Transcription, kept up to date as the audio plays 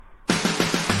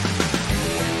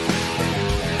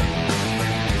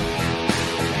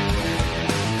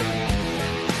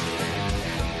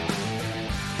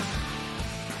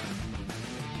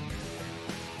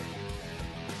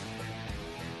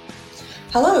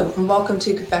Hello, and welcome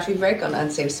to Coffee Break on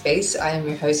Unsafe Space. I am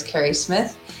your host, Carrie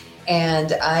Smith,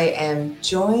 and I am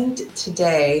joined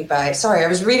today by, sorry, I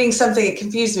was reading something that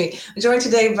confused me. I'm joined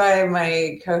today by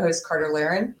my co-host, Carter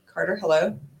Laren. Carter,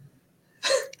 hello.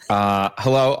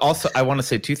 Hello. Also, I want to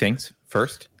say two things.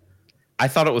 First, I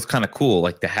thought it was kind of cool,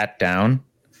 like the hat down,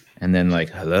 and then like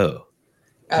hello.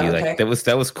 Oh, okay. Like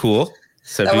that was cool.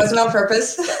 So that wasn't on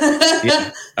purpose.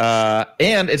 Yeah.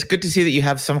 And it's good to see that you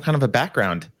have some kind of a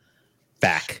background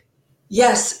back.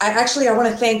 Yes, I want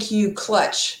to thank you,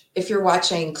 Clutch. If you're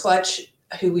watching, Clutch,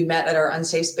 who we met at our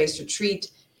Unsafe Space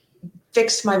retreat,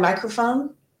 fixed my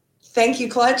microphone. Thank you,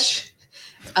 Clutch.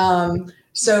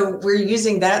 So we're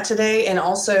using that today. And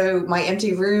also my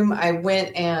empty room, I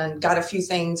went and got a few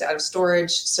things out of storage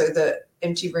so the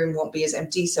empty room won't be as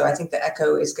empty. So I think the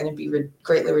echo is going to be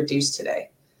greatly reduced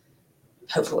today.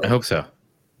 Hopefully. I hope so.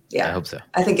 Yeah, I hope so.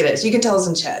 I think it is. You can tell us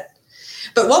in chat.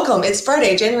 But welcome. It's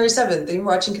Friday, January 7th, and you're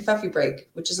watching Coffee Break,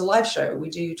 which is a live show we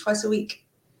do twice a week.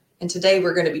 And today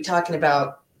we're going to be talking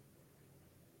about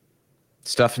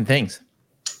stuff and things.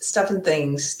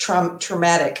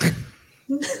 Traumatic.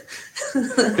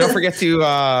 Don't forget to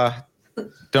go to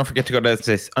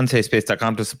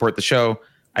unsafespace.com to support the show.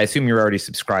 I assume you're already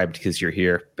subscribed because you're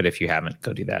here, but if you haven't,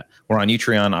 go do that. We're on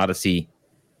Utreon, Odyssey,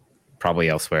 probably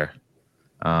elsewhere.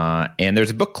 And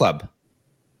there's a book club.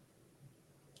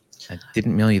 I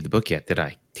didn't mail you the book yet, did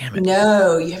I? Damn it.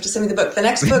 No, you have to send me the book. The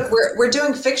next book, we're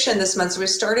doing fiction this month. So we're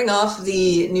starting off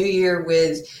the new year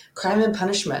with Crime and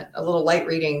Punishment, a little light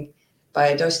reading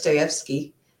by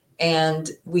Dostoevsky. And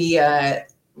we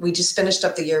just finished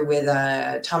up the year with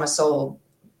Thomas Sowell,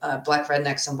 Black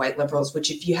Rednecks and White Liberals,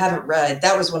 which if you haven't read,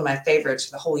 that was one of my favorites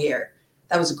for the whole year.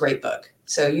 That was a great book.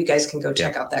 So you guys can go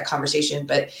check out that conversation.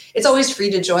 But it's always free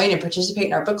to join and participate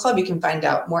in our book club. You can find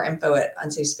out more info at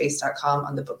unsafespace.com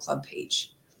on the book club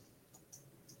page.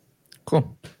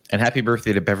 Cool. And happy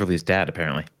birthday to Beverly's dad,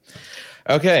 apparently.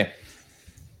 Okay.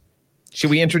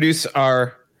 Should we introduce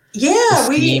our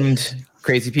esteemed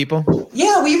crazy people?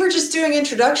 Yeah, we were just doing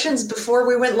introductions before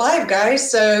we went live,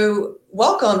 guys. So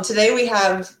welcome. Today we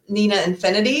have Nina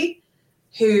Infinity,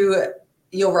 who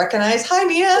you'll recognize. Hi,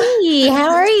 Nina. Hey, how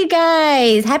are you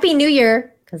guys? Happy New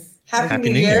Year. Happy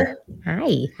New Year.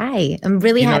 Hi. I'm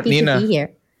really happy Nina, to be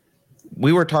here.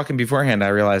 We were talking beforehand. I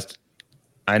realized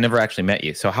I never actually met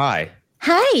you. So hi.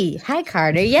 Hi,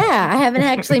 Carter. Yeah, I haven't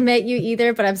actually met you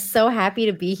either, but I'm so happy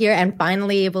to be here and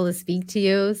finally able to speak to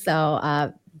you.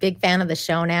 So big fan of the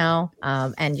show now,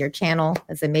 and your channel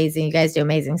is amazing. You guys do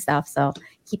amazing stuff. So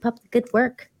keep up the good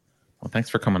work. Well, thanks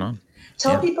for coming on.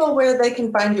 Tell people where they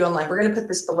can find you online. We're going to put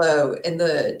this below in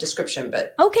the description,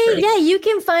 but you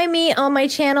can find me on my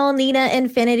channel, Nina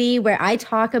Infinity, where I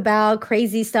talk about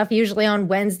crazy stuff usually on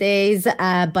Wednesdays,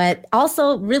 but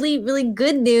also really, really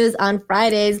good news on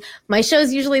Fridays. My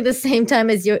show's usually the same time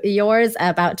as yours,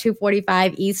 about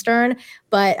 2:45 Eastern,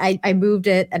 but I moved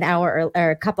it an hour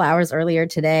or a couple hours earlier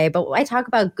today. But I talk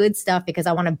about good stuff because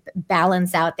I want to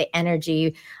balance out the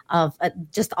energy of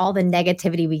just all the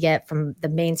negativity we get from the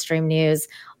mainstream news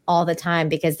all the time,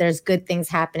 because there's good things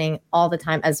happening all the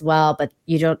time as well, but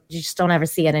you just don't ever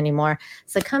see it anymore.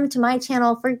 So come to my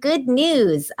channel for good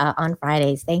news on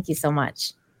Fridays. Thank you so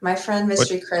much. My friend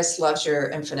Mystery Chris loves your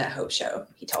Infinite Hope show.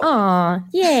 He told me. Aw,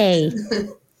 yay.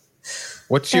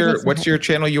 What's your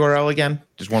channel URL again?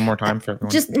 Just one more time for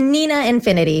everyone. Just Nina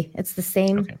Infinity. It's the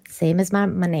same as my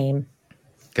name.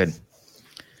 Good.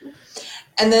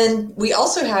 And then we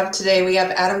also have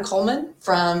Adam Coleman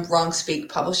from Wrong Speak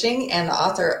Publishing and the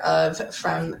author of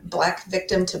From Black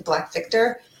Victim to Black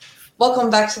Victor. Welcome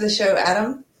back to the show,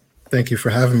 Adam. Thank you for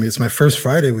having me. It's my first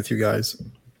Friday with you guys.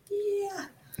 Yeah.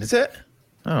 Is it?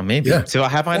 Oh, maybe. Yeah. So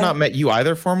have I not met you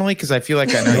either formally? Because I feel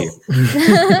like I know you.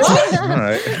 What? All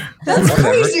right. That's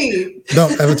crazy. No,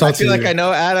 I haven't talked to you. I feel like I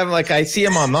know Adam. Like I see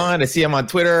him online. I see him on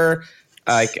Twitter.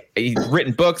 Like he's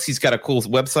written books. He's got a cool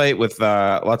website with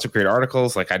lots of great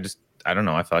articles. Like I don't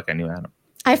know. I feel like I knew Adam.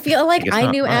 I feel like I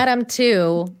knew Adam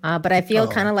too, but I feel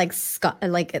kind of like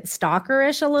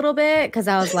stalkerish a little bit because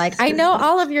I was like, I know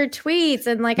all of your tweets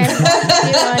and like I've watched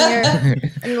you on your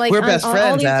and like we're best friends,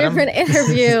 all these Adam. different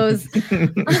interviews.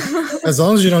 As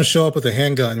long as you don't show up with a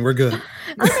handgun, we're good.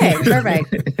 Okay,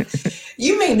 perfect.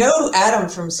 You may know Adam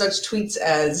from such tweets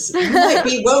as "You might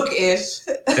be woke if."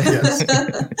 Yes.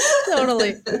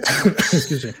 Totally.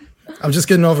 Excuse me. I'm just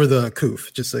getting over the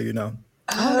coof, just so you know.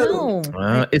 Oh,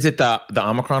 no. Is it the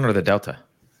Omicron or the Delta?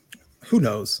 Who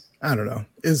knows? I don't know.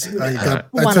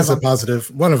 One I tested of them. positive.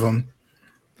 One of them.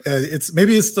 It's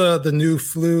the new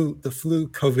flu, the flu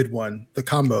COVID one, the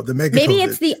combo, the mega. Maybe COVID.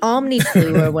 It's the Omni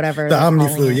flu or whatever. The Omni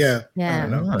calling flu. it. Yeah. Yeah. I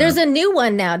don't know. There's a new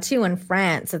one now too in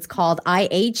France. It's called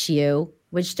IHU.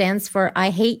 which stands for I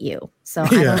hate you. So I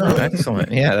don't know.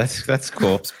 Excellent. Yeah, that's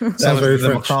cool. Sounds That was very the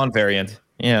French. Macron variant.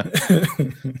 Yeah.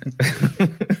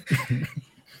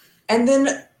 And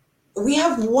then we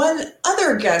have one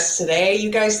other guest today. You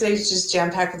guys, today's just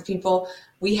jam-packed with people.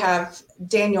 We have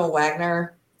Daniel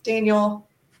Wagner. Daniel,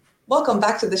 welcome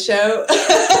back to the show.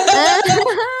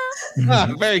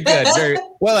 Very good. Very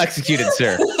well executed,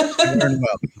 sir. I learned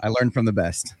well. I learned from the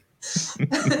best.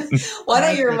 Why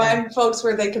don't you remind folks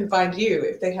where they can find you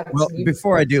if they haven't Well, seen you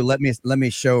before I do, let me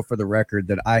show for the record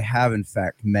that I have in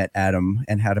fact met Adam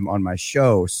and had him on my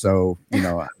show. So,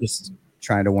 I'm just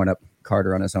trying to one up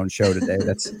Carter on his own show today.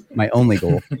 That's my only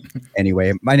goal.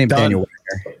 Anyway, my name's Daniel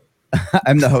Wagner.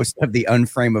 I'm the host of the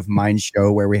Unframe of Mind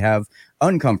show, where we have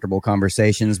uncomfortable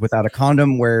conversations without a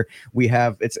condom, where we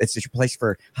have it's a place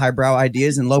for highbrow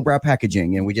ideas and lowbrow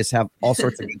packaging, and we just have all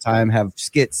sorts of good time, have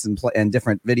skits and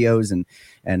different videos,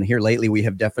 and here lately we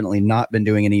have definitely not been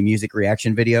doing any music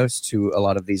reaction videos to a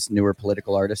lot of these newer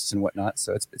political artists and whatnot.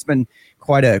 So it's been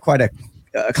quite a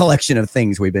collection of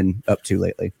things we've been up to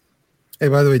lately. Hey,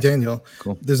 by the way, Daniel,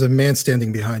 Cool. There's a man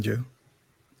standing behind you.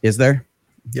 Is there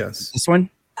Yes, this one?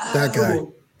 that guy.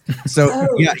 So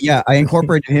yeah, I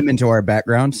incorporated him into our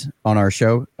background on our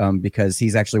show because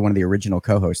he's actually one of the original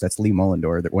co-hosts. That's Lee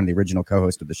Mullendore, one of the original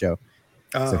co-hosts of the show.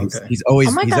 So Okay. he's always.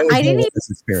 Oh my he's God, always I didn't there even with us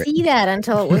in spirit. see that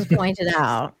until it was pointed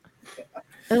out.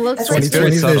 It looks like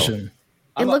 2020 subtle. vision.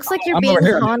 it looks like you're I'm being over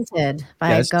here. haunted by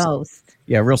Yeah, a it's just- ghost.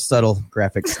 Yeah, real subtle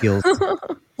graphic skills.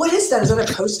 What is that? Is that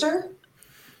a poster?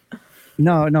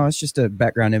 No, it's just a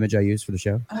background image I use for the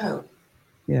show. Oh,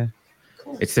 Yeah,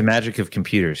 cool. It's the magic of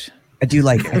computers. I do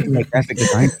like graphic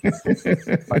design.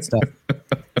 Fun stuff.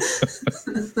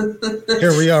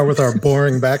 Here we are with our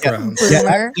boring background. Yeah,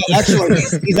 Boomer. actually,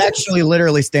 he's actually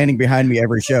literally standing behind me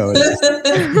every show.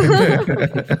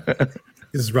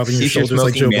 He's rubbing your He's your shoulders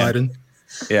like Joe smoking man. Biden.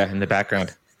 Yeah, in the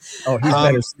background. Oh, he's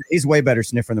better. He's way better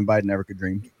sniffer than Biden ever could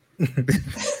dream.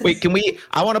 Wait,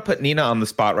 I want to put Nina on the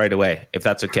spot right away, if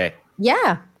that's okay.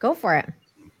 Yeah, go for it.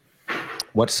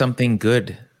 What's something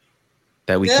good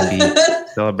that we can be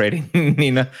celebrating?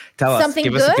 Nina, tell us. Something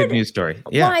Give us a good? good news story.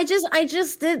 Yeah. Well, I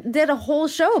just did a whole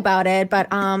show about it, but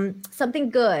something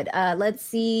good. Let's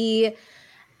see.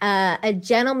 A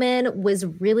gentleman was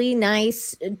really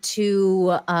nice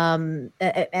to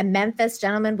a Memphis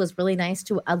gentleman was really nice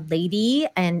to a lady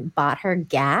and bought her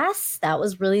gas. That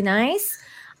was really nice.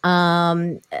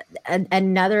 Another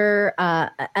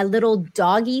a little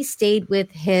doggy stayed with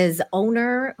his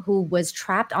owner who was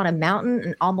trapped on a mountain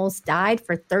and almost died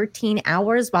for 13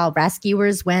 hours while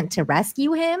rescuers went to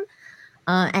rescue him.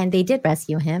 And they did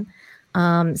rescue him.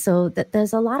 So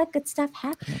there's a lot of good stuff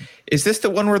happening. Is this the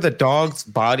one where the dog's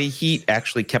body heat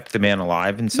actually kept the man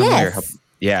alive in some way? Yes.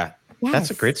 Yeah.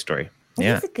 That's a Yes. great story. It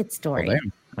Yeah. is a good story. Well,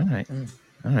 damn. All right.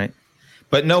 All right.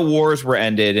 But no wars were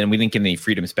ended and we didn't get any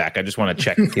freedoms back. I just want to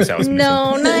check in case I was missing.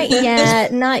 No, not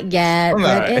yet, not yet. All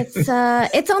But right.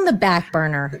 it's on the back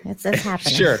burner. It's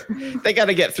happening. Sure. They got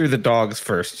to get through the dogs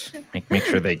first. Make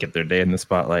sure they get their day in the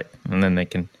spotlight and then they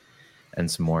can end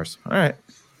some wars. All right.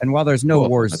 And while there's no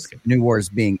Cool. That's good. new wars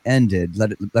being ended,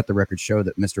 let the record show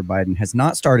that Mr. Biden has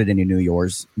not started any new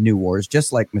wars,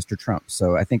 just like Mr. Trump.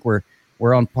 So I think we're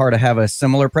on par to have a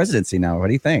similar presidency now. What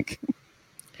do you think?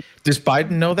 Does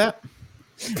Biden know that?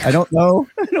 I don't know.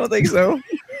 I don't think so.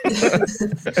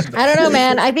 I don't know,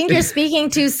 man. I think you're speaking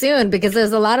too soon because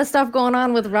there's a lot of stuff going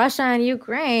on with Russia and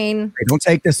Ukraine. Hey, don't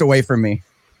take this away from me.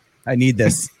 I need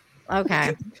this.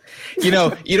 Okay. You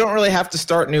know, you don't really have to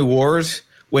start new wars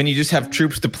when you just have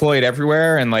troops deployed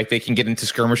everywhere and like they can get into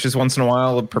skirmishes once in a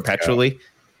while perpetually.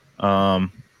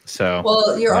 So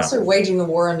Well, you're yeah. also waging a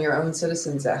war on your own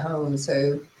citizens at home,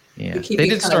 so Yeah. we keep They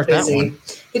you did kind of start that busy. one.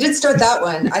 They did start that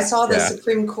one. I saw the Yeah.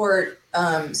 Supreme Court,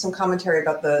 some commentary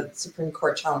about the Supreme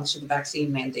Court challenge to the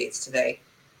vaccine mandates today.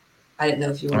 I didn't know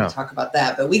if you want Oh. to talk about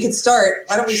that, but we could start.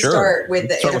 Why don't we Sure. start with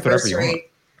the Start with whatever you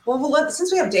anniversary?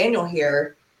 Since we have Daniel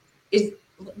here,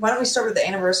 why don't we start with the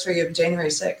anniversary of January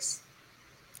 6th?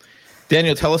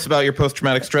 Daniel, tell us about your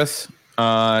post-traumatic stress.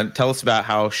 Tell us about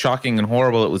how shocking and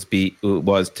horrible it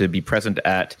was to be present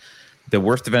at the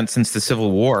worst event since the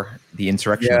Civil War, the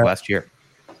insurrection of last year.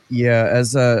 Yeah,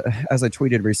 as I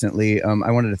tweeted recently,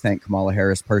 I wanted to thank Kamala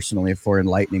Harris personally for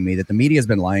enlightening me that the media has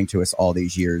been lying to us all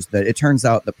these years. That it turns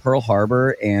out that Pearl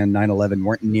Harbor and 9/11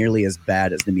 weren't nearly as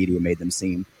bad as the media made them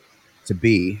seem to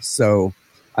be. So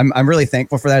I'm really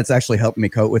thankful for that. It's actually helped me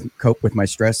cope with my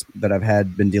stress that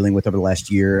I've been dealing with over the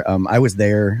last year. I was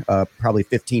there probably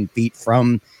 15 feet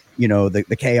from,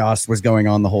 the chaos was going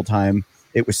on the whole time.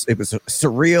 it was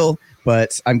surreal,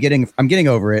 but I'm getting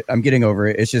over it.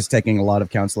 It's just taking a lot of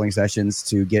counseling sessions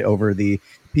to get over the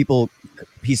people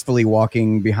peacefully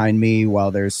walking behind me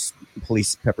while there's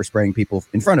police pepper spraying people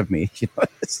in front of me. But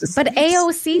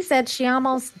AOC said she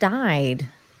almost died.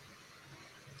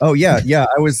 Oh yeah.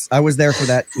 I was there for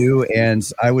that too, and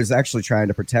I was actually trying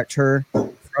to protect her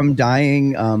from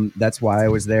dying. That's why I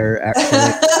was there.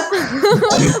 Actually,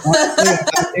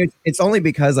 it's only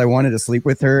because I wanted to sleep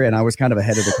with her, and I was kind of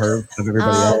ahead of the curve of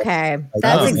everybody else. Okay,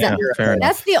 Like,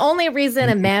 that's the only reason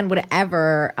a man would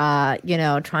ever,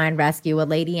 try and rescue a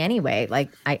lady anyway. Like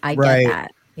I get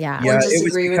that. Yeah, it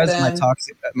was because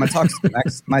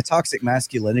my toxic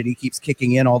masculinity keeps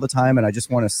kicking in all the time, and I just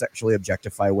want to sexually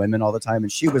objectify women all the time.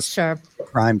 And she was a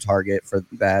prime target for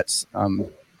that.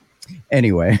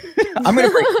 Anyway, I'm going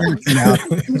to break character now. As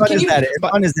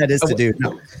fun as that is to do.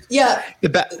 No. Yeah.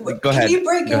 Go ahead. Can you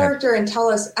break character and tell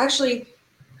us? Actually,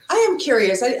 I am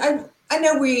curious. I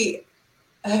know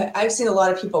I've seen a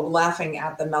lot of people laughing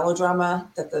at the melodrama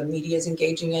that the media is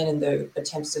engaging in and the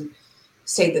attempts to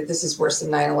say that this is worse than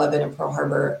 9/11 and Pearl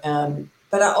Harbor.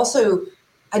 But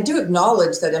I do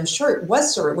acknowledge that I'm sure it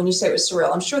was surreal. When you say it was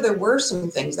surreal, I'm sure there were some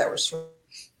things that were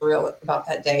surreal about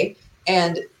that day.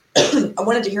 And I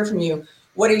wanted to hear from you.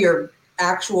 What are your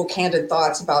actual candid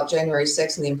thoughts about January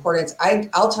 6th and the importance?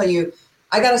 I'll tell you,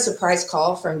 I got a surprise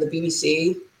call from the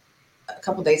BBC a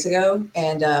couple days ago,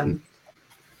 and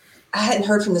I hadn't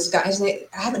heard from this guy. I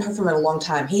haven't heard from him in a long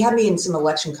time. He had me in some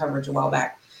election coverage a while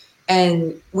back.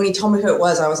 And when he told me who it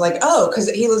was, I was like, oh, because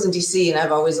he lives in DC, and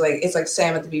I've always it's like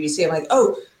Sam at the BBC. I'm like,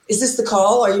 oh, is this the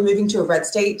call? Are you moving to a red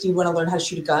state? Do you want to learn how to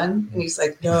shoot a gun? And he's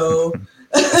like, no.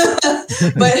 But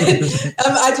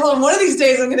I told him one of these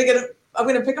days I'm going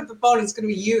to pick up the phone. It's going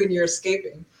to be you, and you're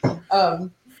escaping.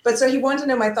 But so he wanted to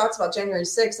know my thoughts about January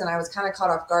 6th, and I was kind of caught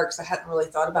off guard because I hadn't really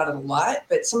thought about it a lot.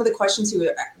 But some of the questions he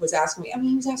was asking me,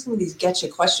 he was asking me these getcha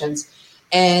questions.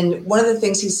 And one of the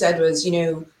things he said was,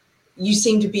 you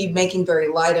seem to be making very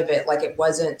light of it, like it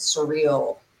wasn't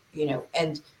surreal,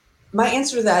 And my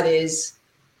answer to that is,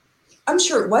 I'm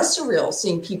sure it was surreal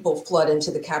seeing people flood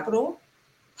into the Capitol.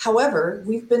 However,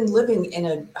 we've been living in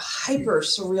a hyper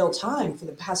surreal time for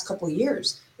the past couple of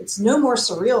years. It's no more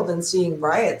surreal than seeing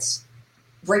riots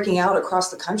breaking out across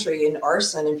the country and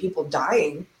arson and people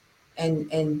dying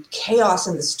and chaos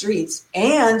in the streets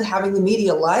and having the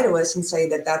media lie to us and say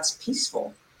that that's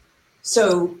peaceful.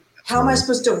 So how am I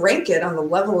supposed to rank it on the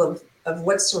level of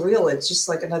what's surreal? It's just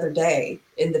like another day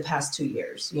in the past 2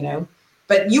 years,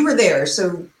 But you were there,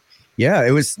 so yeah,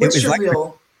 it was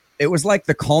surreal. It was like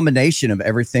the culmination of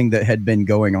everything that had been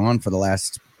going on for the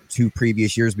last 2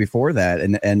 previous years before that.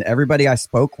 And everybody I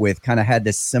spoke with kind of had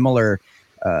this similar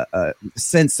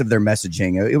sense of their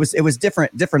messaging. It was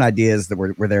different ideas that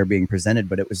were there being presented,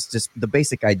 but it was just the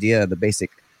basic idea, the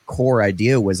basic core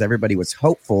idea was everybody was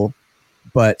hopeful,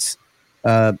 but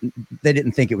they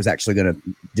didn't think it was actually going to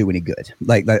do any good.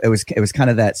 Like it was kind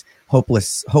of that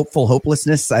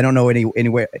hopelessness. I don't know any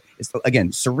way. It's again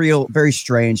surreal, very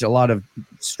strange. A lot of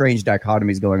strange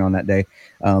dichotomies going on that day.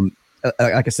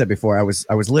 Like I said before, I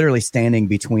was literally standing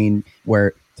between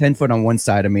where 10 foot on one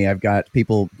side of me, I've got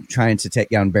people trying to take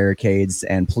down barricades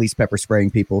and police pepper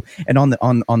spraying people, and on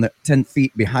the 10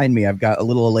 feet behind me, I've got a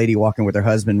little old lady walking with her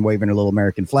husband, waving her little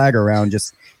American flag around,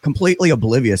 just completely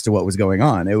oblivious to what was going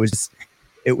on. It was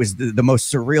the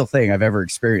most surreal thing I've ever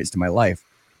experienced in my life.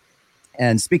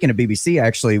 And speaking of BBC,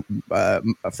 actually,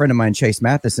 a friend of mine, Chase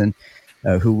Matheson,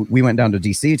 who we went down to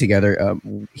DC together,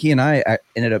 he and I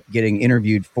ended up getting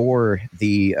interviewed for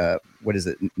the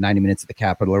 90 Minutes at the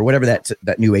Capitol, or whatever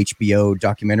that new HBO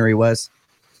documentary was.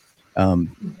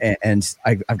 And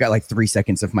I've got like 3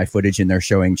 seconds of my footage in there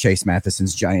showing Chase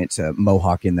Matheson's giant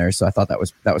mohawk in there. So I thought that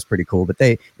was pretty cool. But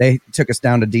they took us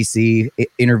down to DC,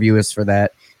 interview us for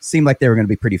that. Seemed like they were going to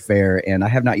be pretty fair. And I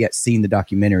have not yet seen the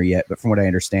documentary yet, but from what I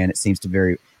understand, it seems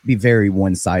to be very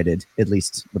one-sided, at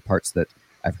least the parts that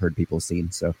I've heard people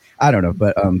seen. So I don't know.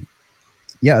 But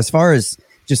yeah, as far as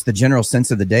just the general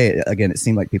sense of the day, again, it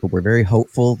seemed like people were very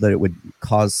hopeful that it would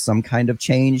cause some kind of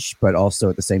change, but also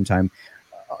at the same time,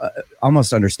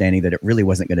 almost understanding that it really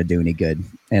wasn't going to do any good.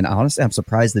 And honestly, I'm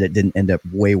surprised that it didn't end up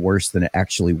way worse than it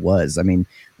actually was. I mean,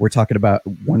 we're talking about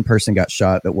one person got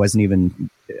shot that wasn't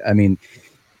even,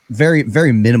 very,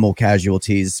 very minimal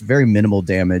casualties, very minimal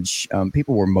damage.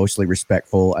 People were mostly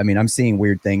respectful. I mean, I'm seeing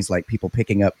weird things like people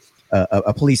picking up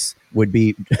a police would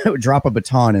drop a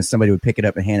baton and somebody would pick it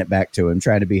up and hand it back to him,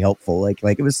 trying to be helpful.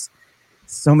 Like it was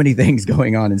so many things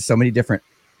going on and so many different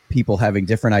people having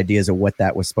different ideas of what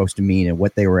that was supposed to mean and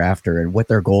what they were after and what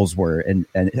their goals were. And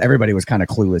everybody was kind of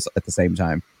clueless at the same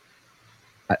time.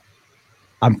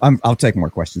 I'll take more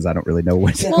questions. I don't really know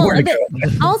where to go.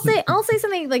 I'll say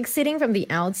something like sitting from the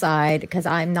outside, because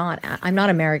I'm not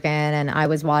American and I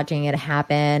was watching it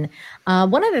happen.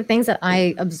 One of the things that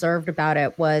I observed about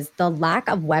it was the lack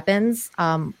of weapons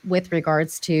with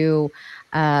regards to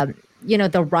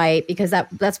the right, because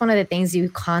that's one of the things you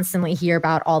constantly hear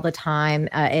about all the time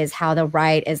is how the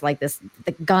right is like the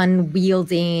gun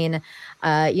wielding,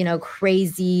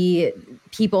 crazy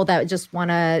people that just want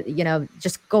to,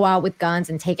 just go out with guns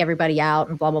and take everybody out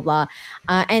and blah, blah, blah.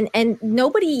 And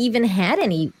nobody even had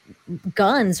any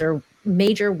guns or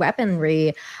major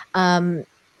weaponry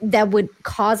that would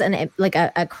cause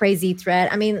a crazy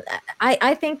threat. I mean,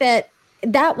 I think that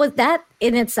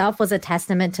in itself was a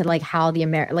testament to like how the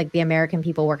American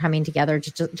people were coming together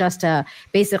just to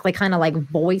basically kind of like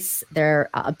voice their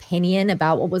opinion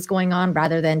about what was going on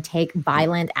rather than take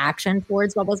violent action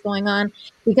towards what was going on,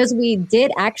 because we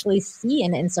did actually see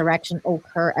an insurrection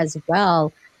occur as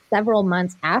well several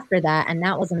months after that, and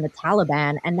that was in the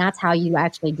Taliban. And that's how you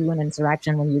actually do an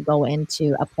insurrection, when you go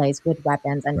into a place with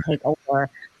weapons and take over,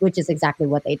 which is exactly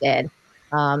what they did.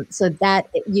 So that,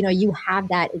 you have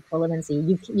that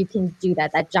equivalency. You can do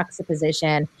that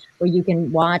juxtaposition where you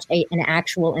can watch an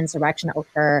actual insurrection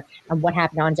occur and what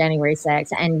happened on January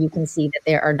 6th, and you can see that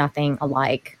there are nothing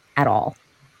alike at all.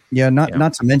 Yeah,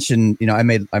 not to mention, I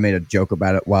made a joke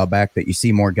about it a while back that you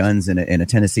see more guns in a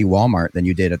Tennessee Walmart than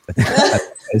you did at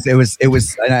it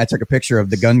was. And I took a picture of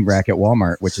the gun rack at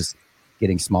Walmart, which is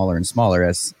getting smaller and smaller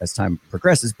as time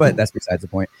progresses, but that's besides the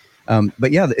point.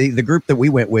 But yeah, the group that we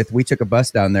went with, we took a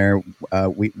bus down there.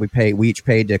 We each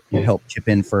paid to help chip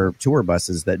in for tour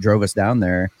buses that drove us down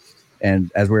there. And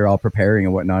as we were all preparing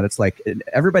and whatnot, it's like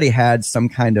everybody had some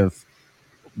kind of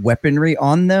weaponry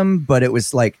on them, but it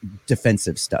was like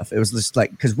defensive stuff. It was just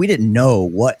like, because we didn't know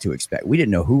what to expect. We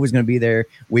didn't know who was going to be there.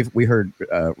 We heard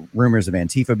rumors of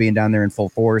Antifa being down there in full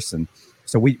force. And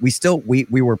so we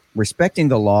were respecting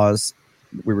the laws.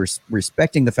 We were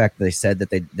respecting the fact that they said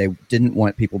that they didn't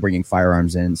want people bringing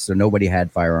firearms in. So nobody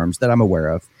had firearms that I'm aware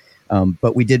of.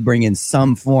 But we did bring in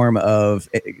some form of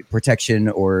protection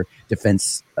or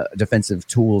defensive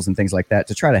tools and things like that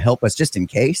to try to help us just in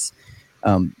case.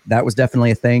 That was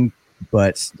definitely a thing.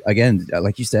 But again,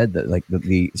 like you said,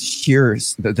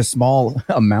 the small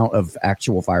amount of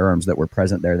actual firearms that were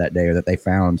present there that day or that they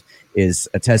found is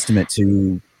a testament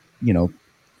to,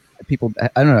 people.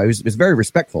 I don't know. It was very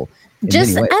respectful.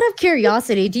 Just out of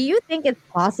curiosity, do you think it's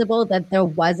possible that there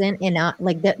wasn't enough,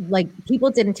 like people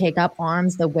didn't take up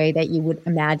arms the way that you would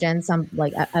imagine some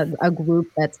like a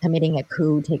group that's committing a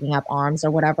coup taking up arms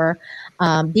or whatever,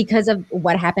 because of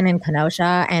what happened in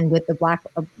Kenosha and with the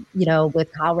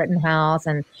with Kyle Rittenhouse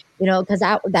and because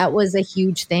that was a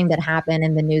huge thing that happened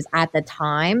in the news at the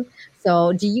time.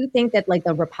 So do you think that like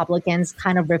the Republicans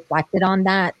kind of reflected on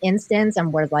that instance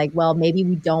and were like, well, maybe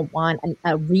we don't want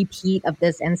a repeat of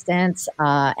this instance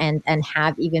and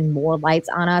have even more lights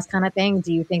on us kind of thing?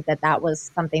 Do you think that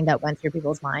was something that went through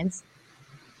people's minds?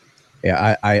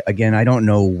 Yeah, I don't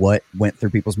know what went through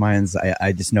people's minds.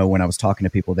 I just know when I was talking to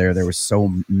people there were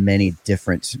so many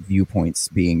different viewpoints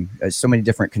so many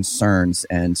different concerns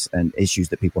and issues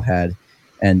that people had.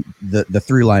 And the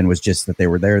through line was just that they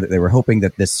were there, that they were hoping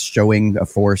that this showing of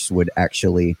force would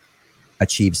actually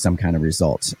achieve some kind of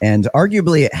result. And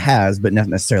arguably it has, but not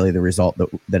necessarily the result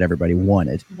that everybody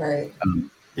wanted. Right.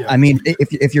 Yeah. I mean,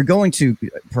 if you're going to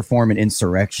perform an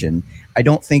insurrection, I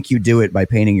don't think you do it by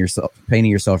painting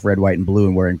yourself red, white, and blue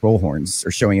and wearing bullhorns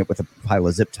or showing up with a pile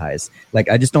of zip ties. Like,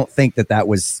 I just don't think that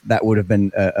would have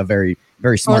been a very,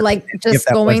 very smart. Or like just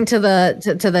going to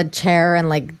the chair and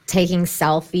like taking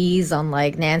selfies on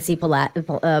like Nancy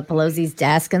Pelosi's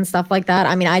desk and stuff like that.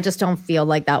 I mean, I just don't feel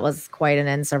like that was quite an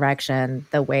insurrection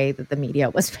the way that the media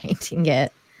was painting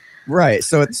it. Right.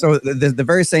 So the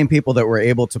very same people that were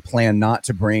able to plan not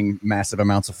to bring massive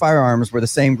amounts of firearms were the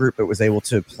same group that was able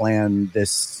to plan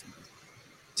this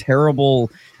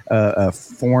terrible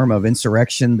form of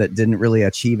insurrection that didn't really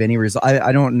achieve any result.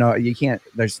 I don't know. You can't.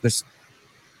 There's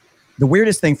the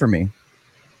weirdest thing for me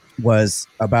was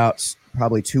about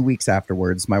probably 2 weeks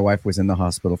afterwards. My wife was in the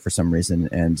hospital for some reason,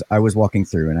 and I was walking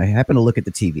through, and I happened to look at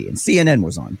the TV, and CNN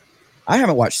was on. I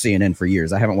haven't watched CNN for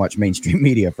years. I haven't watched mainstream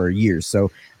media for years.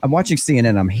 So I'm watching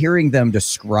CNN. I'm hearing them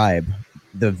describe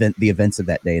the events of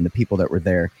that day and the people that were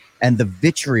there and the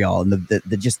vitriol and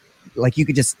the just like you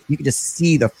could just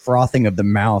see the frothing of the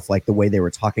mouth, like the way they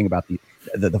were talking about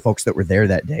the folks that were there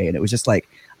that day. And it was just like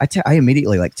I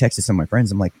immediately like texted some of my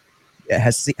friends. I'm like,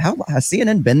 has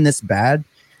CNN been this bad?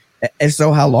 If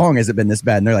so, how long has it been this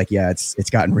bad? And they're like, yeah, it's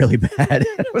gotten really bad.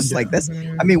 It was like this.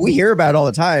 I mean, we hear about it all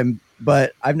the time.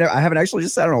 But I haven't actually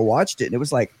just sat down and watched it. And it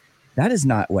was like, that is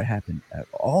not what happened at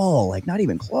all. Like, not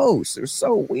even close. It was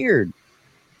so weird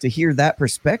to hear that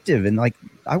perspective. And like,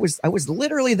 I was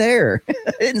literally there.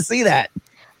 I didn't see that.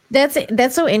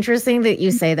 That's so interesting that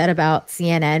you say that about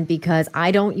CNN, because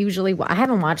I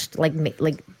haven't watched like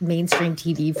mainstream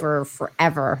TV for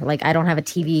forever. Like, I don't have a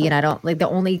TV, and I don't like, the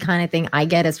only kind of thing I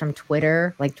get is from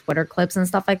Twitter, like Twitter clips and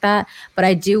stuff like that. But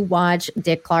I do watch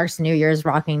Dick Clark's New Year's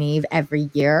Rocking Eve every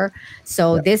year.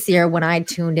 So this year when I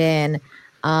tuned in,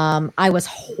 I was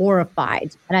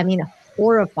horrified, and I mean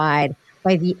horrified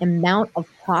by the amount of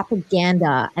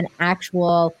propaganda and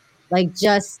actual, like,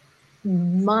 just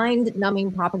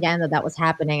mind-numbing propaganda that was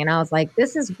happening. And I was like,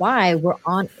 this is why we're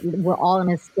all in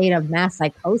a state of mass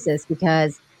psychosis,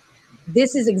 because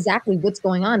this is exactly what's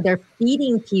going on. They're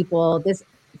feeding people this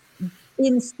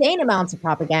insane amounts of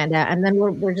propaganda, and then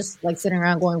we're just like sitting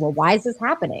around going, well, why is this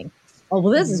happening? Oh,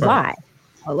 well, this is why.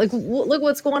 Oh, like, look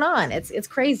what's going on. It's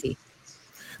crazy.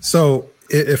 So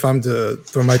if I'm to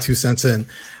throw my 2 cents in,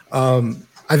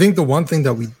 I think the one thing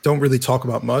that we don't really talk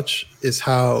about much is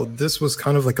how this was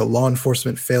kind of like a law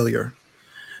enforcement failure.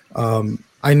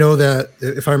 I know that,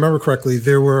 if I remember correctly,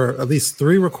 there were at least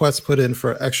 3 requests put in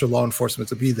for extra law enforcement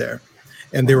to be there,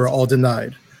 and they were all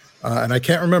denied. And I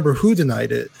can't remember who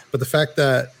denied it, but the fact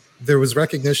that there was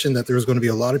recognition that there was going to be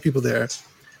a lot of people there,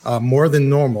 more than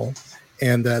normal,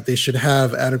 and that they should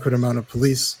have adequate amount of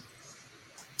police,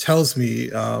 tells me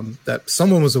that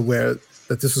someone was aware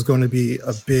that this was going to be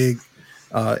a big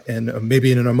and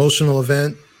maybe an emotional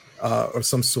event or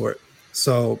some sort.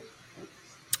 So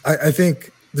I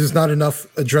think there's not enough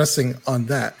addressing on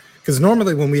that, because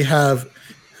normally when we have,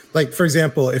 like, for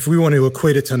example, if we want to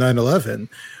equate it to 9/11,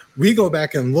 we go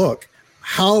back and look,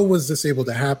 how was this able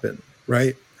to happen,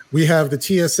 right? We have the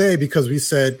TSA because we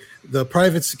said the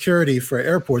private security for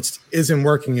airports isn't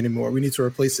working anymore. We need to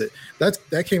replace it.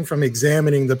 That came from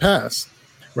examining the past,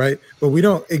 right? But we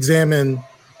don't examine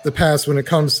the past when it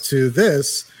comes to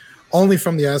this, only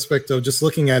from the aspect of just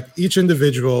looking at each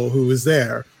individual who was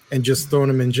there and just throwing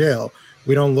them in jail.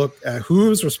 We don't look at who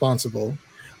was responsible,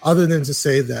 other than to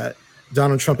say that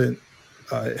Donald Trump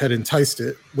had enticed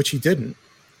it, which he didn't.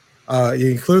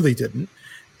 He clearly didn't.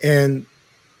 And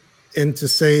to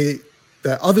say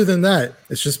that other than that,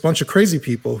 it's just a bunch of crazy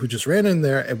people who just ran in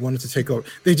there and wanted to take over.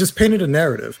 They just painted a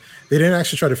narrative. They didn't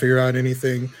actually try to figure out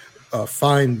anything,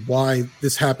 find why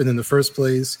this happened in the first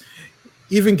place,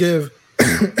 even give,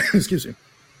 excuse me,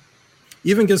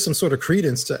 even give some sort of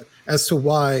credence as to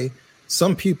why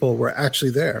some people were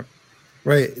actually there,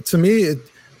 right? To me,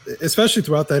 especially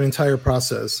throughout that entire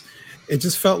process, it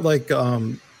just felt like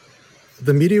the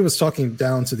media was talking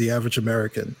down to the average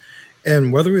American.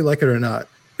 And whether we like it or not,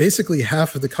 basically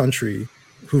half of the country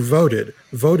who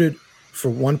voted for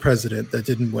one president that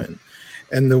didn't win.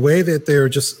 And the way that they're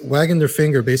just wagging their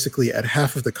finger basically at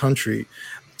half of the country,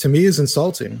 to me, is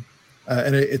insulting.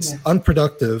 And it's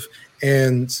unproductive.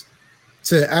 And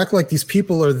to act like these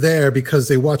people are there because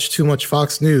they watch too much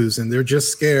Fox News and they're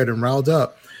just scared and riled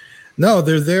up. No,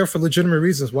 they're there for legitimate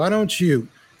reasons. Why don't you,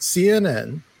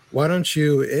 CNN, why don't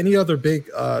you, any other big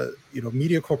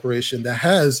media corporation that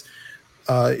has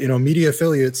media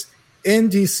affiliates in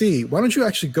DC, why don't you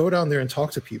actually go down there and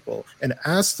talk to people and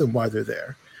ask them why they're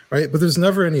there, right? But there's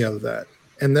never any of that.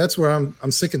 And that's where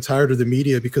I'm sick and tired of the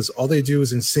media, because all they do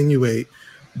is insinuate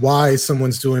why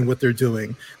someone's doing what they're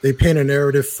doing. They paint a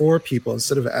narrative for people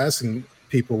instead of asking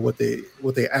people what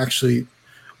they actually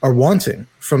are wanting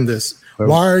from this.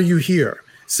 Why are you here?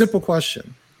 Simple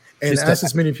question. And ask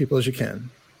as many people as you can.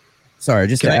 Sorry,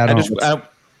 just to add on.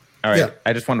 All right, yeah.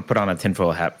 I just want to put on a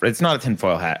tinfoil hat. It's not a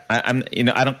tinfoil hat. I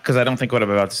don't think what I'm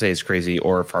about to say is crazy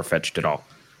or far-fetched at all.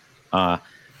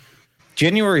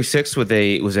 January 6th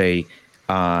was a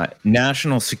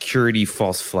national security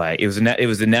false flag. It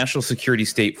was a national security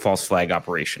state false flag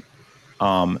operation.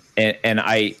 And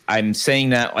I'm saying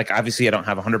that, like, obviously I don't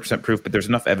have 100% proof, but there's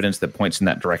enough evidence that points in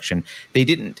that direction. They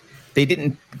didn't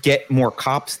get more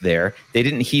cops there. They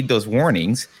didn't heed those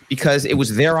warnings because it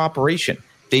was their operation.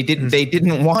 They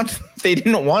didn't want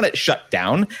it shut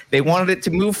down. They wanted it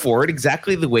to move forward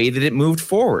exactly the way that it moved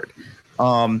forward.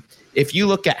 If you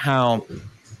look at how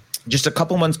just a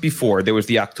couple months before, there was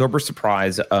the October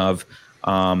surprise of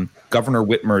Governor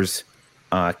Whitmer's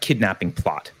kidnapping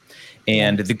plot.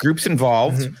 And the groups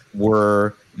involved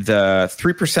were the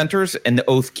 3%ers and the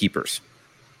Oath Keepers.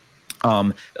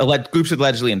 Groups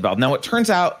allegedly involved. Now, it turns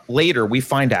out later we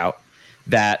find out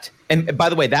that, and by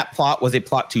the way, that plot was a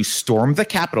plot to storm the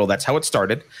Capitol. That's how it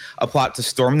started. A plot to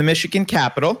storm the Michigan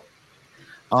Capitol.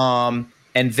 And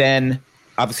then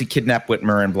obviously kidnap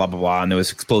Whitmer and blah, blah, blah. And there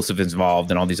was explosives involved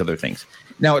and all these other things.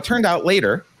 Now, it turned out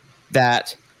later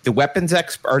that the weapons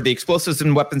expert, or the explosives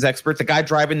and weapons expert, the guy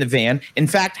driving the van. In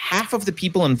fact, half of the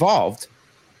people involved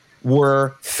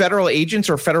were federal agents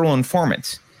or federal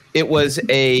informants. It was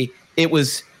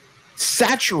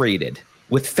saturated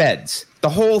with feds, the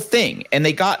whole thing. And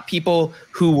they got people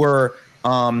who were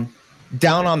down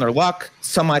on their luck,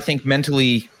 some I think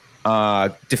mentally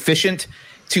deficient,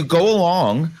 to go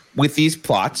along with these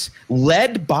plots,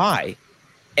 led by,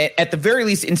 at the very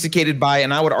least instigated by,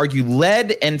 and I would argue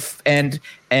led and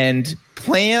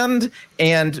planned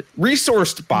and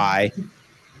resourced by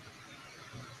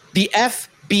the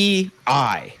FBI.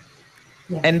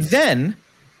 Yeah. And then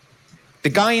the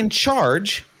guy in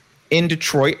charge in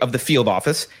Detroit of the field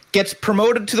office gets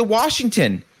promoted to the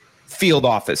Washington field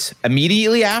office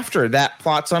immediately after that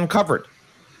plot's uncovered.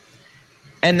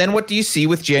 And then what do you see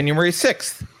with January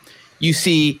 6th? You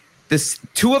see this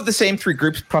two of the same three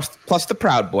groups plus the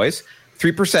Proud Boys,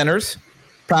 3 percenters,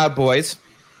 Proud Boys,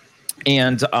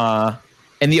 and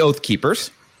the Oath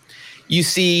Keepers. You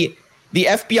see the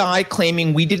FBI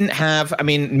claiming we didn't have. I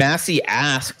mean, Massey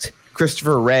asked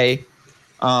Christopher Wray,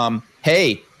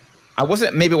 "Hey,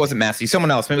 maybe it wasn't Massey,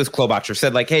 someone else, maybe it was Klobuchar,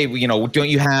 said like, hey, don't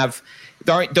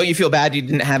you feel bad you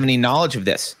didn't have any knowledge of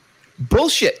this?"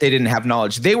 Bullshit. They didn't have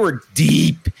knowledge. They were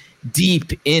deep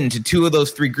into 2 of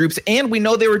those 3 groups. And we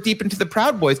know they were deep into the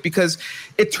Proud Boys because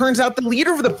it turns out the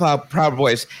leader of the Proud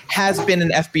Boys has been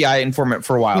an FBI informant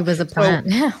for a while. He was a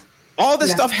plant. So all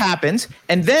this stuff happens.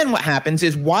 And then what happens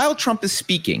is while Trump is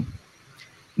speaking,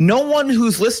 no one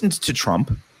who's listened to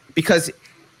Trump, because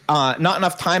not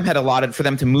enough time had allotted for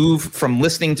them to move from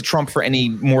listening to Trump for any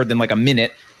more than like a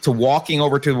minute to walking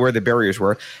over to where the barriers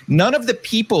were. None of the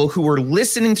people who were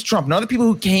listening to Trump, none of the people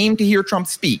who came to hear Trump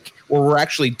speak or were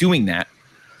actually doing that,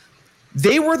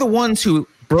 they were the ones who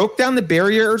broke down the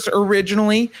barriers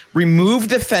originally,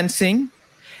 removed the fencing,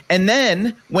 and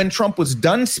then when Trump was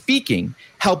done speaking,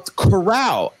 helped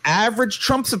corral average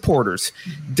Trump supporters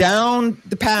down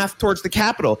the path towards the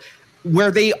Capitol,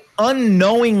 where they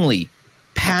unknowingly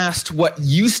past what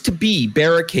used to be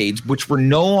barricades, which were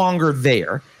no longer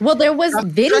there. Well, there was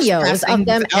videos of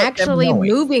them actually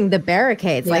moving the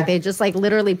barricades. Yeah. Like they just like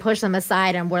literally push them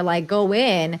aside and were like, go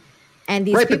in. And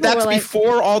these people but that's were like,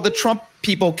 before all the Trump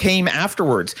people came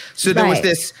afterwards. So there was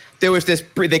this,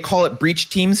 they call it Breach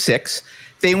Team 6.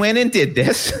 They went and did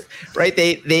this, right?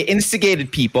 They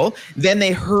instigated people. Then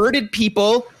they herded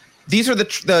people. These are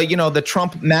the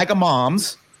Trump MAGA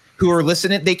moms who are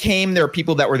listening. They came. There were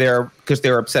people that were there because they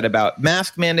were upset about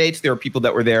mask mandates. There were people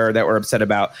that were there that were upset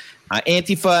about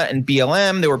Antifa and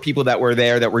BLM. There were people that were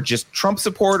there that were just Trump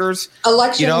supporters.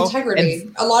 Election integrity.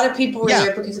 And a lot of people were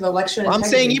there because of election integrity.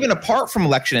 I'm saying even apart from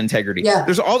election integrity,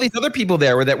 there's all these other people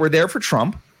there that were there for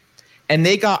Trump, and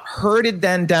they got herded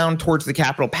then down towards the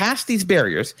Capitol, past these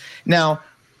barriers. Now,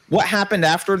 what happened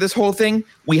after this whole thing?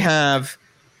 We have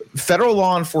federal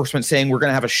law enforcement saying we're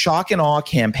going to have a shock and awe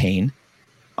campaign.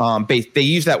 They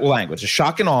use that language, a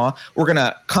shock and awe. We're going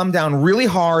to come down really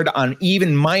hard on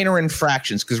even minor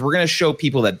infractions because we're going to show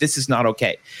people that this is not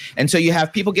okay. And so you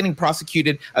have people getting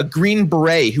prosecuted. A Green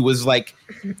Beret who was like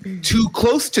too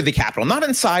close to the Capitol, not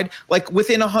inside, like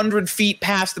within 100 feet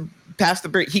past the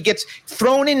break. He gets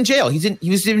thrown in jail.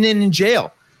 He was in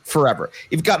jail forever.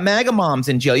 You've got MAGA moms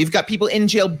in jail. You've got people in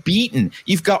jail beaten.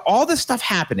 You've got all this stuff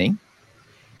happening.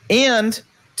 And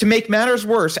to make matters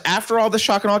worse, after all the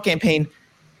shock and awe campaign,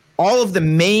 all of the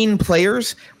main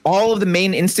players, all of the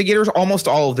main instigators, almost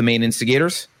all of the main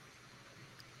instigators,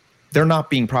 they're not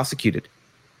being prosecuted.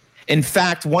 In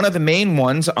fact, one of the main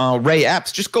ones, Ray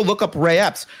Epps, just go look up Ray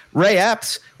Epps. Ray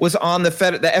Epps was on the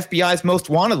FBI's most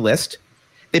wanted list.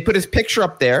 They put his picture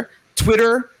up there.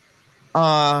 Twitter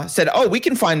said, "Oh, we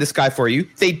can find this guy for you."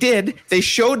 They did. They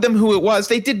showed them who it was.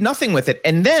 They did nothing with it.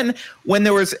 And then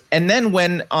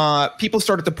when people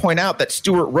started to point out that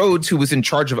Stuart Rhodes, who was in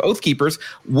charge of Oath Keepers,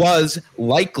 was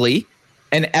likely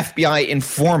an FBI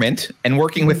informant and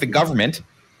working with the government,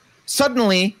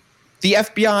 suddenly the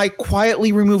FBI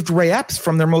quietly removed Ray Epps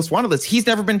from their most wanted list. He's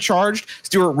never been charged.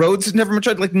 Stuart Rhodes has never been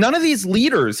charged. Like none of these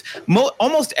leaders,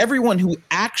 almost everyone who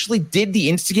actually did the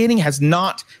instigating has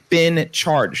not been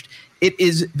charged. It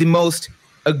is the most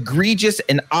egregious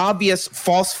and obvious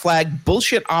false flag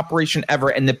bullshit operation ever.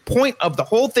 And the point of the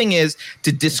whole thing is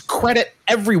to discredit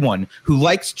everyone who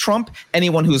likes Trump,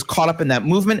 anyone who is caught up in that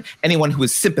movement, anyone who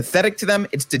is sympathetic to them.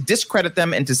 It's to discredit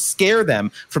them and to scare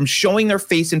them from showing their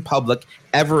face in public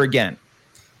ever again.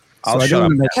 Can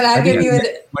I give you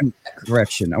one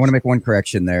correction? I want to make one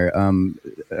correction there.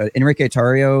 Enrique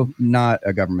Tarrio, not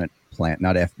a government plant,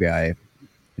 not an FBI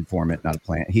informant, not a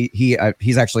plant.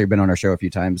 He's actually been on our show a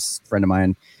few times. Friend of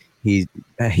mine. He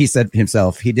said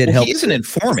himself he did help. He is an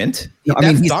informant. No, I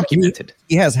That's mean, documented.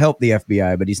 He has helped the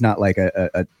FBI, but he's not like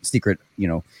a secret,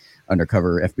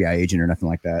 undercover FBI agent or nothing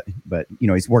like that. But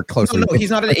he's worked closely. No,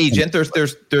 he's not an agent. There's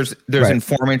Right.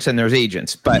 informants and there's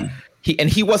agents, but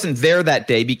he wasn't there that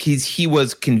day because he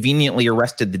was conveniently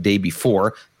arrested the day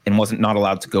before and wasn't not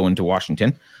allowed to go into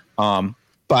Washington.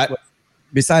 But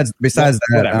besides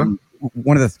that,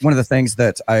 one of the things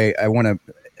that I want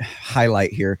to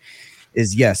highlight here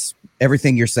is, yes,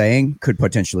 everything you're saying could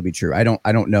potentially be true. I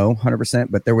don't know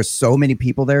 100%, but there was so many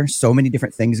people there, so many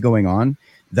different things going on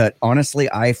that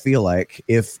honestly, I feel like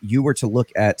if you were to look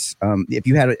at, if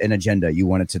you had an agenda, you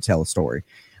wanted to tell a story,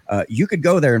 you could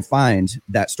go there and find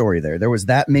that story there. There was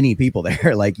that many people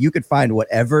there. Like, you could find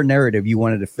whatever narrative you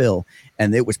wanted to fill,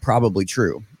 and it was probably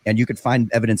true. And you could find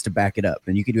evidence to back it up.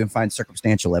 And you could even find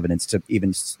circumstantial evidence to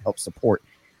even help support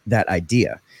that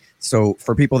idea. So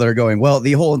for people that are going, well,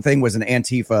 the whole thing was an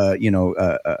Antifa,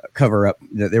 cover up.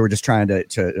 They were just trying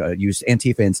to use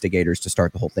Antifa instigators to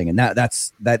start the whole thing. And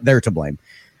that's they're to blame.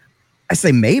 I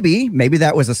say maybe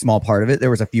that was a small part of it. There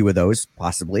was a few of those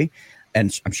possibly.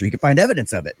 And I'm sure you could find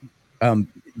evidence of it.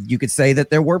 You could say that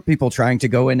there were people trying to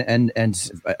go in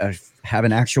and have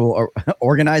an actual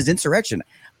organized insurrection.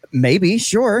 Maybe,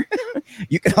 sure.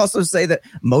 You could also say that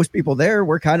most people there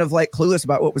were kind of like clueless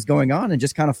about what was going on and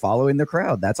just kind of following the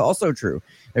crowd. That's also true.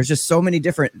 There's just so many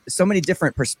different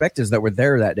perspectives that were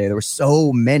there that day. There were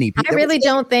so many people. I really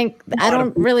don't think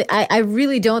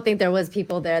there was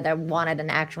people there that wanted an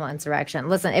actual insurrection.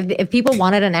 Listen, if people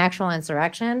wanted an actual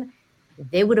insurrection,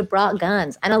 they would have brought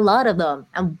guns, and a lot of them,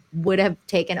 and would have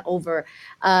taken over.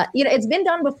 It's been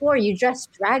done before. You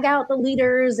just drag out the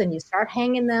leaders and you start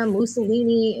hanging them.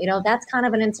 Mussolini, that's kind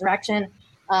of an insurrection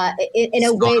in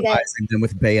a way that them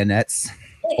with bayonets.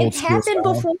 It happened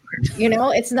before.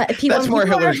 It's not people. That's more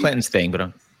Hillary Clinton's thing,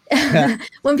 but.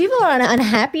 When people are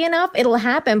unhappy enough, it'll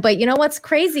happen. But what's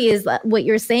crazy is what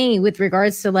you're saying with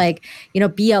regards to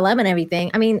BLM and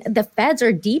everything. I mean, the feds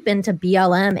are deep into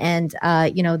BLM and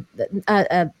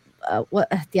what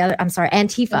the other? I'm sorry,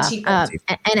 Antifa.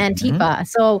 And Antifa. Mm-hmm.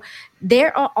 So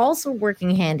they're also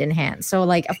working hand in hand. So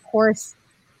of course.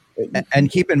 And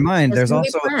keep in mind, there's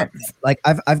also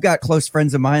I've got close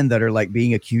friends of mine that are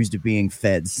being accused of being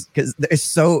feds because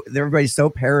everybody's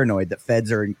so paranoid that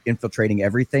feds are infiltrating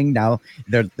everything. Now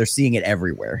they're seeing it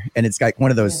everywhere, and it's one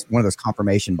of those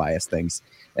confirmation bias things.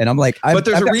 And I'm like, but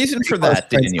there's a reason for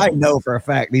that. I know for a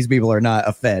fact these people are not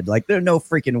a fed. There's no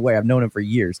freaking way. I've known them for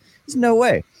years. There's no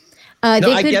way.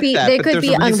 They could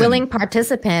be unwilling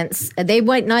participants. They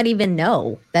might not even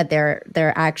know that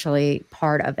they're actually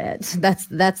part of it. That's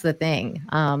the thing.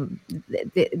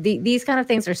 These kind of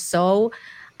things are so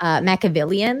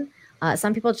Machiavellian.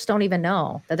 Some people just don't even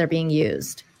know that they're being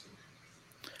used.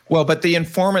 Well, but the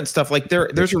informant stuff,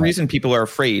 there's a reason people are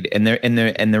afraid, and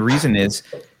the reason is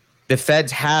the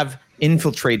feds have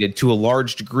infiltrated to a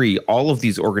large degree all of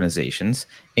these organizations.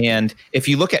 And if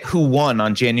you look at who won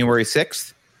on January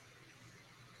 6th.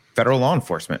 Federal law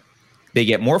enforcement. They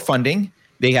get more funding.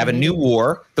 They have a new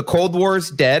war. The Cold War is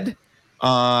dead.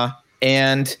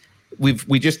 And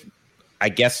we just, I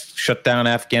guess, shut down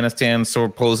Afghanistan. So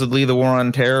supposedly the war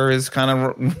on terror is kind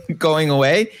of going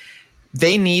away.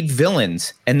 They need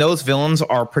villains. And those villains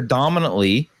are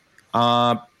predominantly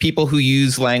people who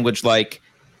use language like,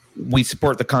 we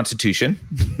support the Constitution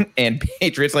and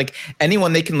patriots,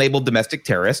 anyone they can label domestic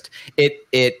terrorist.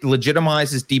 It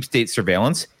legitimizes deep state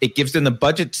surveillance. It gives them the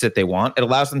budgets that they want. It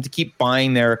allows them to keep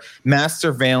buying their mass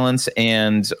surveillance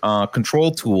and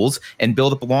control tools and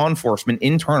build up law enforcement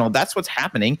internal. That's what's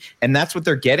happening. And that's what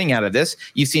they're getting out of this.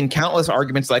 You've seen countless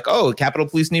arguments Capitol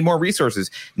Police need more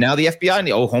resources. Now the FBI,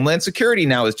 Homeland Security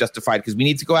now is justified because we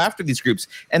need to go after these groups.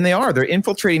 And they're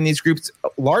infiltrating these groups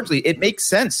largely. It makes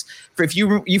sense. If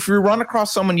you run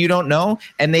across someone you don't know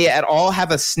and they at all have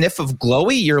a sniff of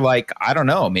glowy, you're like, I don't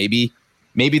know, maybe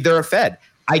they're a Fed.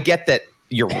 I get that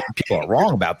people are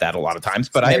wrong about that a lot of times,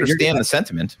 but I understand the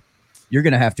sentiment. You're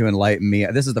going to have to enlighten me.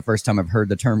 This is the first time I've heard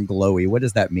the term glowy. What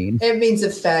does that mean? It means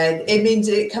a Fed. It means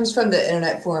it comes from the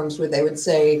internet forums where they would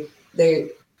say you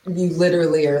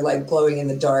literally are glowing in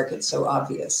the dark. It's so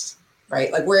obvious. Right?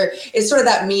 Where it's sort of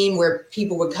that meme where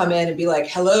people would come in and be like,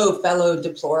 hello, fellow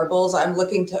deplorables. I'm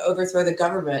looking to overthrow the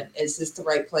government. Is this the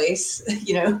right place?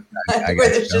 Where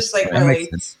there's just really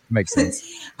makes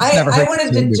sense. I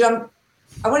wanted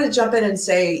to jump in and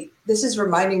say, this is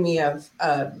reminding me of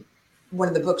one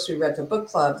of the books we read for book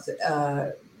club,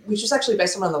 which was actually by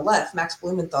someone on the left. Max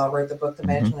Blumenthal wrote the book, The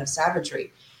Management of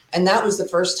Savagery. And that was the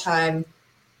first time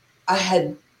I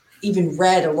had even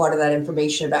read a lot of that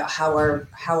information about how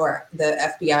the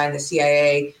FBI and the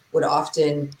CIA would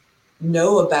often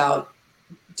know about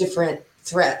different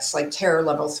threats, like terror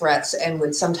level threats, and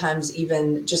would sometimes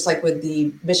even, just like with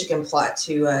the Michigan plot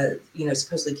to,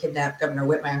 supposedly kidnap Governor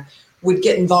Whitmer, would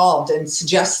get involved and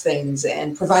suggest things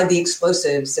and provide the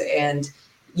explosives and,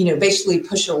 basically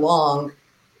push it along.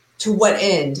 To what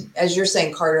end? As you're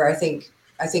saying, Carter, I think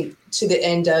to the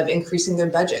end of increasing their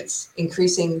budgets,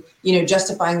 increasing,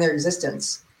 justifying their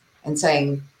existence and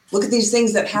saying, look at these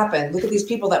things that happened. Look at these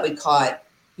people that we caught,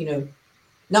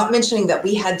 not mentioning that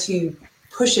we had to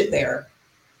push it there.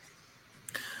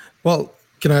 Well,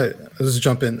 can I just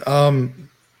jump in?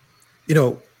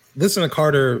 Listen to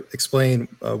Carter explain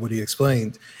what he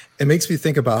explained. It makes me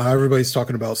think about how everybody's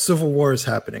talking about civil war is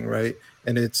happening, right?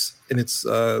 And it's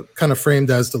kind of framed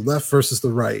as the left versus the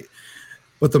right.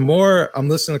 But the more I'm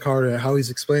listening to Carter and how he's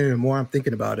explaining it, the more I'm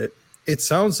thinking about it, it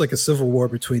sounds like a civil war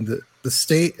between the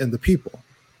state and the people.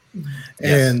 Yes,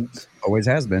 and always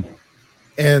has been.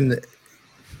 And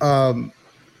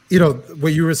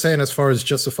what you were saying as far as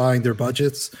justifying their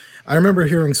budgets, I remember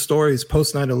hearing stories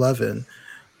post 9/11,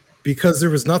 because there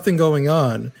was nothing going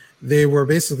on. They were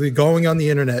basically going on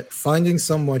the internet, finding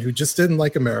someone who just didn't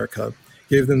like America,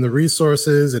 gave them the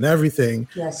resources and everything,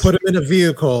 put them in a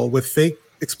vehicle with fake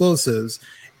explosives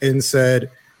and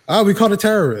said, we caught a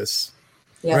terrorist,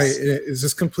 right? It's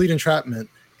just complete entrapment.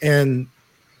 And,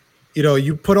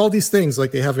 you put all these things,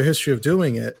 like they have a history of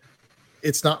doing it.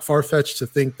 It's not far-fetched to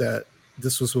think that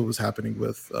this was what was happening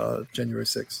with January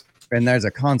 6th. And there's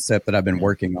a concept that I've been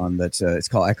working on that's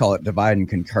I call it divide and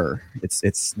concur.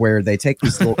 It's where they take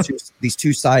these little these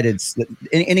two-sided,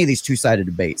 any of these two-sided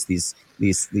debates, these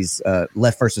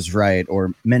left versus right,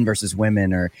 or men versus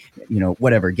women, or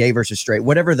whatever, gay versus straight,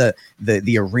 whatever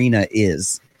the arena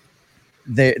is.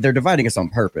 They're dividing us on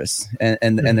purpose,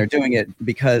 and they're doing it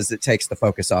because it takes the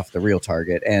focus off the real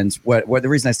target. And what the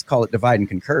reason I call it divide and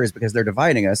concur is because they're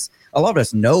dividing us. A lot of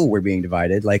us know we're being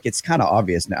divided. Like, it's kind of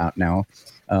obvious now.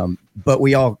 But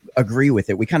we all agree with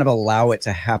it. We kind of allow it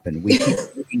to happen. We keep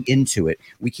looking into it.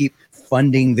 We keep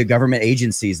funding the government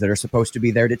agencies that are supposed to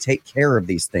be there to take care of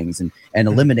these things and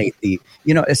eliminate the,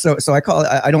 so I call it,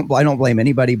 I don't blame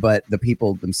anybody but the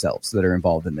people themselves that are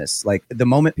involved in this. Like, the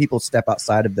moment people step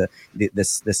outside of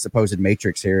this supposed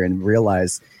matrix here and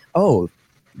realize, oh,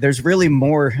 there's really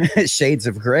more shades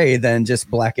of gray than just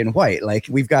black and white. Like,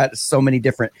 we've got so many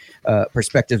different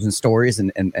perspectives and stories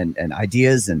and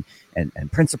ideas and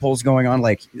principles going on.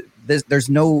 Like, there's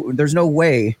no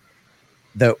way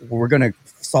that we're going to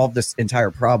solve this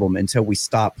entire problem until we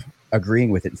stop agreeing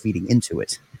with it and feeding into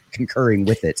it, concurring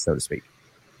with it, so to speak.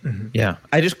 Mm-hmm. Yeah.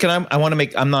 I want to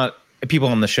make, people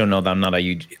on the show know that I'm not a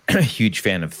huge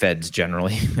fan of feds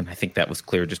generally. And I think that was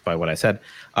clear just by what I said.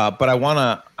 But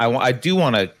I do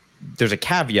want to, there's a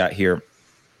caveat here.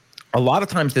 A lot of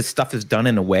times this stuff is done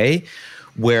in a way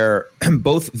where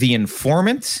both the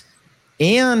informants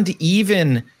and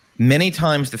even many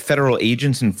times the federal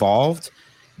agents involved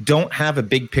don't have a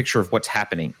big picture of what's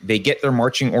happening. They get their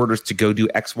marching orders to go do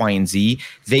X, Y, and Z.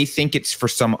 They think it's for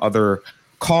some other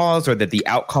cause, or that the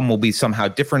outcome will be somehow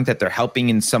different, that they're helping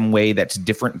in some way that's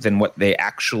different than what they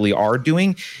actually are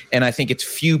doing. And I think it's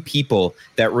few people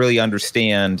that really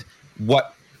understand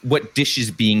what dish is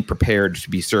being prepared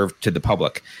to be served to the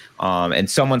public. And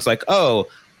someone's like, oh,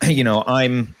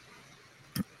 I'm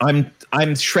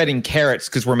shredding carrots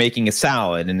because we're making a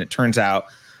salad. And it turns out,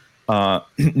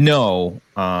 no,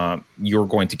 you're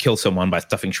going to kill someone by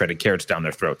stuffing shredded carrots down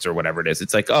their throats or whatever it is.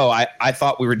 It's like, oh, I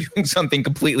thought we were doing something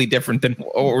completely different than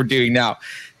what we're doing now.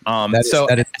 That is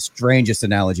the strangest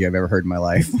analogy I've ever heard in my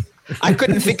life. I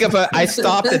couldn't think of I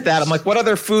stopped at that. I'm like, what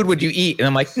other food would you eat? And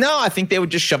I'm like, no, I think they would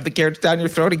just shove the carrots down your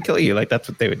throat and kill you. Like, that's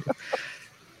what they would do.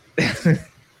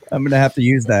 I'm going to have to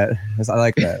use that. I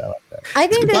like that. I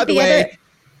think that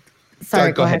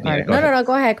Sorry, go ahead, Carter. No,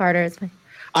 go ahead, Carter. It's fine.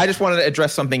 I just wanted to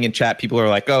address something in chat. People are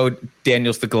like, oh,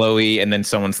 Daniel's the glowy. And then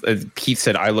Keith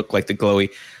said, I look like the glowy.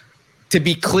 To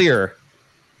be clear,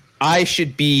 I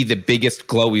should be the biggest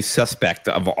glowy suspect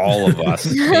of all of us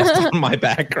based on my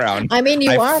background. I mean,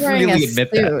 you are wearing a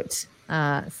suit. So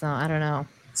I don't know.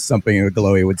 Something a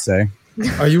glowy would say.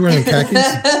 Are you wearing khakis?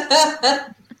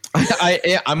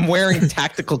 I'm wearing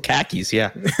tactical khakis,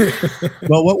 yeah.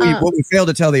 Well, what we failed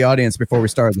to tell the audience before we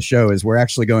started the show is we're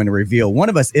actually going to reveal one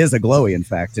of us is a glowy, in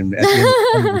fact, and at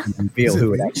the end we can reveal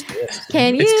who it actually is.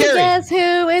 Can you guess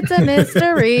who? It's a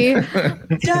mystery. But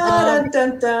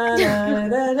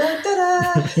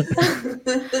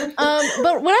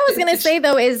what I was going to say,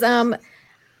 though, is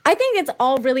I think it's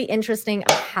all really interesting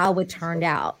how it turned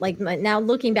out. Like, now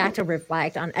looking back to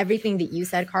reflect on everything that you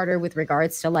said, Carter, with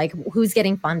regards to like who's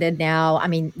getting funded now. I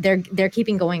mean, they're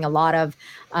keeping going a lot of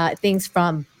things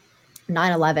from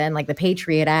 9/11, like the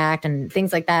Patriot Act and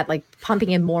things like that, like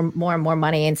pumping in more and more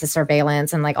money into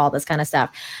surveillance and like all this kind of stuff.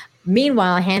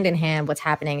 Meanwhile, hand in hand, what's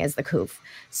happening is the coup.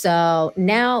 So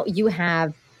now you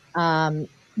have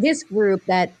this group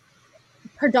that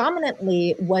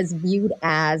predominantly was viewed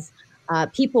as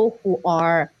people who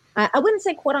are, I wouldn't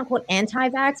say quote unquote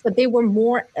anti-vax, but they were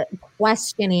more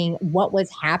questioning what was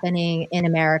happening in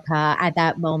America at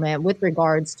that moment with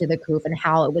regards to the coup and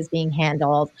how it was being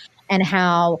handled, and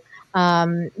how,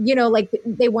 like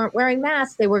they weren't wearing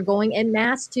masks. They were going en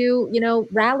masse to,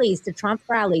 rallies, to Trump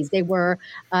rallies. They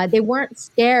weren't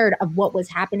scared of what was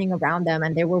happening around them,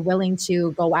 and they were willing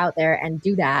to go out there and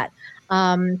do that.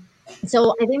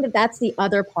 So I think that that's the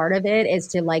other part of it, is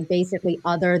to like basically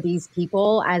other these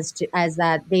people as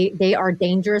that they are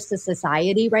dangerous to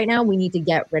society right now. We need to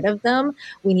get rid of them.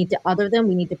 We need to other them.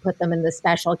 We need to put them in the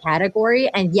special category.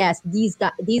 And yes, these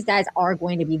guys are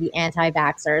going to be the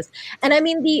anti-vaxxers. And I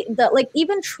mean the like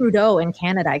even Trudeau in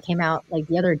Canada came out like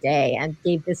the other day and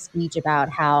gave this speech about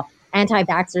how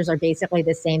anti-vaxxers are basically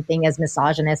the same thing as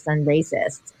misogynists and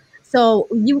racists. So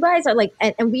you guys are like,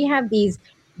 and we have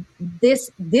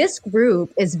this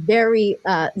group is very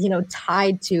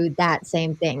tied to that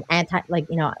same thing,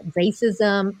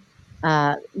 racism,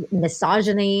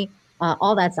 misogyny,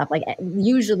 all that stuff. Like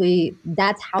usually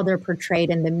that's how they're portrayed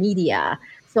in the media.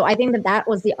 So I think that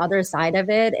was the other side of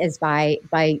it, is by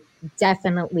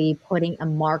definitely putting a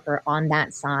marker on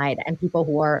that side, and people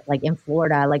who are like in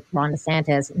Florida, like Ron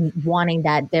DeSantis, wanting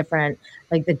that different,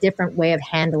 like the different way of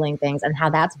handling things, and how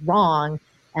that's wrong.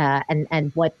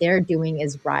 And what they're doing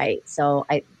is right. So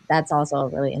that's also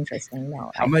really interesting.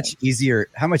 How much easier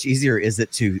is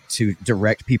it to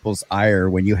direct people's ire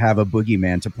when you have a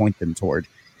boogeyman to point them toward?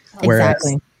 Whereas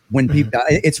exactly. When people,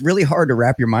 it's really hard to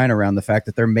wrap your mind around the fact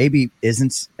that there maybe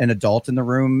isn't an adult in the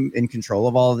room in control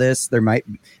of all of this. There might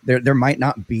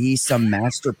not be some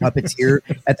master puppeteer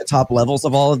at the top levels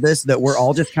of all of this, that we're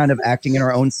all just kind of acting in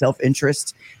our own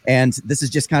self-interest. And this is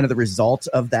just kind of the result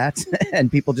of that. And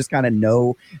people just kind of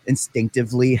know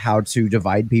instinctively how to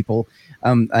divide people.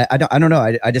 I don't know.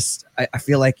 I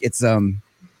feel like it's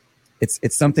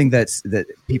something that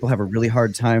people have a really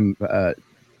hard time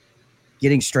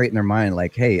getting straight in their mind.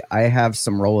 Like, hey, I have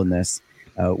some role in this.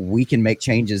 We can make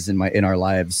changes in our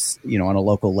lives, on a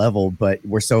local level, but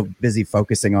we're so busy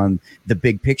focusing on the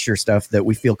big picture stuff that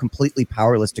we feel completely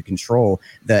powerless to control,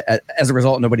 that as a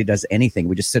result, nobody does anything.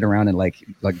 We just sit around and like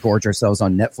gorge ourselves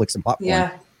on Netflix and popcorn.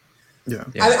 Yeah.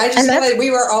 I just feel like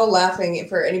we were all laughing.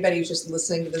 For anybody who's just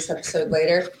listening to this episode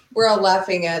later, we're all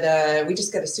laughing at, we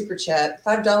just got a super chat,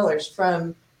 $5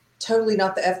 from Totally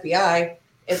Not the FBI.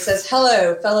 It says,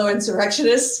 "Hello, fellow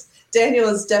insurrectionists. Daniel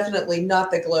is definitely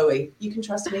not the glowy. You can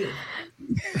trust me."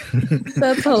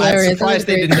 That's hilarious. I'm surprised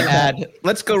they didn't add,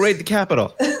 "Let's go raid the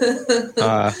Capitol."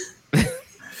 But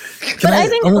I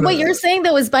think what you're saying,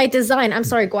 though, is by design. I'm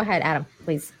sorry. Go ahead, Adam,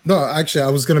 please. No, actually, I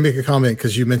was going to make a comment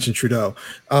because you mentioned Trudeau.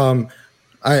 I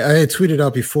had tweeted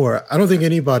out before, I don't think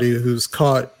anybody who's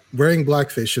caught wearing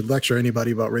blackface should lecture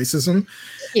anybody about racism,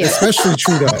 especially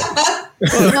Trudeau.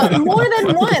 No, more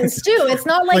than once, too. It's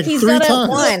not like he's done it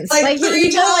once. Like he's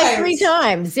done it like 3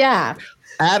 times. Yeah.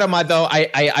 Adam, I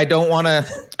don't want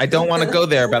to go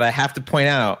there, but I have to point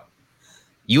out,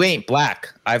 you ain't black.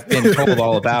 I've been told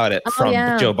all about it from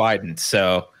Joe Biden.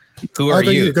 So who are you?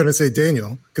 I thought you were going to say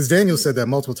Daniel, because Daniel said that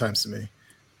multiple times to me.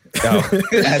 Oh,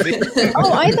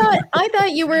 I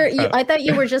thought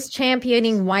you were just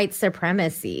championing white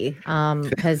supremacy,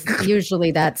 because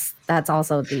usually that's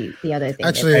also the other thing.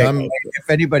 Actually, if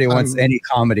anybody wants any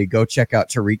comedy, go check out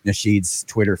Tariq Nasheed's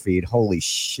Twitter feed. Holy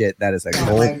shit, that is a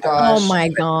gold. Oh my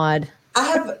god!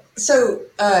 I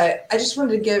just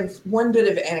wanted to give one bit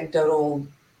of anecdotal,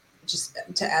 just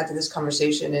to add to this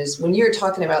conversation, is when you're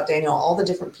talking about, Daniel, all the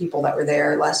different people that were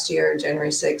there last year, January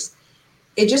 6th,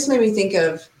 it just made me think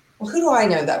of, well, who do I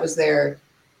know that was there?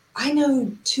 I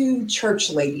know 2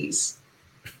 church ladies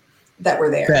that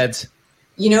were there. Beds.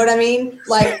 You know what I mean?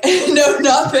 Like, no,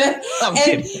 not bed. I'm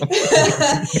kidding.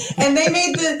 And they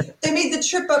made the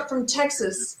trip up from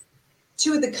Texas.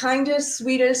 2 of the kindest,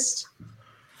 sweetest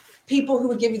people who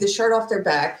would give you the shirt off their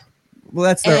back. Well,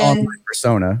 that's their online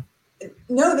persona.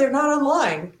 No, they're not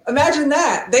online. Imagine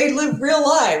that. They live real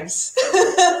lives.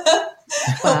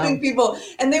 Helping people.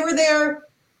 And they were there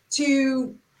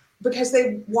because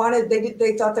they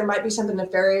thought there might be something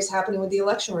nefarious happening with the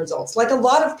election results, like a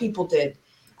lot of people did.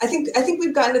 I think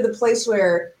we've gotten to the place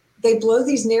where they blow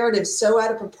these narratives so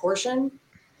out of proportion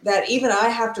that even I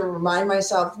have to remind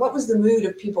myself, what was the mood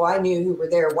of people I knew who were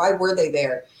there? Why were they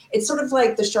there? It's sort of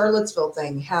like the Charlottesville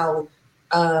thing, how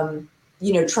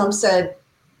Trump said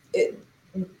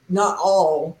not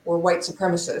all were white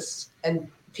supremacists. and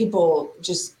people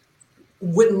just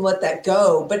wouldn't let that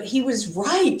go. But he was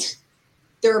right.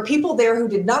 There are people there who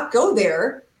did not go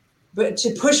there, but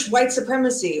to push white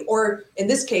supremacy, or in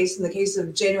this case, in the case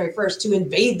of January 1st, to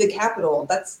invade the Capitol.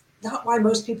 That's not why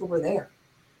most people were there.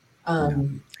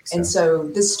 And so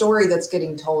this story that's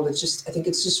getting told, I think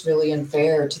it's just really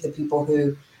unfair to the people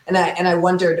who, and I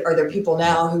wondered, are there people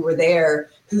now who were there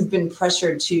who've been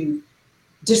pressured to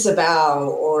disavow,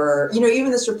 or,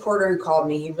 even this reporter who called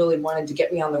me, he really wanted to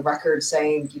get me on the record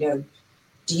saying, do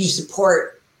you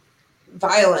support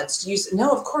violence?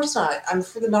 No, of course not. I'm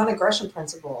for the non-aggression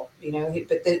principle,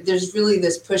 but there's really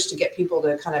this push to get people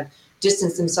to kind of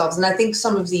distance themselves. And I think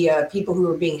some of the people who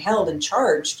were being held and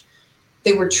charged,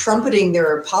 they were trumpeting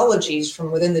their apologies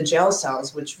from within the jail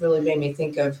cells, which really made me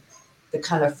think of the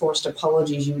kind of forced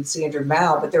apologies you would see under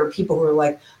Mao. But there were people who were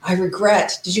like, I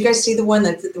regret. Did you guys see the one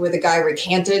where the guy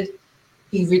recanted?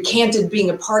 He recanted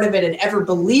being a part of it and ever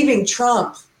believing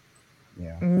Trump.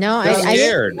 Yeah. No, I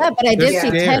didn't see that, but I did see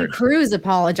Ted Cruz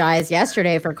apologize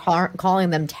yesterday for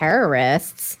calling them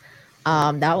terrorists.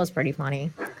 That was pretty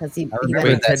funny because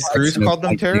Ted Cruz called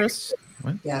them terrorists.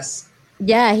 What? Yes.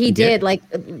 Yeah, he did. Like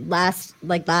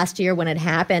last year when it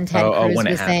happened, Ted Cruz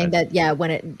was saying that. Yeah,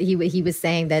 he was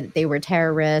saying that they were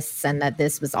terrorists and that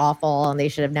this was awful and they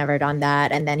should have never done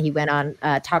that. And then he went on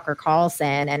Tucker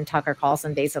Carlson, and Tucker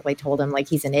Carlson basically told him like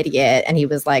he's an idiot, and he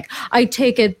was like, "I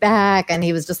take it back," and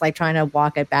he was just like trying to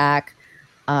walk it back.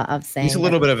 Of saying he's a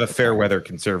little bit of a fair weather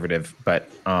conservative, but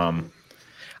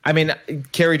I mean,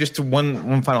 Carrie, just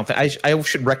one final thing. I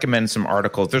should recommend some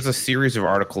articles. There's a series of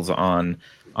articles on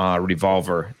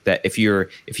Revolver that if you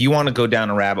want to go down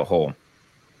a rabbit hole,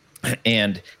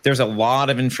 and there's a lot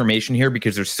of information here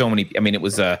because there's so many. I mean, it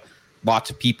was lots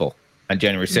of people on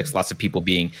January 6th, lots of people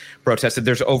being protested.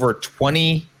 There's over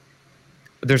 20.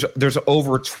 There's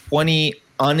over 20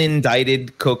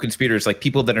 unindicted co-conspirators, like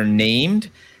people that are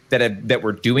named that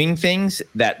were doing things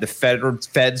that the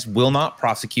feds will not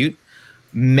prosecute.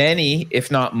 Many,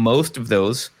 if not most of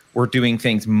those, were doing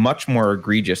things much more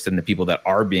egregious than the people that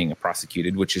are being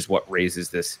prosecuted, which is what raises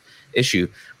this issue.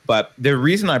 But the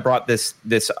reason I brought this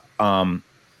one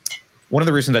of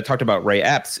the reasons I talked about Ray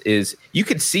Epps is you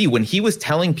could see when he was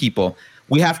telling people,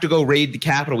 we have to go raid the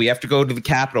Capitol, we have to go to the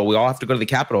Capitol, we all have to go to the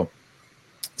Capitol.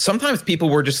 Sometimes people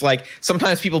were just like,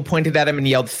 sometimes people pointed at him and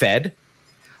yelled Fed.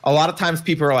 A lot of times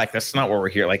people are like, that's not what we're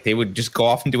here. Like they would just go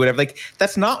off and do whatever. Like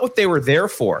that's not what they were there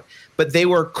for. But they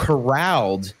were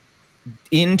corralled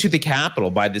into the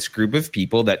Capitol by this group of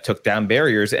people that took down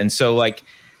barriers. And so like,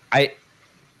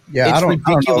 it's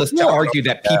ridiculous to argue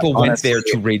that people went there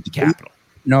to raid the Capitol.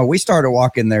 No, we started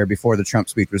walking there before the Trump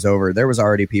speech was over. There was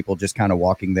already people just kind of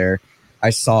walking there. I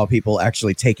saw people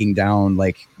actually taking down,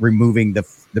 like removing the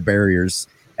barriers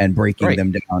and breaking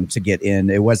them down to get in.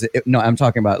 I'm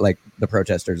talking about like the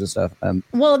protesters and stuff.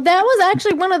 Well, that was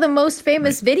actually one of the most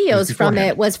famous videos from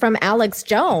it was from Alex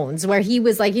Jones, where he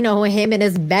was like, him and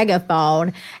his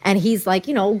megaphone, and he's like,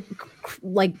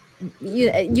 like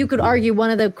you could argue one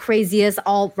of the craziest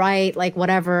alt-right, like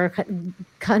whatever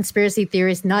conspiracy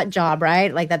theorist nut job,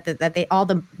 right? Like that they all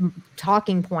the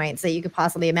talking points that you could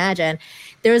possibly imagine.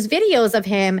 There's videos of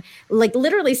him like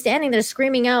literally standing there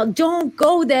screaming out, don't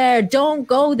go there, don't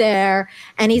go there.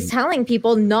 And he's telling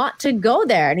people not to go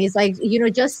there. And he's like,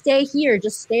 just stay here,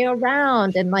 just stay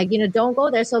around, and like, don't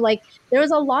go there. So like there was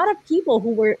a lot of people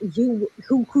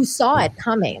who saw it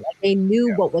coming. Like they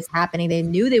knew what was happening. They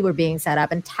knew they were being set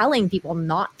up and telling people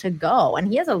not to go. And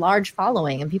he has a large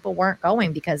following, and people weren't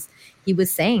going because he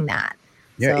was saying that.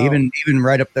 Yeah, so, even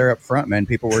right up there up front, man,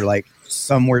 people were like,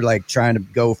 some were like trying to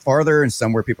go farther, and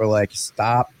some were people were like,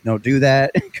 stop, don't do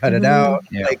that, cut it out,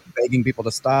 like begging people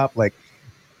to stop. Like,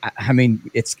 I mean,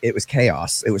 it was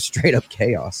chaos. It was straight up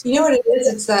chaos. You know what it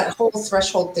is? It's that whole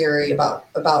threshold theory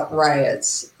about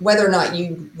riots, whether or not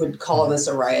you would call this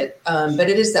a riot. But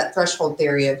it is that threshold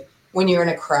theory of when you're in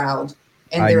a crowd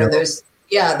and there are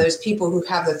those people who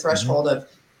have the threshold of.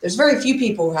 There's very few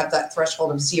people who have that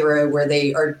threshold of 0 where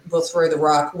they will throw the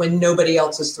rock when nobody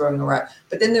else is throwing the rock.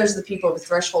 But then there's the people with a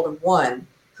threshold of 1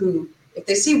 who, if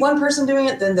they see one person doing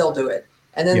it, then they'll do it.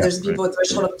 And then there's the people with a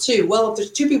threshold of 2. Well, if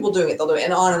there's 2 people doing it, they'll do it,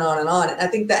 and on and on and on. And I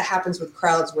think that happens with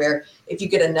crowds where if you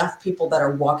get enough people that are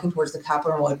walking towards the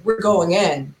Capitol and like, we're going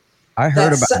in. I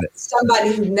heard about it.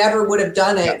 Somebody who never would have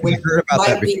done it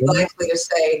might be likely to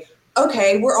say,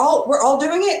 okay, we're all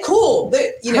doing it. Cool.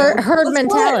 Herd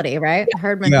mentality, right?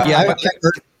 Herd mentality. Yeah,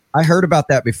 I heard about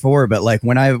that before, but like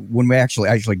when we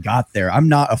actually got there, I'm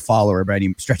not a follower by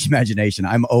any stretch of imagination.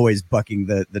 I'm always bucking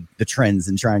the trends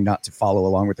and trying not to follow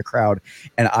along with the crowd.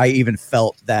 And I even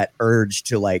felt that urge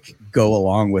to like go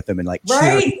along with them and like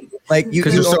cheer. Like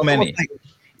because there's so many.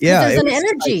 Yeah, there's an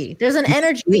energy. There's an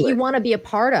energy that you want to be a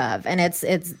part of, and it's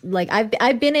like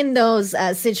I've been in those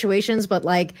situations, but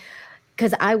like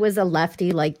because I was a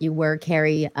lefty, like you were,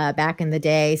 Carrie, back in the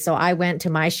day, so I went to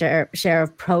my share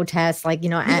of protests, like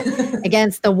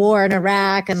against the war in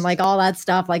Iraq and like all that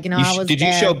stuff. Like I was. Did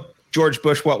you show George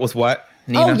Bush what was what?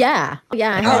 Nina? Oh yeah.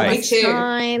 I had like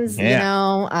signs,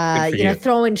 Yeah.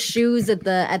 throwing shoes at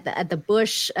the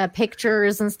Bush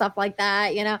pictures and stuff like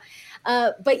that.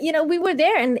 But we were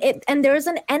there, and there's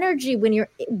an energy when you're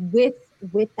with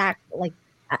that, like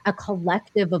a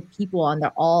collective of people, and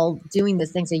they're all doing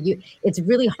this thing. So it's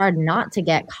really hard not to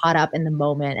get caught up in the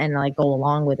moment and like go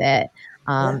along with it.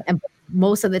 And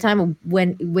most of the time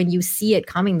when you see it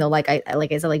coming, though, like I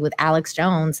said, like with Alex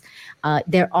Jones,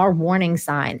 there are warning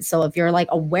signs. So if you're like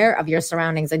aware of your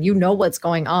surroundings and what's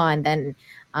going on, then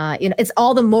it's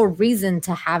all the more reason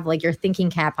to have like your thinking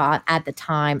cap on at the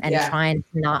time and try and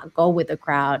not go with the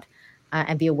crowd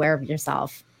and be aware of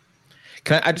yourself.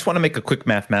 I just want to make a quick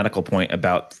mathematical point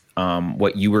about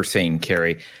what you were saying,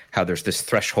 Carrie, how there's this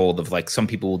threshold of like some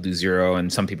people will do 0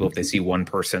 and some people, if they see one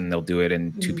person, they'll do it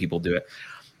and 2 people do it.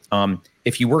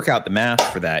 If you work out the math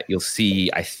for that, you'll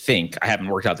see, I haven't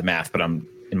worked out the math, but I'm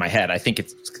in my head, I think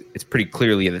it's pretty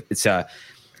clearly that it's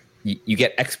you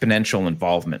get exponential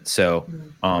involvement. So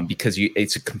because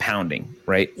it's a compounding,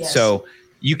 right? Yes. So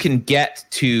you can get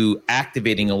to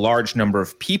activating a large number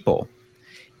of people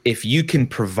if you can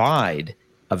provide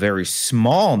a very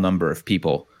small number of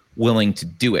people willing to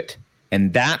do it.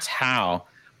 And that's how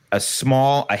a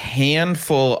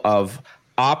handful of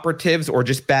operatives or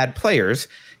just bad players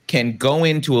can go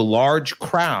into a large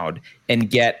crowd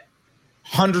and get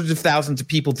hundreds of thousands of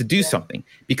people to do something,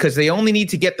 because they only need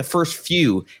to get the first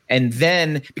few. And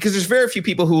then, because there's very few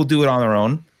people who will do it on their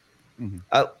own,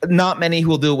 not many who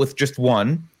will do it with just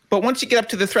one. But once you get up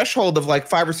to the threshold of like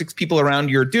 5 or 6 people around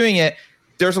you are doing it,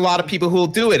 there's a lot of people who will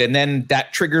do it. And then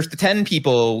that triggers the 10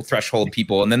 people threshold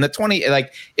people. And then the 20,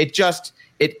 like it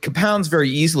compounds very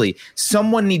easily.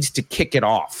 Someone needs to kick it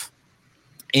off.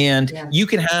 And you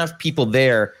can have people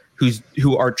there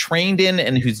who are trained in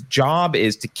and whose job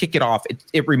is to kick it off.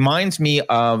 It reminds me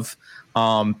of,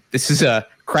 this is a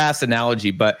crass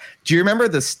analogy, but do you remember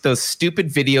those stupid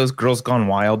videos, Girls Gone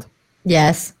Wild?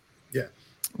 Yes. Yeah.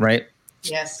 Right?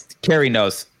 Yes. Carrie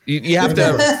knows. You have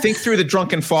to think through the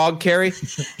drunken fog, Carrie.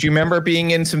 Do you remember being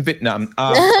in some Vietnam?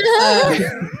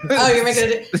 You're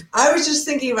making it. I was just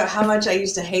thinking about how much I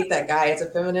used to hate that guy as a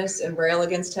feminist and rail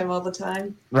against him all the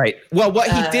time. Right. Well,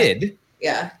 what he did,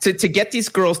 to get these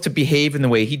girls to behave in the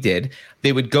way he did,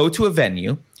 they would go to a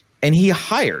venue, and he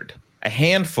hired a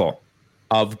handful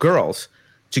of girls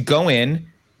to go in,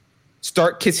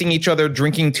 start kissing each other,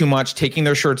 drinking too much, taking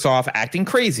their shirts off, acting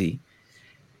crazy.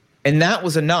 And that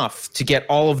was enough to get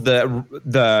all of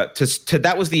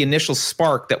that was the initial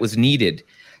spark that was needed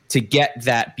to get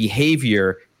that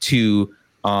behavior to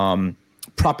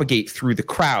propagate through the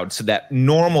crowd, so that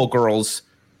normal girls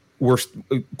were,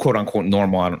 quote unquote,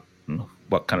 normal. I don't know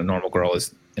what kind of normal girl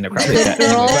is in a crowd like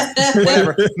that. But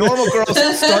whatever. Normal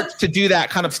girls start to do that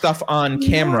kind of stuff on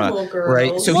camera,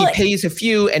 right? So he pays a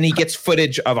few and he gets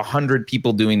footage of 100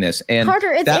 people doing this. And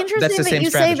Carter, it's interesting that's the that same you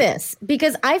strategy. say this,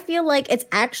 because I feel like it's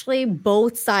actually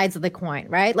both sides of the coin,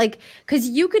 right? Like, because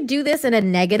you could do this in a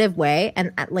negative way,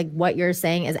 and like what you're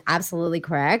saying is absolutely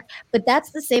correct. But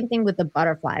that's the same thing with the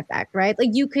butterfly effect, right? Like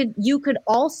you could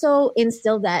also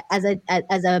instill that as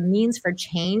a means for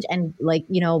change, and like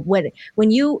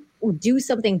when you do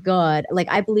something good, like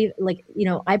I believe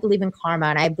in karma,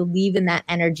 and I believe in that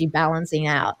energy balancing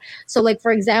out. So like,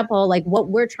 for example, like what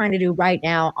we're trying to do right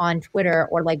now on Twitter,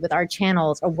 or like with our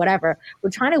channels or whatever,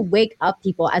 we're trying to wake up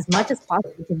people as much as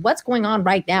possible to what's going on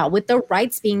right now, with the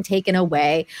rights being taken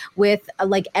away, with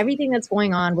like everything that's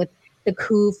going on with the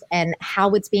coup and how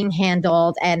it's being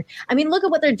handled. And I mean, look at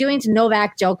what they're doing to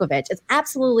Novak Djokovic. It's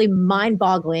absolutely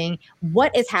mind-boggling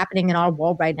what is happening in our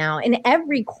world right now, in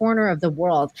every corner of the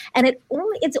world. And it's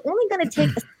only going to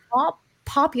take a small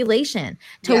population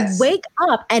to wake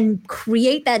up and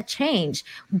create that change.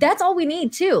 That's all we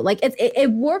need too. Like it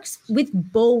works with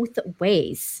both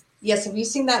ways. Yes. Have you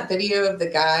seen that video of the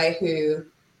guy who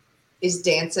is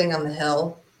dancing on the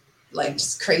hill? Like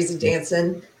just crazy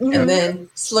dancing, and then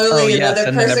slowly another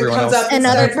person comes up and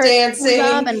starts dancing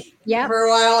for a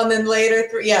while, and then later,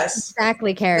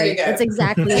 exactly, Carrie. That's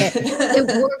exactly it.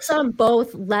 It works on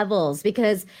both levels,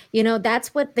 because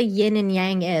that's what the yin and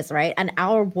yang is, right? And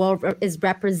our world is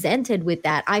represented with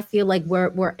that. I feel like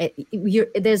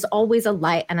there's always a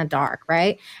light and a dark,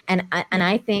 right? And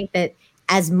I think that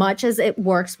as much as it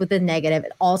works with the negative,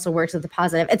 it also works with the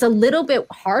positive. It's a little bit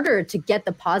harder to get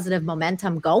the positive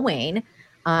momentum going,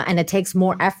 and it takes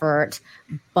more effort.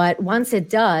 But once it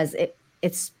does, it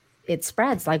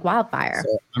spreads like wildfire.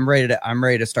 So I'm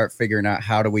ready to start figuring out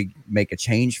how do we make a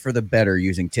change for the better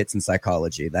using tits and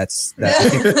psychology. That's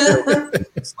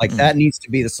like that needs to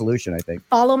be the solution, I think.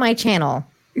 Follow my channel.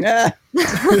 Yeah.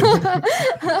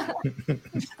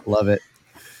 Love it.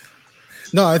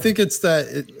 No, I think it's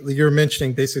that you're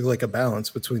mentioning basically like a balance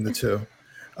between the two.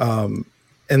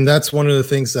 And that's one of the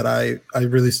things that I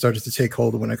really started to take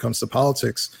hold of when it comes to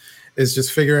politics, is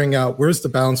just figuring out where's the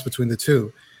balance between the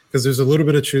two. Because there's a little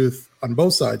bit of truth on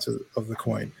both sides of the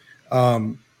coin.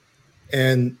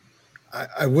 And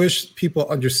I wish people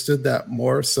understood that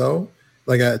more so.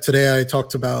 Like today I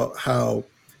talked about how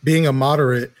being a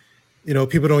moderate,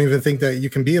 people don't even think that you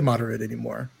can be a moderate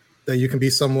anymore, that you can be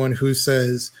someone who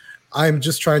says, I'm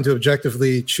just trying to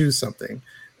objectively choose something.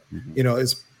 Mm-hmm.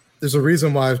 There's a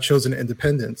reason why I've chosen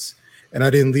independence. And I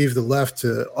didn't leave the left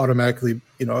to automatically,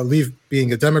 leave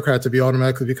being a Democrat to be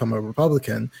automatically become a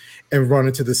Republican and run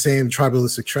into the same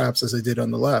tribalistic traps as I did on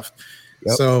the left.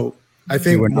 Yep. So I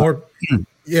think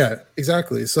yeah,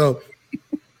 exactly. So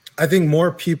I think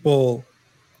more people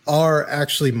are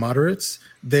actually moderates.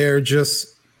 They're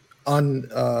just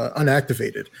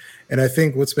unactivated. And I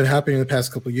think what's been happening in the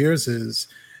past couple of years is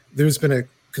there's been a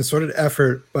concerted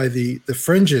effort by the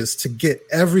fringes to get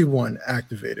everyone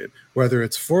activated, whether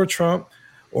it's for Trump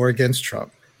or against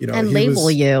Trump, and label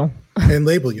you.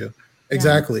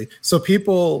 Exactly. Yeah. So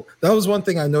that was one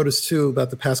thing I noticed too about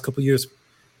the past couple of years.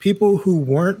 People who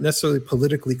weren't necessarily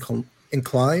politically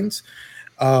inclined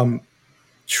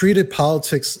treated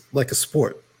politics like a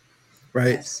sport,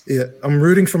 right? Yes. Yeah, I'm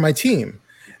rooting for my team.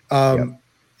 And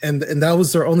that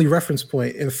was their only reference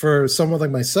point. And for someone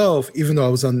like myself, even though I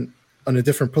was on a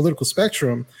different political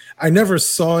spectrum, I never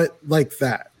saw it like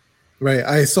that, right?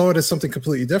 I saw it as something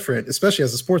completely different, especially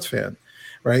as a sports fan,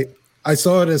 right? I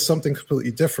saw it as something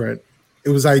completely different. It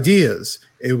was ideas,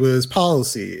 it was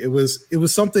policy, it was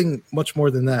something much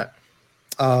more than that.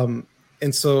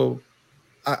 And so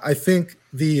I think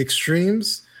the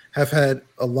extremes have had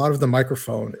a lot of the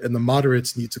microphone, and the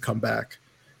moderates need to come back,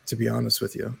 to be honest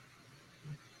with you.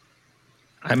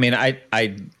 I mean, I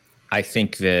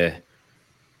think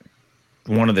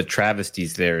one of the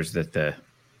travesties there is that the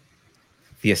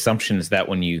assumption is that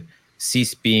when you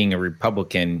cease being a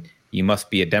Republican, you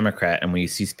must be a Democrat, and when you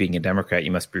cease being a Democrat,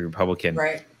 you must be Republican.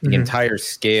 Right. The entire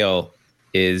scale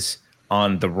is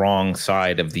on the wrong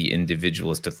side of the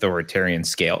individualist authoritarian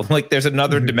scale. Like there's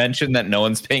another dimension that no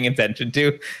one's paying attention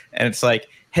to, and it's like,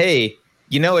 hey,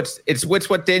 it's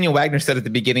what Daniel Wagner said at the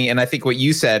beginning, and I think what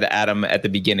you said, Adam, at the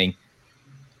beginning.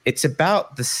 It's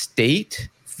about the state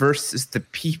versus the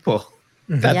people.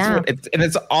 That's and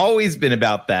it's always been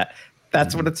about that.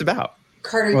 That's what it's about.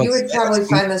 Carter, you would probably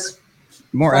find this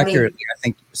more accurately. I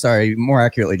think. Sorry, more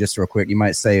accurately, just real quick. You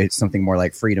might say it's something more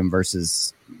like freedom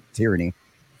versus tyranny.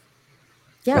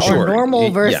 Yeah, or normal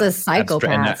versus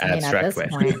psychopaths. At this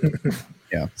point.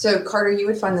 Yeah. So Carter, you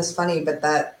would find this funny, but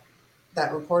that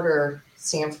reporter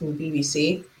Sam from the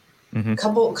BBC.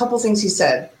 Couple things he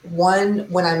said. One,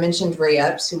 when I mentioned Ray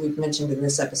Epps, who we've mentioned in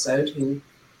this episode, who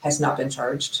has not been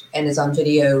charged and is on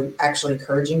video actually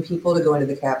encouraging people to go into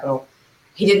the Capitol,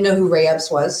 he didn't know who Ray Epps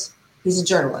was. He's a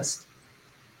journalist.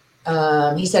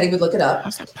 He said he would look it up.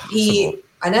 How's that possible?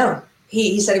 I know.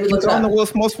 He said he would look it up. On the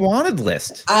Wolf Most Wanted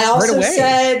list. I also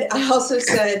said, I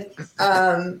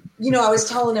was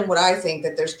telling him what I think,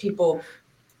 that there's people,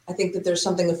 I think that there's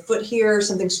something afoot here,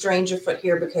 something strange afoot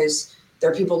here, because there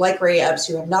are people like Ray Epps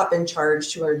who have not been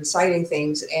charged, who are inciting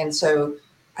things. And so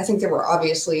I think there were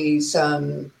obviously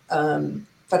some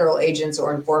federal agents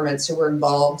or informants who were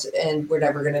involved, and we're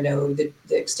never going to know the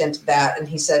extent of that. And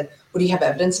he said, well, do you have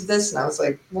evidence of this? And I was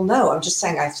like, well, no, I'm just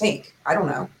saying I think. I don't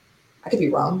know. I could be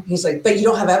wrong. He's like, but you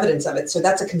don't have evidence of it. So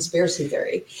that's a conspiracy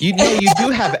theory. You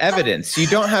do have evidence. You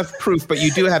don't have proof, but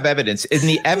you do have evidence. And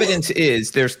the evidence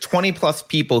is there's 20 plus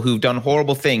people who've done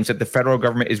horrible things that the federal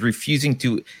government is refusing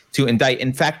to indict.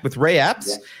 In fact, with Ray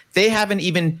Epps, they haven't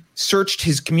even searched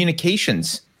his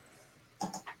communications.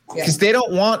 Because they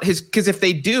don't want because if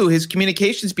they do, his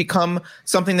communications become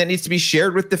something that needs to be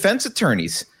shared with defense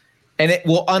attorneys. And it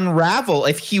will unravel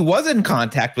if he was in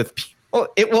contact with people.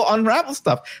 It will unravel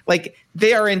stuff. Like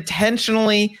they are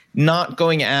intentionally not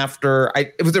going after.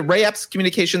 Was it Ray Epps'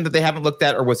 communication that they haven't looked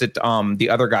at, or was it the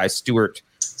other guy, Stuart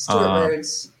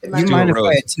Rhodes? You mind if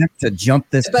I attempt to jump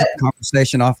this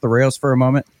conversation off the rails for a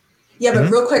moment? Yeah,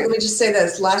 but real quick, let me just say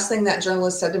this. Last thing that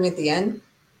journalist said to me at the end,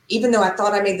 even though I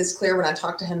thought I made this clear when I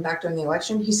talked to him back during the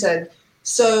election, he said,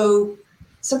 so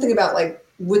something about like,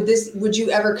 would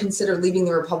you ever consider leaving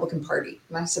the Republican Party?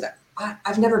 And I said,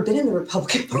 I've never been in the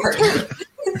Republican Party.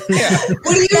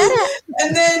 What do you?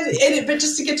 And then, but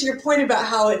just to get to your point about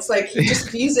how it's like he just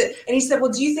views it, and he said,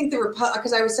 "Well, do you think the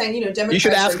because I was saying, Democrats." You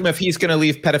should ask him if he's going to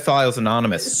leave pedophiles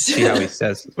anonymous. See how he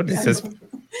says. What he says.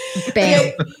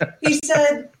 Bam. He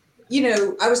said,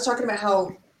 I was talking about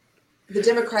how the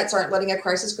Democrats aren't letting a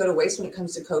crisis go to waste when it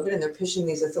comes to COVID, and they're pushing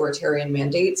these authoritarian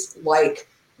mandates like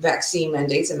vaccine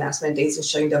mandates and mask mandates and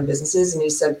shutting down businesses. And he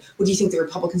said, "Well, do you think the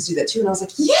Republicans do that too?" And I was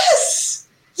like, "Yes,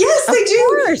 they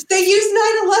do. They use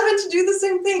 9/11 to do the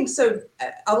same thing." So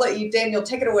I'll let you, Daniel,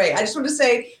 take it away. I just want to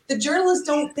say the journalists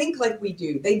don't think like we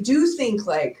do. They do think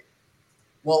like,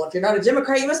 well, if you're not a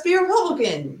Democrat, you must be a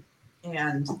Republican.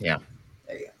 And yeah.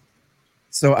 There you go.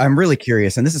 So I'm really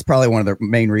curious, and this is probably one of the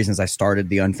main reasons I started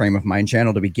the Unframe of Mind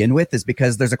channel to begin with, is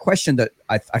because there's a question that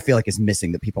I feel like is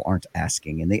missing that people aren't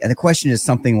asking. And the question is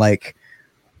something like,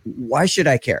 why should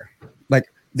I care?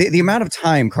 Like the amount of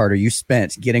time, Carter, you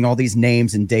spent getting all these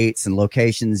names and dates and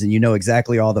locations, and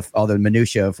exactly all the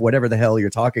minutia of whatever the hell you're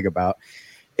talking about.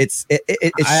 I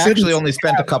actually only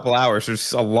spent a couple hours.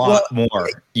 There's a lot more.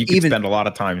 You can spend a lot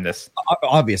of time in this.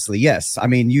 Obviously, yes. I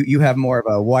mean, you have more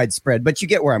of a widespread, but you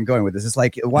get where I'm going with this. It's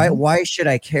like, why should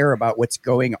I care about what's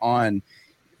going on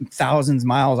thousands of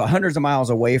miles, hundreds of miles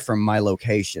away from my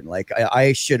location? Like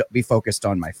I should be focused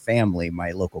on my family,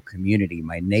 my local community,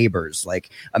 my neighbors. Like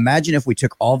imagine if we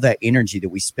took all that energy that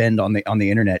we spend on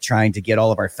the internet trying to get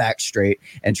all of our facts straight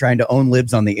and trying to own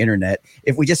libs on the internet,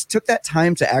 if we just took that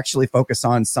time to actually focus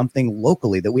on something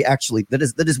locally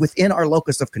that is within our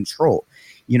locus of control,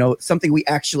 something we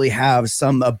actually have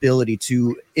some ability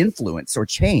to influence or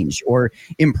change or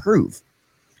improve.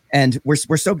 And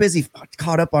we're so busy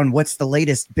caught up on what's the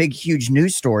latest big, huge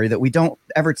news story that we don't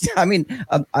ever.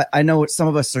 I know some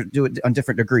of us do it on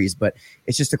different degrees, but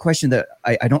it's just a question that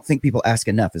I don't think people ask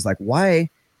enough. Is like, why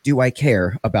do I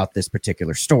care about this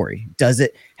particular story? Does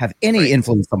it have any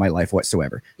influence on my life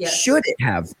whatsoever? Yes. Should it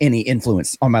have any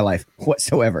influence on my life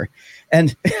whatsoever?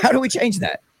 And how do we change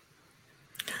that?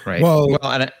 Right. Well, go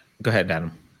ahead,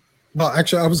 Adam. Well,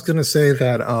 actually, I was going to say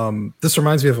that this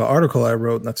reminds me of an article I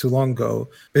wrote not too long ago,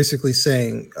 basically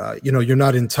saying, you're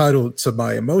not entitled to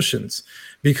my emotions,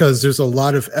 because there's a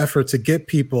lot of effort to get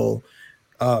people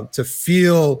to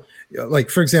feel like,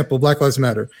 for example, Black Lives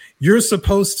Matter. You're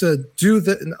supposed to do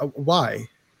that. Why?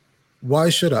 Why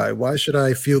should I? Why should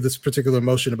I feel this particular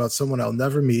emotion about someone I'll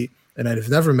never meet and I've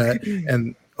never met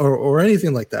or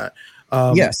anything like that?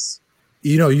 Yes.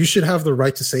 You should have the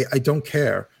right to say, I don't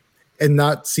care, and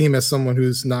not seem as someone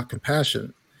who's not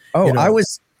compassionate. Oh, I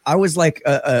was like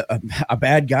a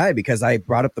bad guy because I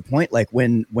brought up the point, like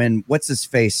when what's his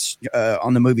face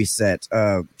on the movie set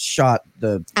shot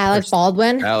the Alec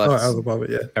Baldwin. Alec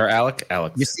Baldwin, yeah. Or Alec.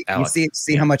 You see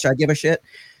how much I give a shit.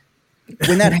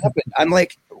 When that happened, I'm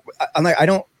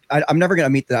never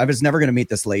gonna meet I was never gonna meet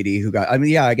this lady who got. I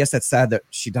mean, yeah, I guess that's sad that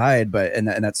she died, but and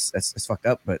that's fucked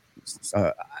up. But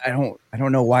I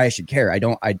don't know why I should care. I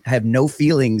have no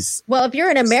feelings. Well, if you're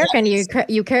an American,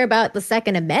 you care about the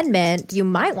Second Amendment. You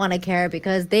might want to care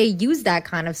because they use that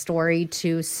kind of story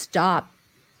to stop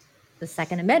the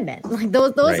Second Amendment. Like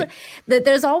those right.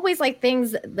 There's always like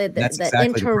things that exactly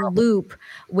interloop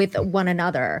with one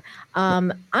another.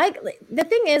 The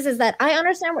thing is that I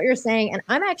understand what you're saying, and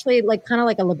I'm actually like kind of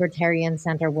like a libertarian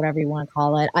center, whatever you want to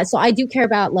call it. So I do care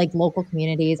about like local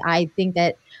communities. I think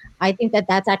that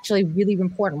that's actually really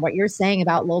important. What you're saying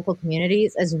about local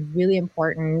communities is really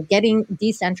important. Getting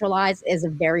decentralized is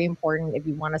very important if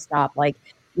you want to stop like,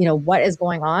 what is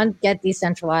going on. Get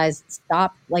decentralized.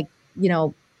 Stop like,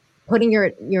 putting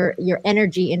your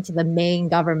energy into the main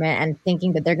government and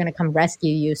thinking that they're going to come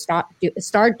rescue you.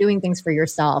 Start doing things for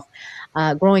yourself,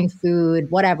 growing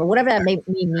food, whatever that may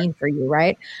mean for you,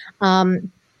 right?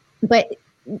 But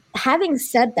having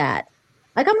said that,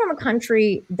 I come from a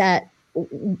country that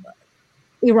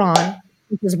Iran,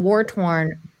 which was war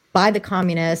torn by the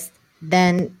communists,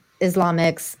 then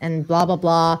Islamics, and blah blah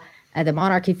blah. And the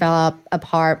monarchy fell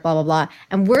apart, blah blah blah.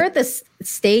 And we're the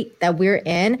state that we're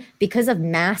in because of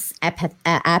mass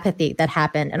apathy that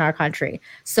happened in our country.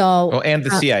 So, and the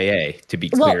CIA, to be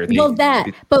clear.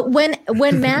 But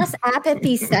when mass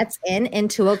apathy sets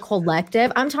into a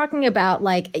collective, I'm talking about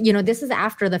like, this is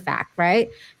after the fact,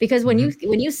 right? Because when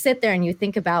you sit there and you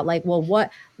think about like, well,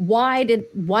 why did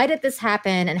this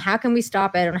happen, and how can we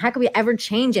stop it, and how can we ever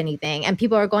change anything? And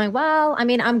people are going, well, I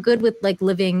mean, I'm good with like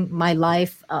living my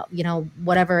life,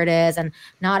 whatever it is, and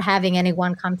not having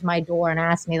anyone come to my door and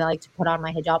ask me like to put on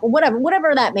my hijab or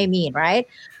whatever that may mean, right?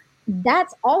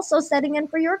 That's also setting in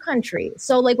for your country.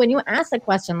 So like when you ask a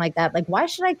question like that, like why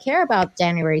should I care about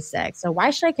January 6th? Or why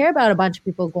should I care about a bunch of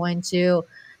people going to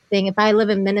thing. If I live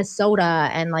in Minnesota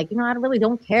and like, I really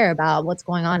don't care about what's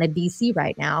going on in DC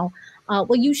right now.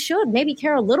 Well, you should maybe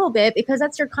care a little bit because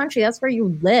that's your country. That's where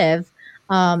you live.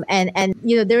 And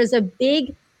there's a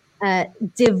big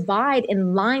divide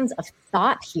in lines of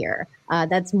thought here.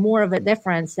 That's more of a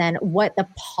difference than what the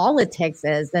politics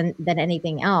is than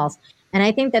anything else. And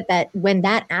I think that when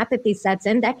that apathy sets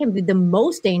in, that can be the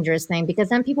most dangerous thing, because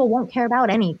then people won't care about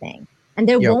anything, and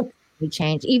there won't be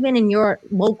change, even in your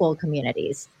local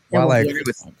communities. While I agree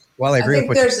with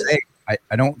what you're saying,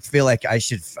 I don't feel like I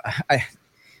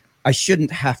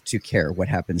shouldn't have to care what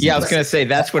happens. Yeah, I was going to say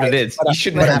that's what it is. You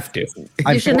shouldn't have to.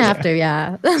 You shouldn't have to.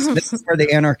 Yeah. This is where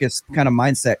the anarchist kind of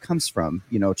mindset comes from.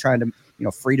 Trying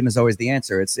to, freedom is always the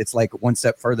answer. It's like one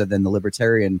step further than the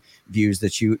libertarian views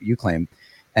that you claim,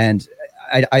 and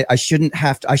I shouldn't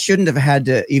have had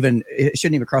to even. It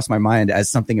shouldn't even cross my mind as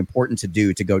something important to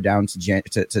do to go down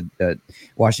to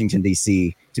Washington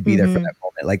D.C. to be there for that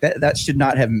moment. Like that should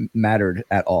not have mattered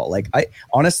at all. Like I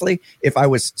honestly, if I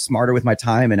was smarter with my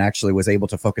time and actually was able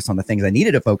to focus on the things I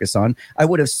needed to focus on, I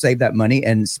would have saved that money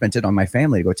and spent it on my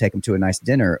family to go take them to a nice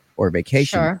dinner or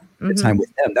vacation. Sure. The time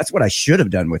with them. That's what I should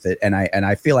have done with it, and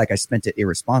I feel like I spent it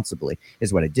irresponsibly.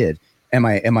 Is what I did. Am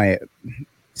I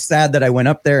sad that I went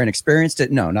up there and experienced it?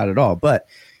 No, not at all. But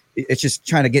it's just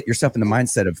trying to get yourself in the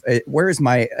mindset of where is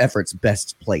my efforts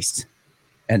best placed,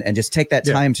 and just take that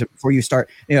time before you start.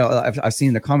 I've seen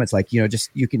in the comments like just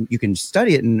you can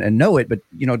study it and know it, but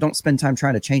don't spend time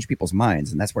trying to change people's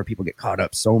minds, and that's where people get caught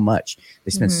up so much.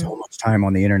 They spend so much time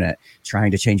on the internet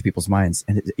trying to change people's minds,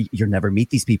 and you'll never meet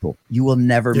these people. You will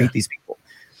never meet these people.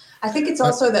 I think it's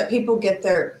also that people get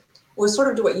sort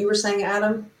of to what you were saying,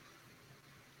 Adam.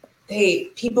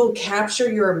 People capture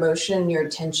your emotion, your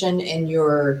attention, and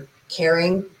your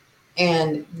caring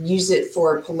and use it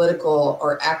for political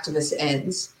or activist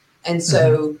ends. And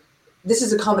so this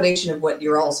is a combination of what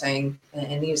you're all saying.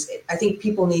 And I think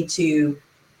people need to,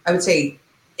 I would say,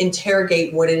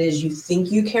 interrogate what it is you think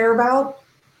you care about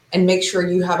and make sure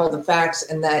you have all the facts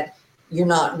and that you're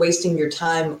not wasting your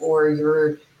time or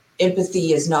your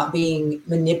empathy is not being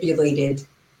manipulated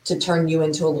to turn you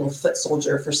into a little foot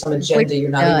soldier for some agenda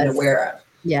you're not even aware of.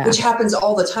 Yeah. Which happens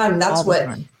all the time. That's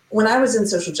when I was in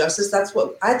social justice, that's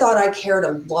what I thought. I cared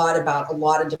a lot about a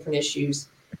lot of different issues.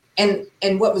 And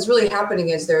what was really happening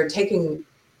is they're taking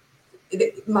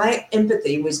my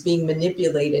empathy was being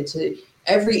manipulated to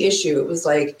every issue. It was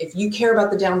like, if you care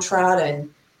about the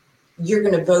downtrodden, you're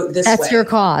going to vote this way. That's your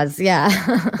cause.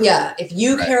 Yeah. Yeah. If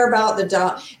you care about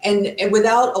the and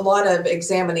without a lot of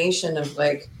examination of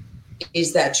like,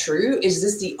 is that true? Is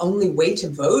this the only way to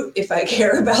vote if I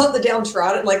care about the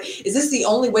downtrodden? Like, is this the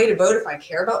only way to vote if I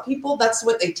care about people? That's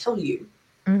what they tell you.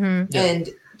 And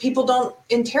people don't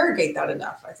interrogate that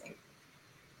enough, I think.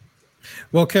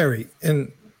 Well, Carrie,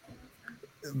 and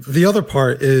the other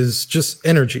part is just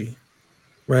energy,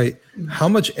 right? How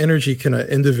much energy can an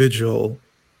individual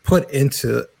put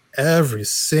into every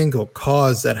single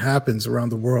cause that happens around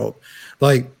the world?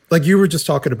 Like you were just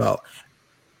talking about,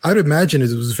 I'd imagine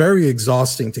it was very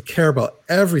exhausting to care about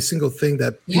every single thing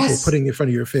that people are putting in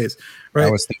front of your face, right? I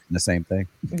was thinking the same thing.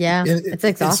 Yeah, it's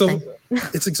exhausting. So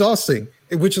it's exhausting,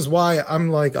 which is why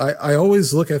I'm like, I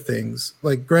always look at things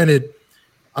like, granted,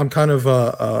 I'm kind of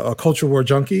a culture war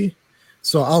junkie.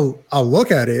 So I'll look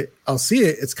at it, I'll see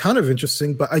it. It's kind of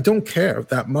interesting, but I don't care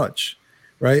that much,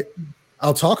 right?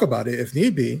 I'll talk about it if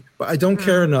need be, but I don't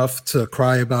care enough to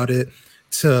cry about it,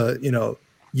 to,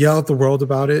 yell at the world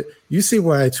about it. You see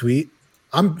why I tweet.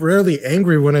 I'm rarely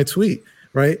angry when I tweet,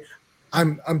 right?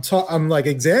 I'm like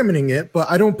examining it, but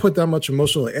I don't put that much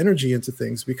emotional energy into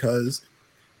things because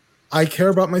I care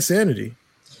about my sanity.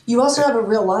 You also have a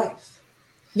real life.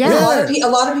 Yeah. A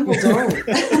lot of people don't.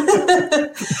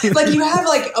 Like you have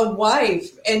like a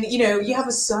wife and, you have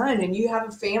a son and you have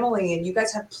a family and you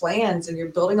guys have plans and you're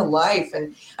building a life.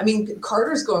 And I mean,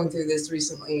 Carter's going through this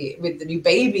recently with the new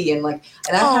baby and I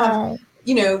have,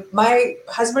 my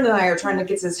husband and I are trying to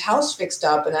get this house fixed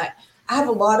up, and I have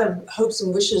a lot of hopes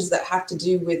and wishes that have to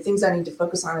do with things I need to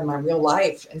focus on in my real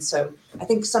life. And so I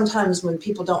think sometimes when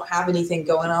people don't have anything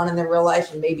going on in their real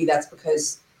life, and maybe that's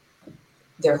because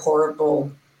they're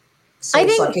horrible,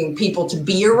 soul-sucking people to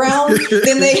be around,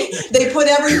 then they put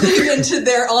everything into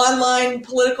their online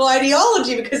political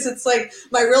ideology because it's like,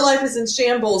 my real life is in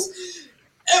shambles.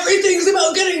 Everything's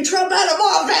about getting Trump out of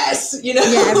office, Yeah,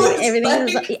 everything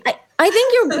is. I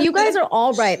think you guys are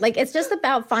all right. Like, it's just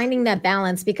about finding that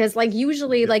balance because, like,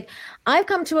 usually, like, I've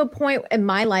come to a point in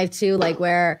my life too, like,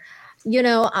 where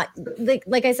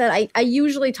like I said, I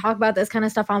usually talk about this kind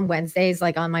of stuff on Wednesdays,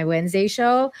 like on my Wednesday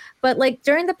show. But like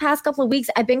during the past couple of weeks,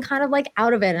 I've been kind of like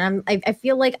out of it, and I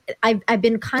feel like I've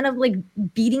been kind of like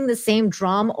beating the same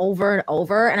drum over and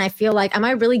over, and I feel like, am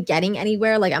I really getting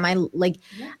anywhere? Like, am I like,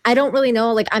 I don't really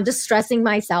know. Like, I'm just stressing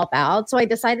myself out. So I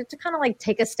decided to kind of like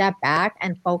take a step back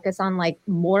and focus on like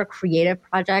more creative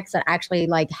projects that actually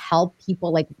like help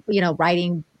people, like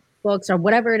writing books or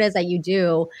whatever it is that you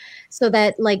do, so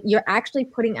that like you're actually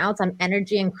putting out some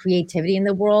energy and creativity in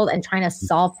the world and trying to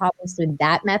solve problems through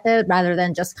that method, rather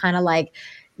than just kind of like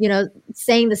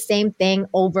saying the same thing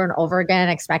over and over again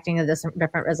expecting a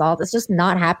different result. It's just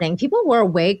not happening. People who are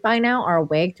awake by now are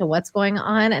awake to what's going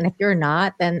on, and if you're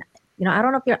not, then I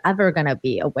don't know if you're ever gonna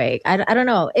be awake. I don't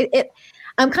know.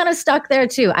 I'm kind of stuck there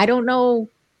too. I don't know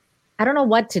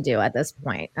what to do at this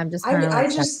point. I'm just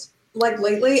like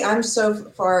lately, I'm so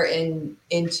far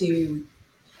into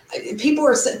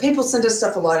people send us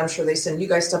stuff a lot. I'm sure they send you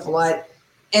guys stuff a lot.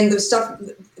 And the stuff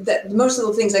that most of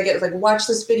the things I get is like, watch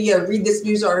this video, read this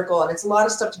news article. And it's a lot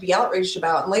of stuff to be outraged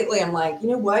about. And lately I'm like, you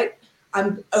know what?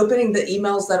 I'm opening the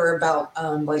emails that are about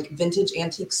like vintage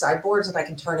antique sideboards that I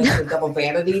can turn into a double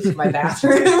vanity for my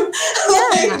bathroom.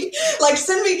 like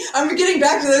send me, I'm getting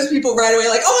back to those people right away.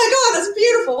 Like, oh my God, that's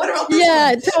beautiful. What about this?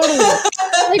 Yeah, totally.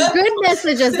 Like good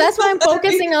messages. That's why I'm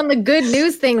focusing on the good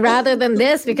news thing rather than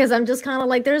this, because I'm just kind of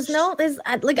like, we're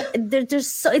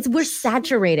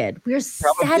saturated. We're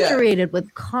saturated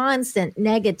with constant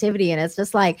negativity. And it's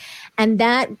just like, and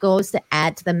that goes to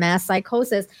add to the mass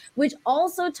psychosis, which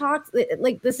also talks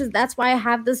like that's why I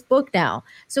have this book now.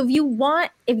 So if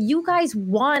you guys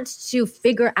want to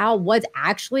figure out what's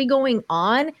actually going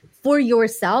on for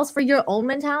yourselves, for your own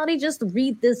mentality, just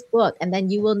read this book, and then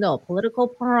you will know political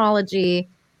pornology,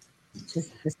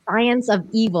 just the science of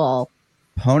evil.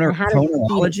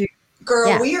 Pornology? Girl,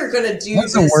 yeah. We are going to do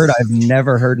That's a word I've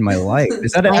never heard in my life.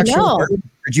 Is that an actual word? Or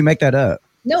did you make that up?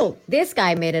 No, this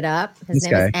guy made it up. His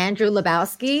name is Andrew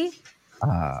Lebowski.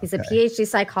 He's a PhD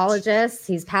psychologist.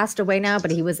 He's passed away now,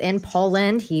 but he was in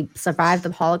Poland. He survived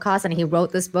the Holocaust, and he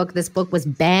wrote this book. This book was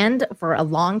banned for a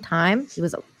long time. He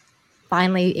was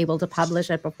finally able to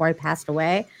publish it before he passed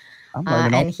away.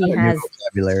 And he has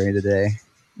vocabulary today.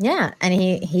 Yeah, and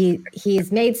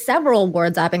he's made several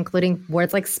words up, including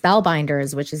words like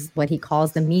spellbinders, which is what he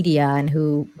calls the media, and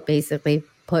who basically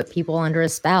put people under a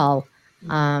spell.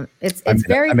 It's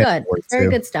very good. It's very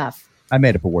good stuff. I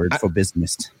made up a word,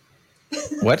 phobismist.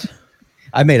 What?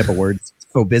 I made up a word,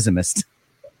 phobismist.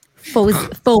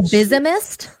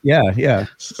 Phobismist? Yeah.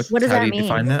 What does that mean?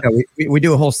 Define that? Yeah, we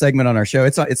do a whole segment on our show.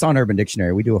 It's on Urban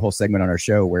Dictionary. We do a whole segment on our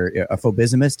show where a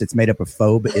phobismist, it's made up of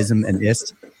phobe, ism, and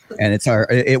ist. And it's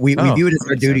we view it as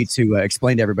our duty to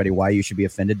explain to everybody why you should be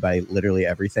offended by literally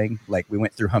everything. Like we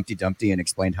went through Humpty Dumpty and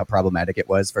explained how problematic it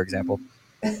was, for example.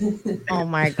 Oh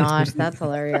my gosh, that's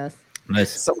hilarious.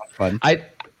 Nice. So much fun.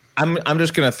 I'm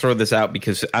just gonna throw this out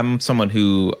because I'm someone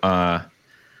who I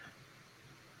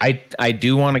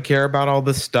do want to care about all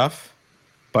this stuff,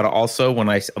 but also when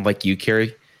I'm like you,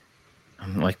 Carrie,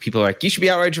 I'm like people are like, you should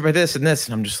be outraged by this and this,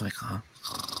 and I'm just like,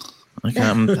 I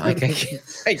can't,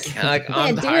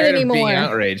 I'm tired of being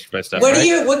outraged by stuff.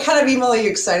 What kind of email are you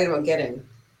excited about getting?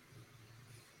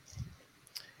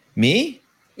 Me?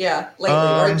 Yeah,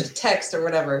 lately, or just text or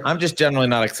whatever. I'm just generally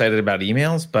not excited about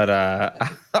emails, but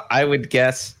I would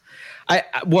guess.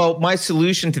 My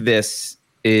solution to this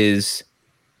is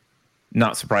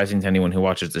not surprising to anyone who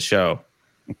watches the show.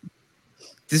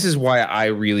 This is why I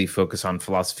really focus on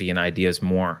philosophy and ideas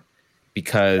more,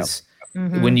 because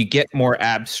when you get more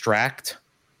abstract,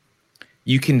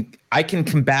 I can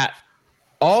combat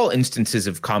all instances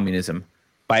of communism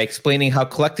by explaining how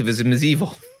collectivism is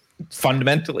evil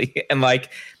fundamentally. And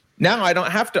like now I don't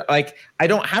have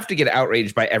to get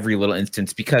outraged by every little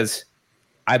instance, because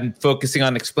I'm focusing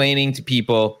on explaining to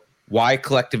people why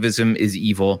collectivism is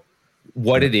evil,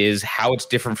 what it is, how it's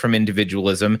different from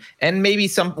individualism, and maybe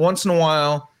once in a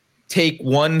while take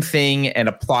one thing and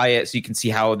apply it so you can see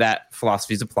how that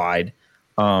philosophy is applied.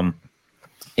 And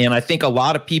I think a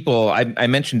lot of people, I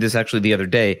mentioned this actually the other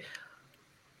day,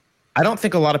 I don't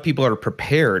think a lot of people are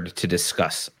prepared to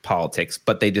discuss politics,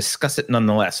 but they discuss it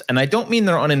nonetheless. And I don't mean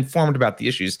they're uninformed about the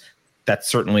issues. That's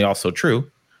certainly also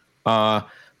true.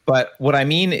 But what I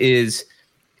mean is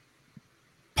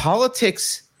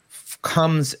politics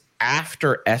comes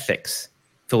after ethics,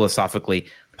 philosophically.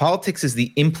 Politics is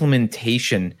the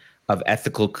implementation of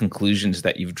ethical conclusions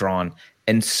that you've drawn.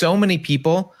 And so many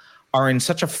people are in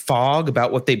such a fog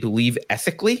about what they believe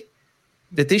ethically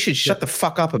that they should shut the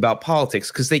fuck up about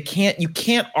politics, because you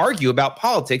can't argue about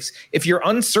politics if you're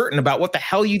uncertain about what the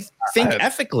hell you think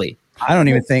ethically. I don't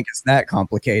even think it's that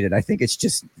complicated. I think it's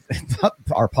just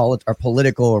our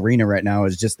political arena right now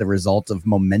is just the result of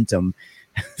momentum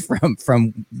from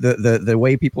the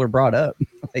way people are brought up.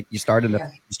 Like you start in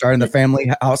the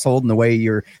family household, and the way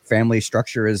your family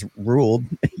structure is ruled,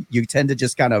 you tend to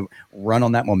just kind of run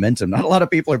on that momentum. Not a lot of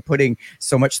people are putting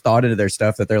so much thought into their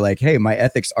stuff that they're like, hey, my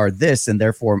ethics are this, and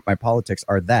therefore my politics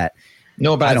are that.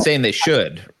 No, but I'm saying they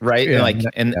should, right? Yeah,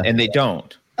 and they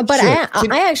don't. But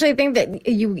I actually think that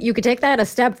you could take that a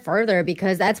step further,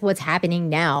 because that's what's happening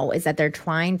now, is that they're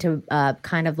trying to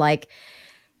kind of like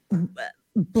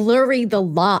blurry the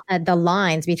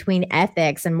lines between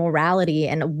ethics and morality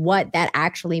and what that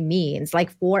actually means.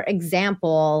 Like, for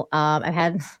example, I've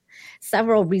had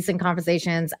several recent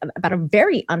conversations about a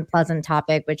very unpleasant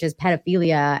topic, which is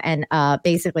pedophilia, and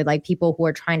basically like people who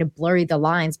are trying to blurry the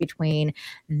lines between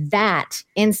that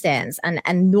instance and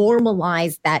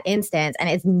normalize that instance, and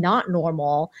it's not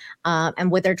normal.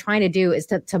 And what they're trying to do is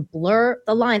to blur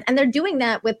the lines, and they're doing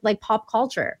that with like pop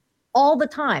culture all the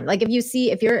time. Like if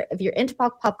you're into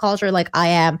pop culture like I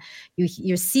am,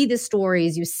 you see the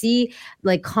stories, you see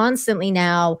like constantly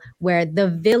now where the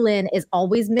villain is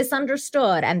always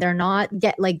misunderstood, and they're not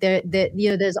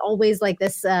there's always like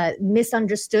this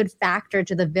misunderstood factor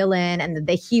to the villain, and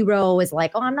the hero is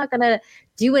like, oh, I'm not gonna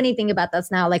do anything about this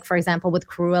now. Like, for example, with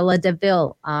Cruella de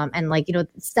Vil, and like,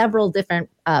 several different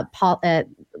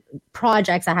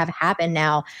projects that have happened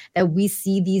now, that we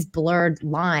see these blurred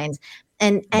lines.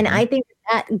 And I think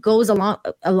that goes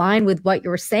aligned with what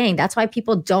you were saying. That's why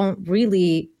people don't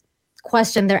really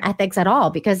question their ethics at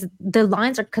all, because the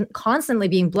lines are constantly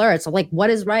being blurred. So like, what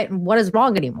is right and what is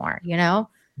wrong anymore?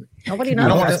 Nobody knows. I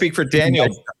don't want to speak for Daniel,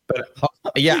 but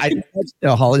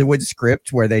a Hollywood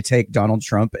script where they take Donald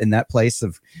Trump in that place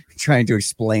of trying to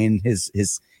explain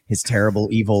his terrible,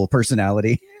 evil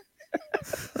personality.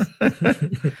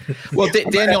 Well,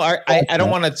 Daniel, I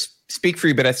don't want to speak for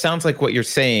you, but it sounds like what you're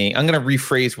saying. I'm going to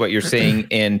rephrase what you're saying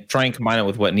and try and combine it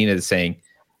with what Nina is saying.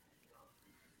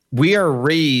 We are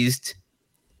raised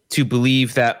to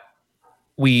believe that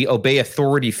we obey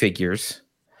authority figures,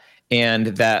 and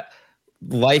that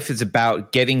life is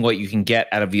about getting what you can get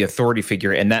out of the authority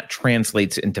figure, and that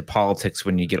translates into politics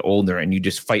when you get older and you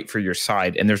just fight for your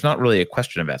side, and there's not really a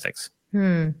question of ethics.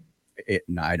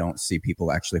 I don't see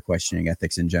people actually questioning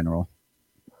ethics in general.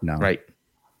 No. Right.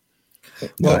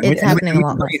 Well, it's happening a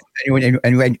lot more.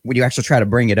 And when you actually try to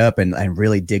bring it up and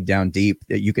really dig down deep,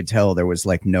 you could tell there was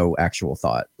like no actual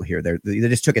thought here. They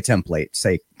just took a template,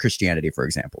 say Christianity, for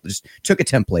example. They just took a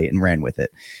template and ran with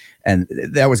it. And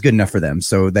that was good enough for them.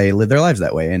 So they lived their lives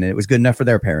that way. And it was good enough for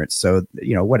their parents. So,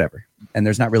 whatever. And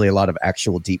there's not really a lot of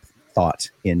actual deep thought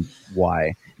in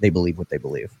why they believe what they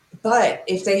believe. But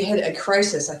if they hit a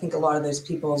crisis, I think a lot of those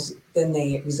people, then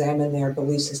they examine their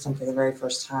belief system for the very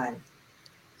first time.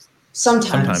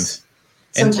 Sometimes.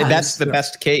 And that's the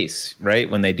best case, right?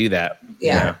 When they do that.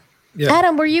 Yeah.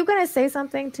 Adam, were you going to say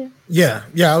something too? Yeah.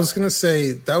 I was going to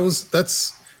say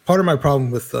that's part of my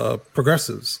problem with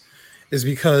progressives, is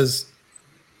because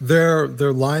their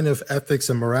line of ethics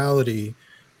and morality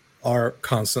are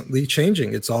constantly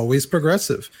changing. It's always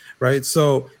progressive, right?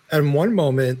 So at one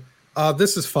moment,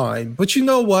 this is fine, but you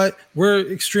know what? We're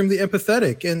extremely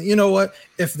empathetic, and you know what?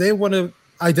 If they want to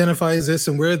identify as this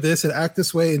and wear this and act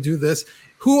this way and do this,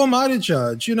 who am I to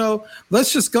judge?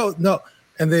 Let's just go. No.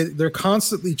 And they're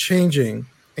constantly changing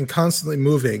and constantly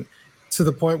moving to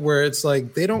the point where it's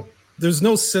like there's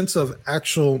no sense of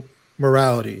actual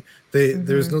morality.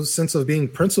 There's no sense of being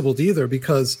principled either,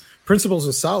 because principles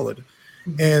are solid.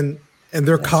 And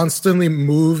they're constantly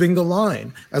moving the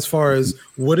line as far as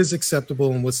what is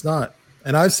acceptable and what's not.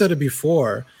 And I've said it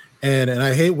before, and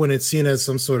I hate when it's seen as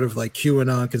some sort of like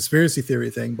QAnon conspiracy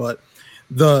theory thing, but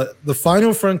the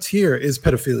final frontier is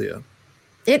pedophilia.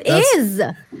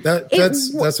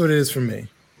 That's what it is for me.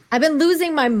 I've been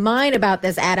losing my mind about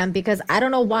this, Adam, because I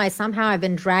don't know why. Somehow I've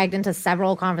been dragged into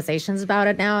several conversations about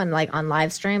it now, and like on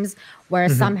live streams where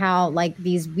somehow like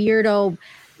these weirdo,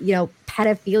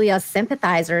 pedophilia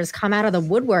sympathizers come out of the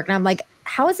woodwork, and I'm like,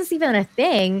 how is this even a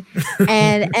thing?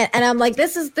 And I'm like,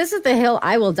 this is the hill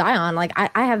I will die on. Like,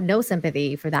 I have no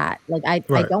sympathy for that. Like, I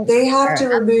don't. They have to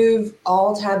remove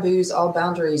all taboos, all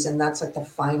boundaries, and that's like the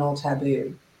final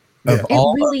taboo. Of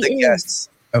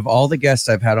all the guests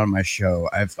I've had on my show,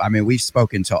 we've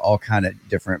spoken to all kind of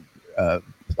different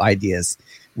ideas.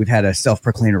 We've had a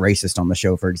self-proclaimed racist on the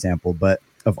show, for example. But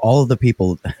of all of the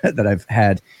people that I've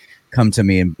had come to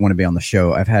me and want to be on the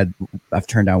show, I've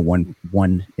turned down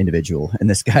one individual, and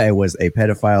this guy was a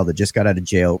pedophile that just got out of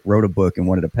jail, wrote a book, and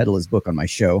wanted to peddle his book on my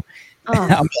show.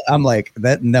 I'm like,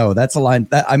 that. No, that's a line.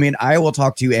 I will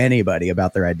talk to anybody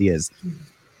about their ideas,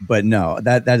 But no,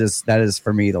 that is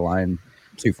for me the line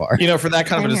too far. For that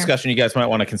kind of a discussion, you guys might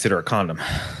want to consider a condom.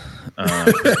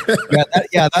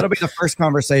 That'll be the first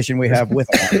conversation we have with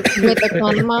the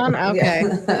condom on. Okay,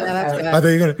 yeah, that's good.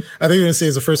 I thought you're gonna say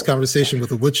it's the first conversation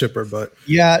with a wood chipper, but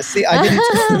see, I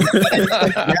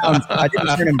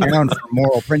didn't turn him down for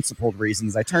moral principled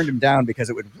reasons. I turned him down because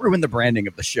it would ruin the branding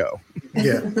of the show.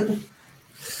 Yeah,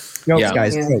 jokes,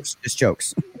 guys, jokes, just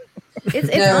jokes. It's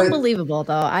unbelievable,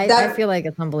 though. I feel like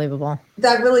it's unbelievable.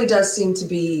 That really does seem to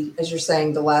be, as you're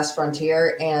saying, the last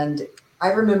frontier. And I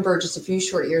remember just a few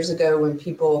short years ago when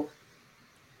people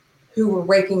who were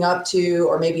waking up to,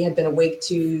 or maybe had been awake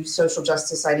to social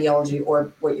justice ideology,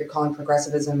 or what you're calling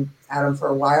progressivism, Adam, for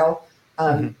a while.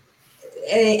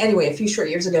 Anyway, a few short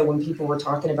years ago when people were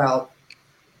talking about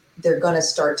they're going to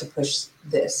start to push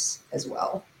this as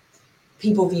well.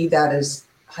 People view that as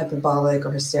hyperbolic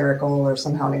or hysterical or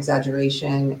somehow an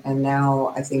exaggeration. And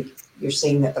now I think you're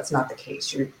seeing that that's not the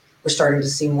case. We're starting to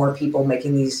see more people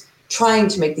trying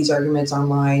to make these arguments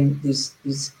online,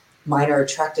 these minor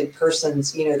attracted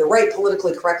persons, the right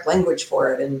politically correct language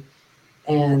for it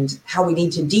and how we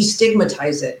need to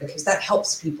destigmatize it because that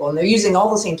helps people. And they're using all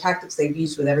the same tactics they've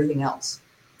used with everything else.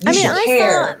 I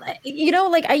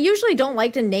usually don't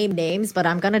like to name names, but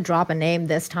I'm going to drop a name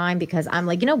this time because I'm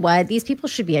like, you know what? These people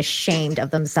should be ashamed of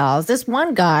themselves. This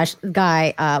one guy,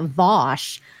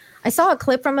 Vosh, I saw a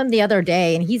clip from him the other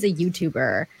day and he's a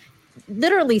YouTuber,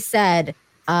 literally said,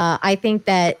 I think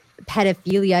that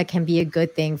pedophilia can be a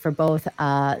good thing for both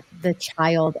the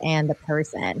child and the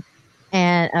person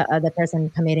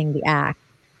committing the act.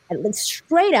 And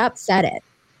straight up said it.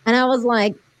 And I was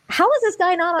like, how is this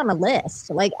guy not on a list?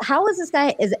 Like, how is this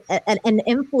guy an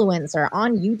influencer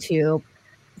on YouTube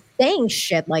saying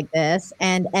shit like this?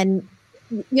 And then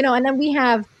we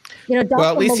have,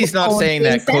 well, at least he's not saying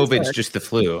that COVID's just the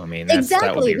flu. I mean,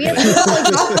 exactly. We have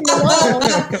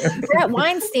Brett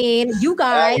Weinstein, you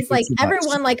guys, like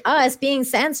everyone like us being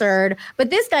censored. But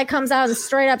this guy comes out and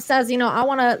straight up says, I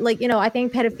want to I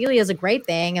think pedophilia is a great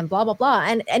thing and blah, blah, blah.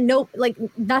 And no, like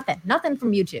nothing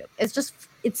from YouTube.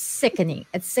 It's sickening.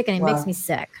 It's sickening. Wow. It makes me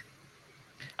sick.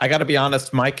 I got to be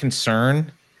honest. My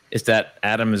concern is that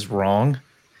Adam is wrong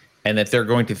and that they're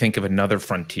going to think of another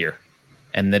frontier.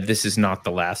 And that this is not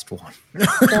the last one.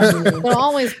 They'll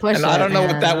always push and I don't know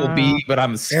what that will be, but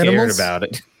I'm scared about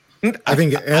it. I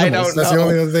think animals. That's the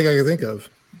only other thing I can think of.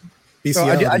 So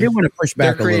I do want to push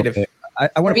back a little bit.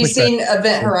 Have you seen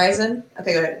Event Horizon?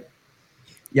 Okay, go ahead.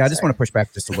 Yeah, I just want to push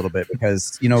back just a little bit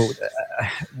because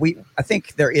I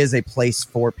think there is a place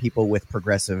for people with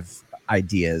progressive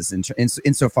ideas,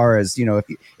 insofar as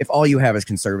if all you have is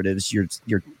conservatives,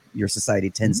 your society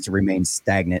tends to remain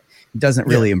stagnant. It doesn't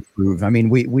really improve. I mean,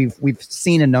 we've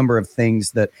seen a number of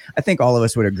things that I think all of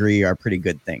us would agree are pretty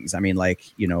good things. I mean,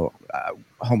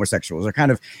 homosexuals are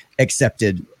kind of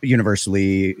accepted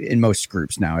universally in most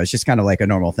groups now. It's just kind of like a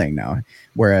normal thing now.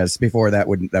 Whereas before that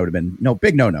would have been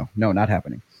big no, not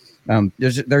happening.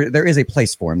 There is a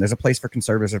place for them. There's a place for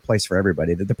conservatives, a place for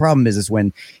everybody. The problem is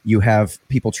when you have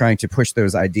people trying to push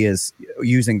those ideas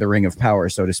using the ring of power,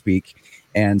 so to speak.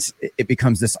 And it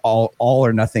becomes this all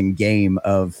or nothing game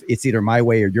of it's either my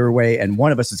way or your way, and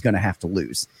one of us is going to have to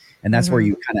lose. And that's where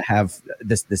you kind of have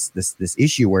this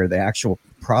issue where the actual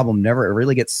problem never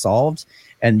really gets solved,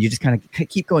 and you just kind of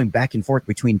keep going back and forth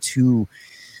between two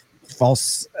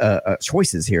false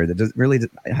choices here that really,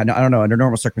 I don't know, under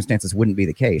normal circumstances wouldn't be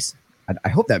the case. I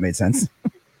hope that made sense.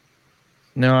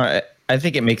 No, I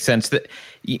think it makes sense that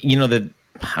I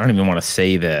don't even want to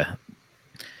say the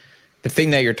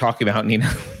thing that you're talking about,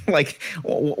 Nina. Like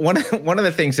one of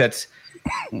the things that's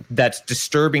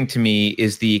disturbing to me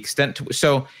is the extent to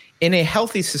so in a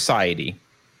healthy society,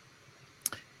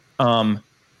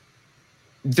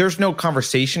 there's no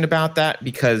conversation about that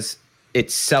because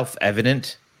it's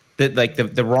self-evident that like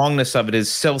the wrongness of it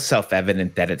is so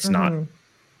self-evident that it's not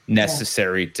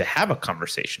necessary to have a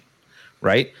conversation,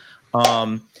 right?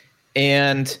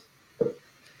 And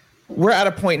we're at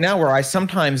a point now where I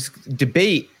sometimes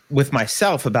debate with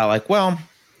myself about like, well,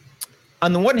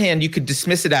 on the one hand, you could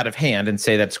dismiss it out of hand and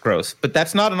say that's gross, but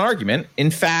that's not an argument. In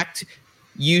fact,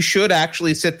 you should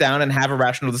actually sit down and have a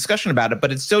rational discussion about it, but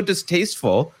it's so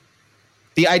distasteful.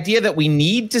 The idea that we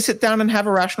need to sit down and have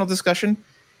a rational discussion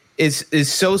is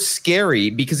so scary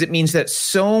because it means that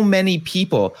so many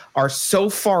people are so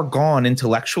far gone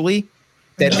intellectually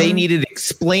that they need it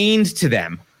explained to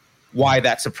them why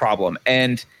that's a problem.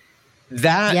 And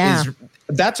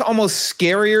that's almost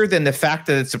scarier than the fact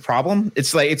that it's a problem.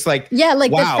 It's like wow, the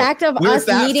fact of us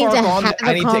needing to have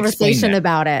a conversation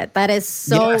about it. That is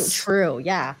so true.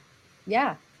 Yeah.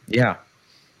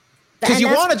 Because you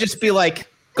want to just be like,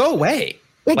 go away.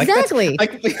 Exactly.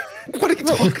 Like, what are you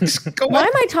talking? Why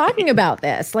am I talking about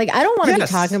this? Like, I don't want to be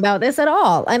talking about this at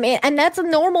all. I mean, and that's a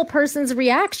normal person's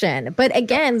reaction. But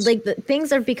again, like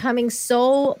things are becoming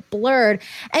so blurred.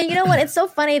 And you know what? It's so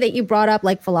funny that you brought up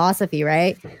like philosophy,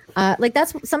 right? Like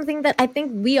that's something that I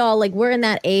think we all like. We're in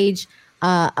that age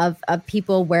of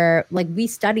people where like we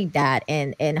studied that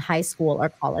in high school or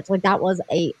college. Like that was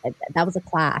a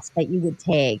class that you would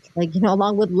take, like, you know,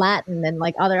 along with Latin and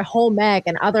like other home ec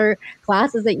and other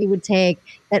classes that you would take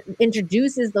that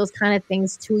introduces those kind of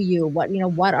things to you. What, you know,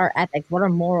 what are ethics? What are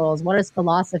morals? What is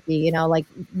philosophy? You know, like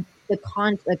the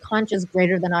conscious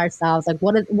greater than ourselves. Like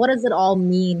what does it all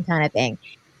mean kind of thing.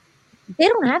 They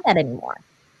don't have that anymore.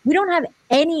 We don't have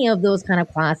any of those kind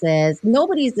of classes.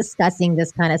 Nobody's discussing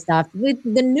this kind of stuff.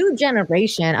 The new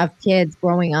generation of kids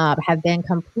growing up have been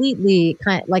completely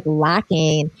kind of like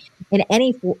lacking in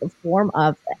any form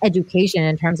of education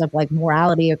in terms of like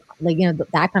morality, or like, you know,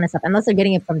 that kind of stuff, unless they're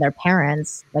getting it from their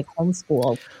parents, like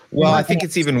homeschool. Well, I think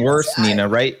it's even worse, Nina,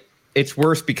 right? It's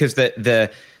worse because the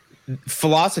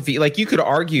philosophy, like you could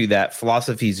argue that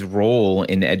philosophy's role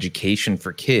in education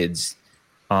for kids,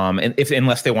 and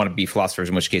unless they want to be philosophers,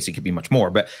 in which case it could be much more,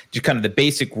 but just kind of the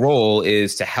basic role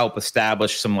is to help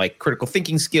establish some like critical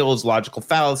thinking skills, logical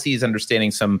fallacies,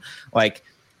 understanding some like,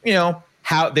 you know,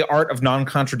 how the art of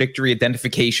non-contradictory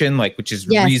identification, like, which is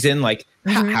reason, like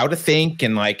how to think,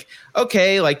 and like,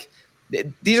 okay, like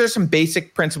these are some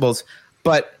basic principles,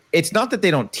 but it's not that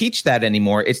they don't teach that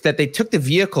anymore. It's that they took the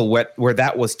vehicle where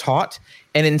that was taught,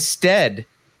 and instead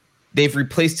they've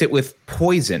replaced it with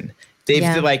poison.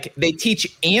 They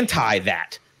teach anti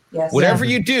that. Yes. Whatever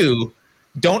you do,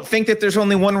 don't think that there's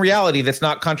only one reality that's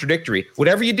not contradictory.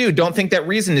 Whatever you do, don't think that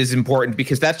reason is important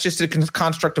because that's just a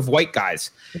construct of white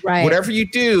guys. Right. Whatever you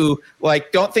do,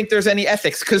 like, don't think there's any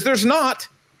ethics because there's not.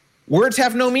 Words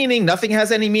have no meaning. Nothing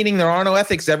has any meaning. There are no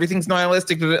ethics. Everything's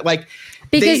nihilistic. Like,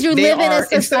 because you live in a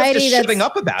society that's shutting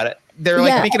up about it. They're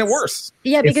like making it worse.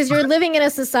 Yeah, because you're living in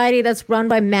a society that's run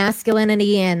by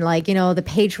masculinity and like, you know, the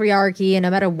patriarchy, and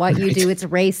no matter what you do, it's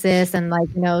racist, and like,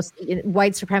 you know,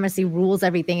 white supremacy rules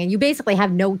everything, and you basically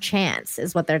have no chance,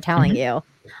 is what they're telling you,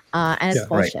 and it's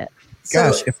bullshit. Right.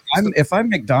 Gosh, if I'm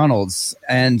McDonald's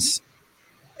and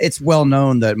it's well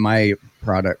known that my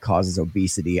product causes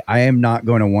obesity, I am not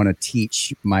going to want to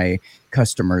teach my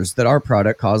customers that our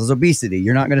product causes obesity.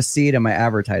 You're not going to see it in my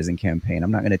advertising campaign. I'm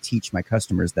not going to teach my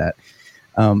customers that.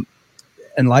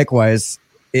 And likewise,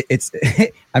 it's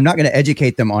I'm not going to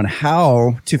educate them on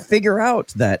how to figure out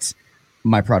that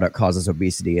my product causes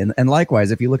obesity. And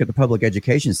likewise, if you look at the public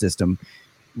education system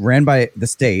ran by the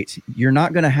state, you're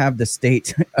not going to have the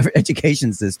state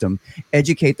education system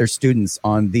educate their students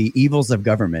on the evils of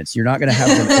governments. You're not going to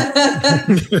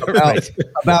have them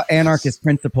about anarchist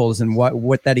principles and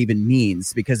what that even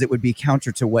means, because it would be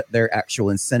counter to what their actual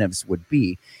incentives would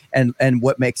be. And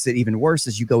what makes it even worse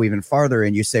is you go even farther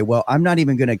and you say, well, I'm not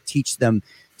even going to teach them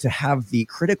to have the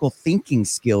critical thinking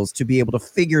skills to be able to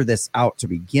figure this out to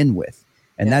begin with.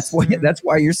 And that's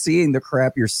why you're seeing the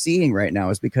crap you're seeing right now,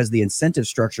 is because the incentive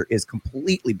structure is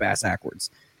completely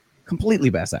backwards.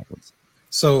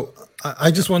 So I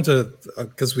just want to,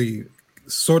 because we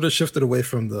sort of shifted away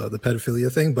from the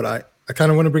pedophilia thing, but I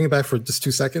kind of want to bring it back for just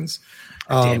 2 seconds.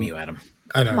 Damn you, Adam.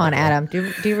 I know. Come on, Adam.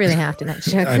 Do you really have to not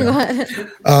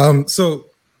joke? So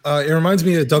it reminds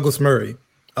me of Douglas Murray.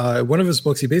 One of his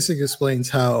books, he basically explains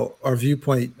how our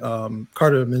viewpoint,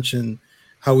 Carter mentioned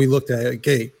how we looked at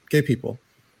gay people.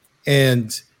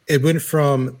 And it went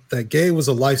from that gay was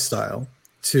a lifestyle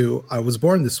to I was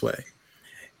born this way.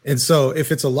 And so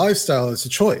if it's a lifestyle, it's a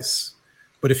choice.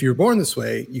 But if you're born this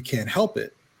way, you can't help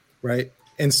it, right?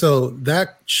 And so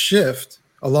that shift,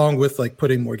 along with like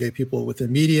putting more gay people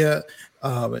within media,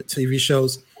 TV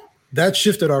shows, that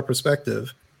shifted our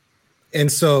perspective.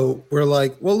 And so we're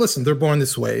like, well, listen, they're born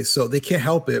this way, so they can't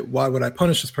help it. Why would I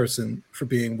punish this person for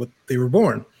being what they were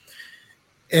born?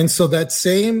 And so that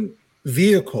same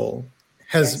vehicle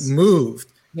has moved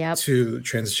to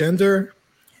transgender,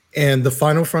 and the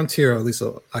final frontier, at least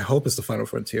I hope it's the final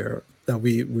frontier that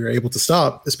we were able to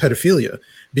stop, is pedophilia,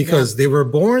 because they were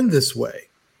born this way.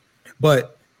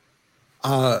 But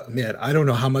man, I don't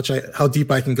know how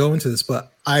deep I can go into this,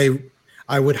 but I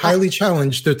would highly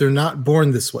challenge that they're not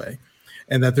born this way,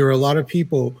 and that there are a lot of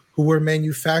people who were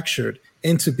manufactured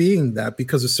into being that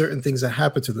because of certain things that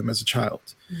happened to them as a child.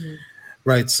 Mm-hmm.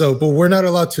 Right. So, but we're not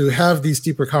allowed to have these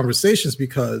deeper conversations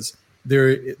because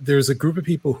there's a group of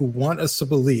people who want us to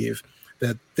believe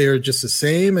that they're just the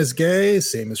same as gay,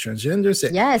 same as transgender.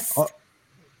 Yes.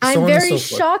 I'm very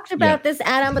shocked about this,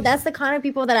 Adam, but that's the kind of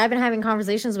people that I've been having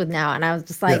conversations with now. And I was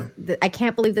just like, I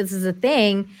can't believe this is a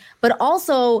thing. But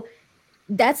also,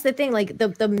 that's the thing. Like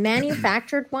the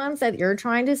manufactured ones that you're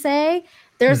trying to say,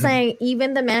 they're saying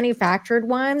even the manufactured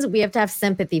ones, we have to have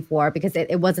sympathy for because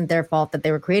it wasn't their fault that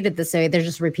they were created this way. They're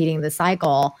just repeating the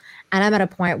cycle. And I'm at a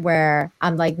point where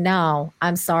I'm like, no,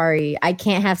 I'm sorry. I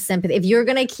can't have sympathy. If you're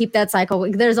going to keep that cycle,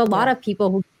 there's a lot of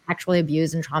people who actually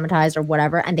abused and traumatized or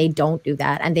whatever, and they don't do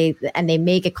that. And they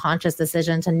make a conscious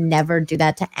decision to never do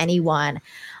that to anyone.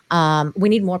 We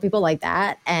need more people like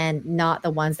that and not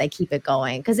the ones that keep it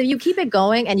going. Because if you keep it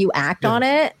going and you act on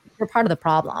it, you're part of the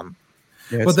problem.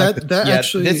 Yeah, well,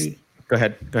 actually, go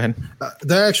ahead.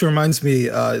 That actually reminds me.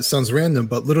 It sounds random,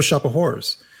 but Little Shop of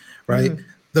Horrors, right?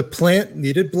 The plant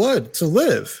needed blood to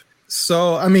live.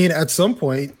 So, I mean, at some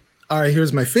point, all right,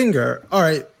 here's my finger. All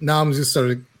right, now I'm just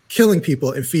started killing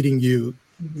people and feeding you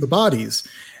the bodies,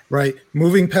 right?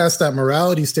 Moving past that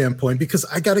morality standpoint, because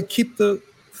I got to keep the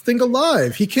thing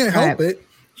alive. He can't help it.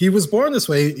 He was born this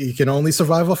way. He can only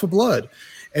survive off of blood.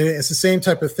 And it's the same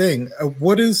type of thing.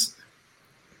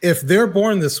 If they're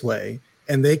born this way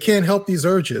and they can't help these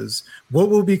urges, what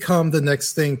will become the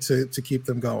next thing to keep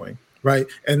them going, right?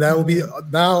 And that will be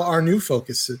now our new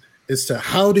focus is to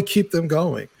how to keep them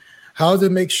going, how to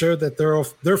make sure that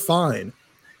they're fine.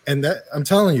 And that I'm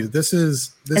telling you, it's a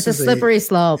slippery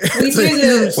slope.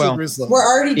 We're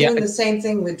already doing the same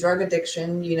thing with drug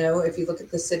addiction. You know, if you look at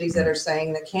the cities that are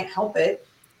saying they can't help it,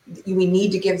 we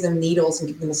need to give them needles and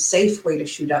give them a safe way to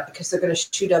shoot up because they're going to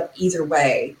shoot up either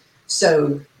way.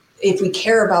 So if we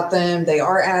care about them, they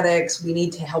are addicts, we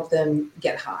need to help them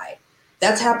get high.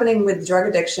 That's happening with drug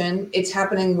addiction. It's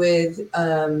happening with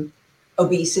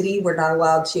obesity. We're not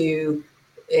allowed to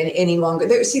any longer.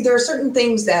 There are certain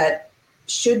things that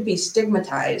should be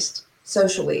stigmatized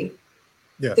socially.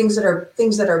 Yeah. Things that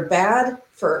are bad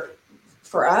for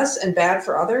us and bad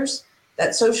for others.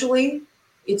 That socially,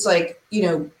 it's like, you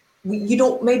know,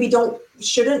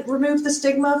 shouldn't remove the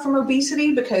stigma from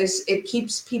obesity because it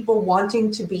keeps people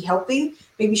wanting to be healthy.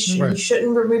 Maybe you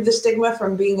shouldn't remove the stigma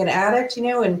from being an addict, you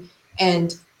know,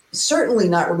 and certainly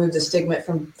not remove the stigma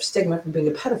from being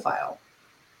a pedophile.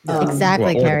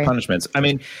 Exactly, or Carrie. the punishments. I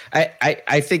mean,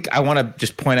 I think I want to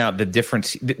just point out the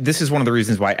difference. This is one of the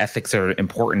reasons why ethics are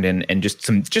important and just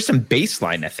some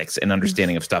baseline ethics and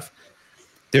understanding of stuff.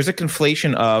 There's a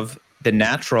conflation of the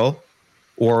natural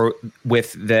or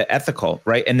with the ethical,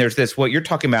 right? And there's this, what you're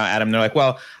talking about, Adam. They're like,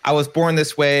 well, I was born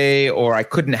this way or I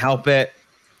couldn't help it.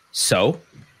 So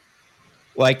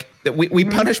like we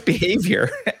punish behavior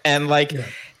and like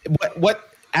what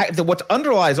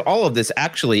underlies all of this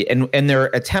actually, and their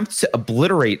attempts to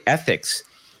obliterate ethics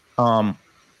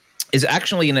is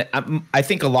actually, I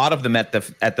think a lot of them at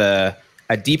a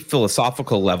deep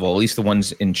philosophical level, at least the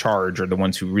ones in charge or the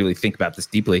ones who really think about this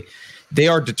deeply, they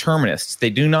are determinists. They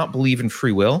do not believe in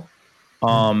free will.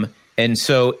 And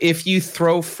so if you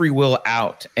throw free will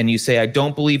out and you say, I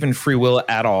don't believe in free will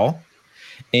at all,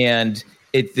 and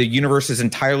the universe is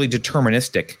entirely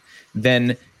deterministic,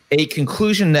 then a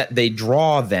conclusion that they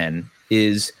draw then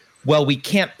is, well, we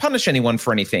can't punish anyone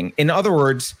for anything. In other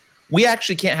words, we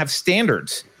actually can't have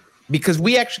standards because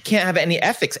we actually can't have any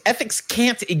ethics. Ethics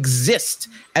can't exist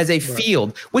as a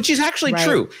field, which is actually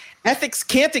true. Ethics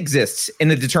can't exist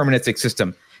in a deterministic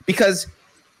system because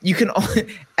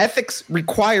ethics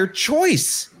require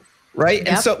choice, right? Yep.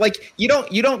 And so like you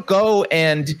don't go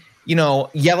and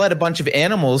yell at a bunch of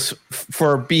animals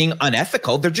for being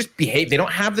unethical. They're just they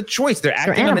don't have the choice. They're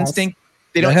acting on instinct.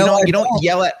 You don't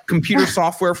yell at computer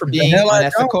software for being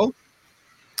unethical.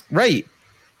 Right.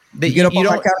 You get up on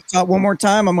my countertop one more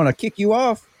time, I'm going to kick you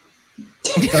off.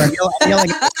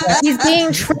 He's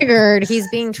being triggered.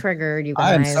 You guys.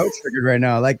 I am so triggered right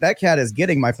now. Like that cat is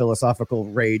getting my philosophical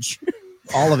rage.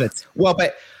 All of it. Well,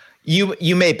 but you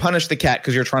may punish the cat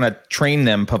because you're trying to train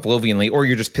them Pavlovianly, or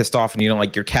you're just pissed off and you don't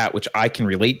like your cat, which I can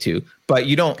relate to, but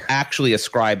you don't actually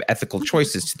ascribe ethical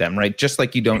choices to them, right? Just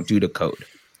like you don't do to code.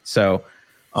 So,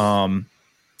 but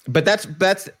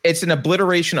it's an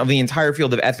obliteration of the entire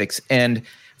field of ethics. And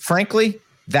frankly,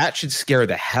 that should scare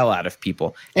the hell out of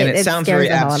people. And it sounds very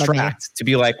abstract to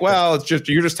be like, well,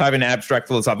 you're just having an abstract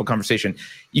philosophical conversation.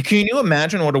 Can you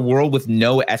imagine what a world with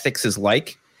no ethics is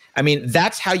like? I mean,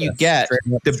 that's how you get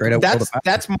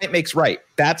that's might makes right.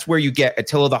 That's where you get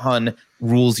Attila the Hun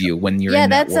rules you when you're in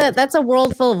that world. That's a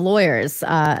world full of lawyers,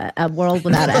 a world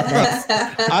without ethics.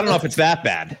 I don't know if it's that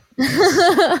bad.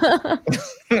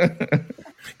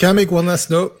 Can I make one last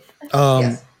note?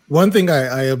 Yes. One thing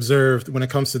I observed when it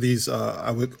comes to these,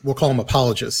 we'll call them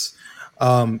apologists.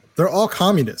 They're all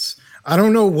communists. I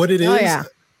don't know what it is,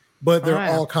 but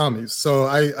they're all commies. So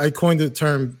I coined the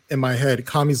term in my head,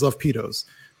 commies love pedos.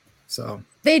 So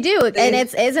They do. And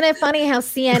isn't it funny how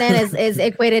CNN is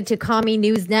equated to Commie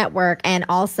News Network and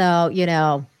also,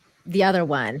 the other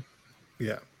one.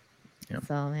 Yeah.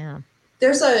 So, yeah.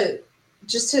 There's I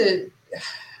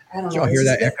don't know. Did y'all hear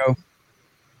that echo?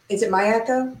 Is it my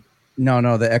echo?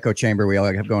 No, the echo chamber we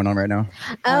all have going on right now.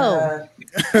 Oh.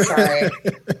 Sorry.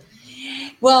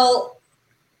 Well,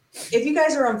 if you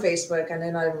guys are on Facebook, I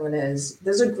know not everyone is,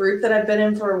 there's a group that I've been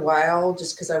in for a while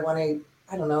just because I want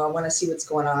to see what's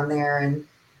going on there and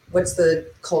what's the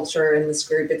culture in this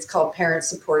group. It's called Parents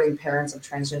Supporting Parents of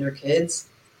Transgender Kids.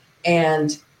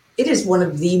 And it is one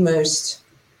of the most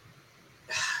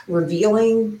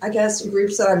revealing, I guess,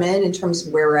 groups that I'm in terms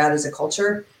of where we're at as a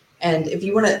culture. And if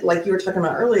you want to, like you were talking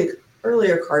about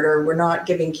earlier, Carter, we're not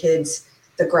giving kids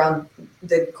the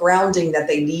grounding that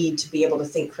they need to be able to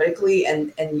think critically.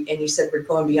 And you said we're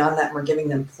going beyond that and we're giving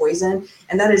them poison.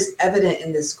 And that is evident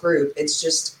in this group. It's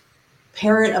just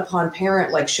parent upon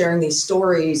parent, like sharing these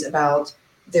stories about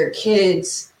their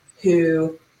kids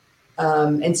who,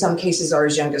 in some cases are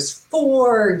as young as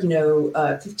 4,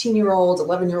 15-year-olds,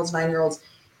 11-year-olds, 9-year-olds.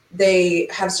 They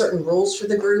have certain rules for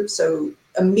the group. So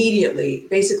immediately,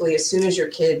 basically, as soon as your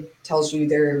kid tells you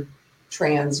they're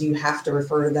trans, you have to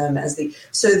refer to them as and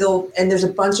there's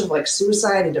a bunch of like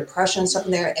suicide and depression stuff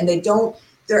in there. And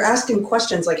they're asking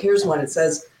questions like, here's one. It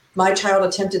says, my child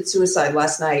attempted suicide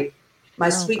last night. My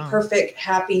sweet, perfect,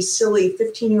 happy, silly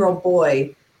 15-year-old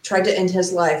boy tried to end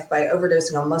his life by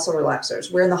overdosing on muscle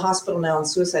relaxers. We're in the hospital now on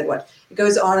suicide watch. It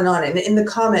goes on. And in the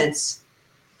comments,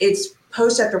 it's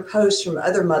post after post from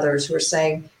other mothers who are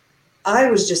saying,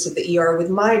 I was just at the ER with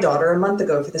my daughter a month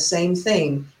ago for the same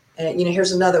thing. And,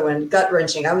 here's another one, gut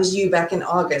wrenching. I was you back in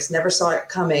August, never saw it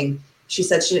coming. She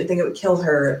said she didn't think it would kill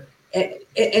her.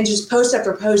 And just post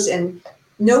after post. And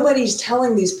nobody's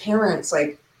telling these parents,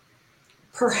 like,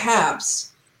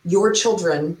 perhaps your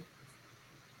children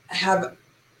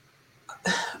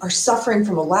are suffering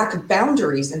from a lack of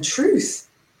boundaries and truth.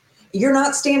 You're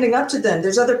not standing up to them.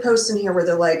 There's other posts in here where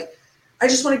they're like, I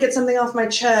just want to get something off my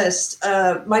chest.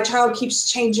 My child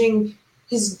keeps changing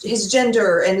his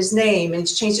gender and his name, and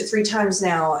he's changed it 3 times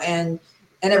now. And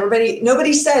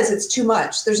nobody says it's too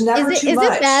much. There's never too much.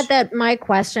 Is it bad that my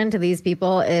question to these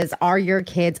people is, are your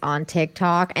kids on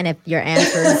TikTok? And if your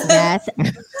answer is yes,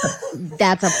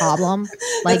 that's a problem.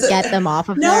 Like, get them off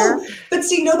of there. No, but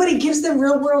see, nobody gives them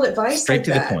real world advice. Straight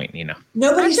to the point,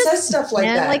 Nobody says stuff like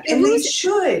that, and they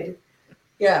should.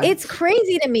 Yeah. It's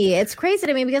crazy to me.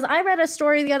 Because I read a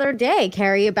story the other day,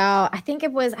 Carrie, about, I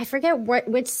forget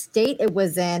which state it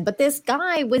was in, but this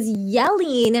guy was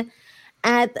yelling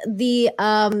at the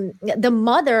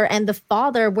mother and the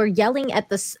father were yelling at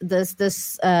the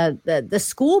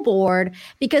school board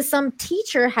because some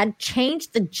teacher had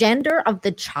changed the gender of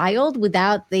the child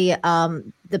without the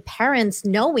parents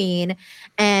knowing,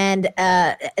 and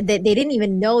they didn't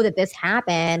even know that this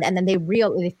happened, and then they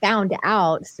found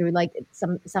out through like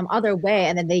some other way,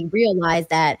 and then they realized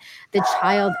that the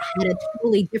child had a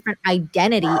totally different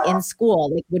identity in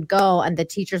school. Like, would go and the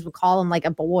teachers would call him like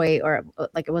a boy, or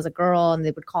like it was a girl and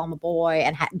they would call him a boy,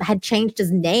 and had changed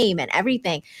his name and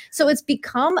everything. So it's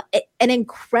become an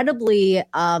incredibly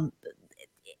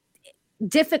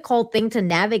difficult thing to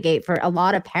navigate for a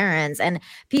lot of parents, and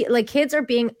kids are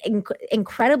being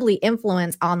incredibly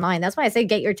influenced online. That's why I say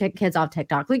get your kids off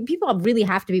TikTok. Like, people really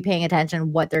have to be paying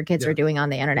attention what their kids are doing on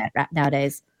the internet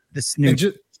nowadays. This new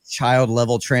child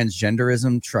level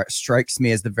transgenderism strikes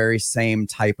me as the very same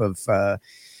type of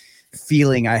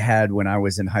feeling I had when I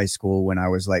was in high school, when I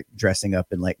was like dressing up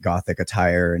in like gothic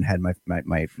attire and had my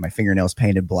fingernails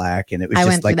painted black, and it was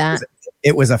just like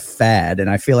it was a fad.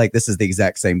 And I feel like this is the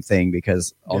exact same thing,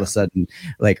 because all of a sudden,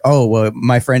 like, oh well,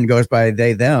 my friend goes by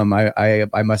they them, I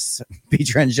must be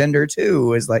transgender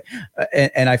too. Is like,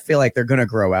 and I feel like they're gonna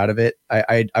grow out of it.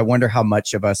 I wonder how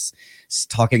much of us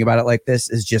talking about it like this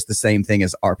is just the same thing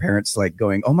as our parents like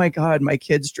going, oh my god, my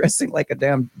kid's dressing like a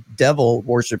damn devil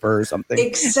worshiper or something.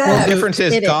 Exactly. The difference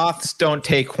is goths don't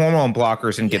take hormone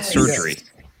blockers and get surgery.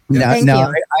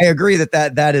 No, I agree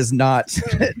that is not.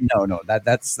 No,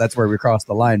 that's where we cross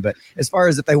the line. But as far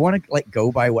as if they want to like go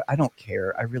by what, I don't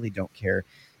care. I really don't care.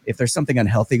 If there's something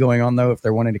unhealthy going on, though, if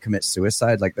they're wanting to commit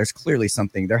suicide, like there's clearly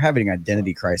something, they're having an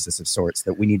identity crisis of sorts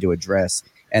that we need to address.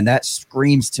 And that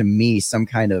screams to me some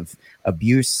kind of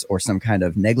abuse or some kind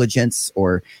of negligence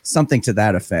or something to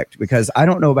that effect. Because I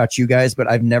don't know about you guys, but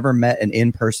I've never met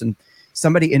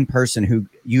somebody in person who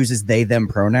uses they them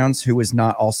pronouns who is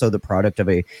not also the product of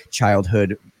a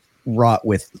childhood wrought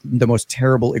with the most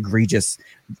terrible, egregious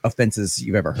offenses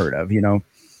you've ever heard of.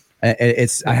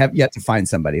 I have yet to find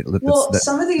somebody.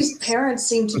 Some of these parents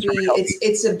seem to be,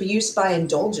 it's abuse by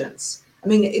indulgence. I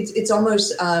mean, it's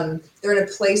almost they're in a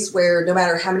place where no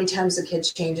matter how many times the kid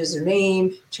changes their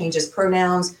name, changes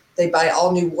pronouns, they buy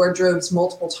all new wardrobes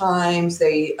multiple times.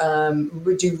 They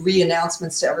do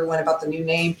re-announcements to everyone about the new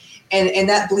name, and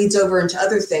that bleeds over into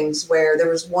other things. Where there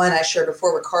was one I shared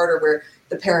before with Carter, where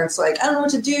the parents like, I don't know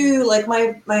what to do. Like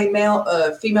my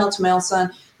female to male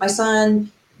son, my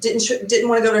son didn't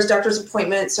want to go to his doctor's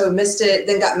appointment, so missed it,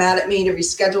 then got mad at me to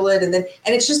reschedule it. And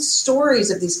it's just stories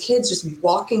of these kids just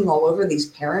walking all over these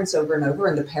parents over and over,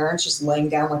 and the parents just laying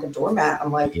down like a doormat.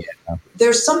 I'm like,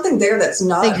 there's something there that's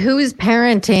not like, who's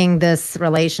parenting this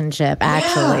relationship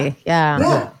actually?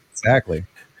 Yeah. Exactly.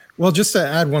 Well, just to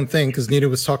add one thing, because Nita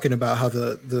was talking about how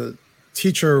the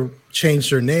teacher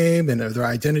changed their name and their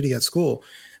identity at school.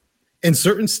 In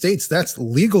certain states, that's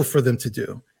legal for them to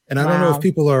do. And I don't know if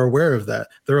people are aware of that.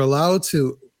 They're allowed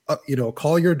to,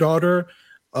 call your daughter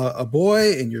a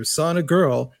boy and your son a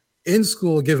girl in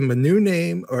school, give them a new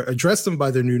name or address them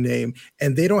by their new name,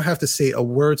 and they don't have to say a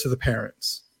word to the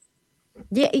parents.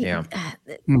 Get your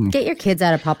kids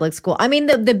out of public school. I mean,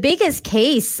 the biggest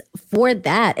case for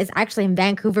that is actually in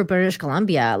Vancouver, British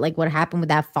Columbia. Like what happened with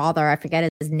that father, I forget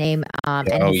his name,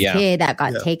 and his kid that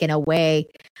got taken away.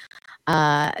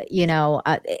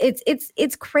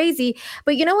 It's crazy.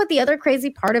 But you know what the other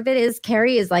crazy part of it is,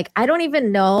 Carrie, is like, I don't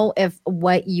even know if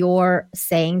what you're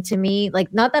saying to me,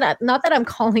 like, not that I'm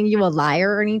calling you a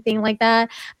liar or anything like that,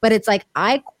 but it's like,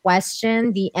 I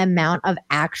question the amount of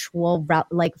actual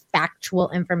like factual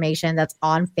information that's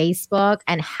on Facebook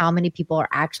and how many people are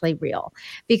actually real,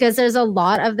 because there's a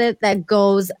lot of it that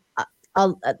goes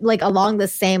like along the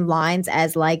same lines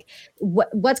as like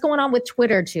what's going on with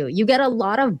Twitter too. You get a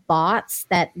lot of bots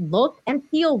that look and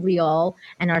feel real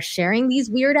and are sharing these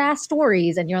weird ass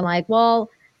stories, and you're like, well,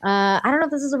 I don't know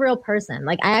if this is a real person.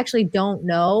 Like, I actually don't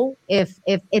know if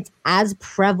it's as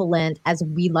prevalent as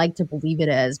we like to believe it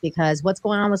is, because what's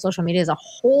going on with social media is a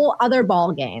whole other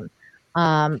ball game.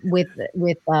 With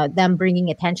them bringing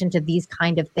attention to these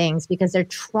kind of things, because they're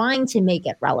trying to make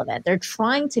it relevant. They're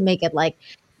trying to make it like,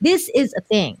 this is a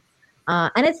thing.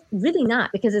 And it's really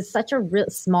not, because it's such a real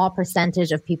small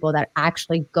percentage of people that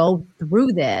actually go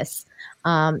through this,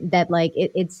 that like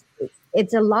it's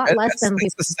a lot less than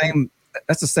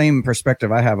that's the same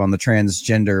perspective I have on the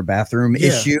transgender bathroom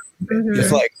issue. Mm-hmm.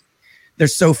 It's like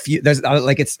there's so few. There's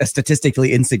like it's a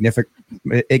statistically insignificant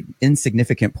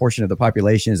portion of the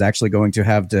population is actually going to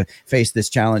have to face this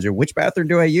challenge of which bathroom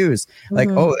do I use? Like,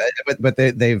 but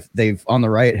they've on the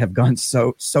right have gone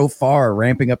so far,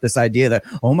 ramping up this idea that,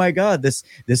 oh my God, this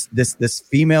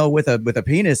female with a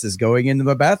penis is going into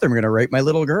the bathroom, going to rape my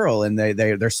little girl, and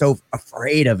they're so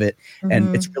afraid of it,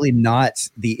 and it's really not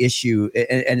the issue,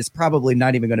 and it's probably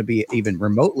not even going to be even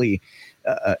remotely.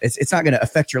 It's not going to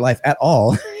affect your life at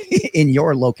all in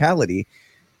your locality.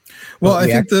 Well, I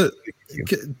think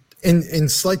in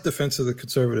slight defense of the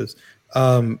conservatives,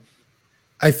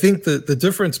 I think the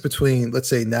difference between, let's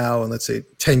say now and let's say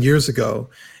 10 years ago,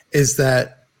 is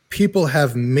that people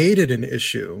have made it an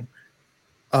issue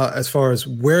as far as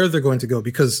where they're going to go,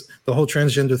 because the whole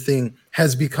transgender thing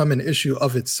has become an issue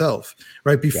of itself,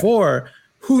 right? Before,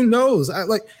 who knows?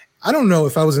 I don't know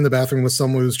if I was in the bathroom with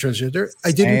someone who was transgender.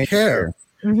 I didn't care,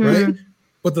 right?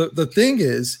 But the thing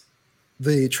is,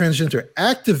 the transgender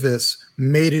activists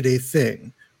made it a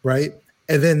thing, right?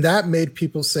 And then that made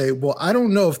people say, well, I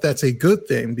don't know if that's a good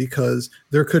thing, because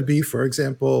there could be, for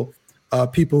example,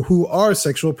 people who are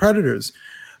sexual predators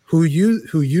who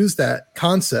use that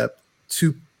concept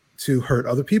to hurt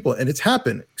other people. And it's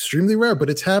happened. Extremely rare, but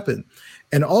it's happened.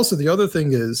 And also the other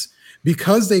thing is,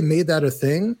 because they made that a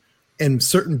thing, and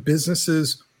certain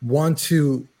businesses want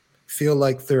to feel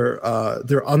like they're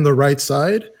on the right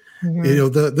side. You know,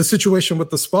 the situation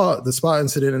with the spa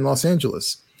incident in Los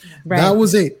Angeles. Right.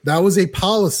 That was a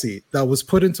policy that was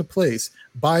put into place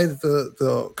by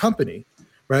the company,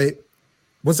 right?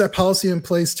 Was that policy in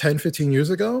place 10, 15 years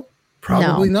ago?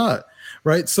 Probably not,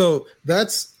 right? So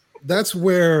that's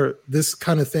where this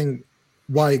kind of thing,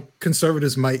 why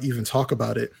conservatives might even talk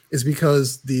about it, is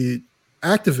because the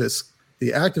activists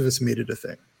made it a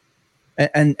thing.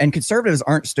 And conservatives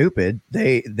aren't stupid.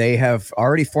 They have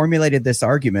already formulated this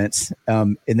argument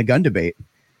in the gun debate.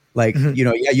 Like,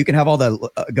 you can have all the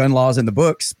gun laws in the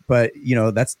books, but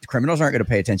that's criminals aren't going to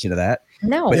pay attention to that.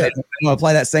 No, but they'll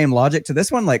apply that same logic to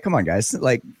this one. Like, come on, guys,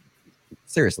 like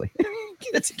seriously, get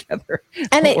it together.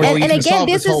 And again,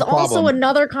 this is also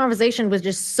another conversation was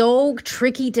just so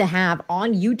tricky to have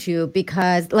on YouTube,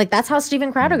 because like that's how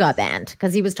Steven Crowder got banned,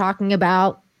 because he was talking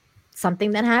about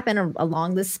something that happened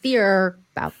along the sphere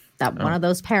about that one of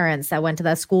those parents that went to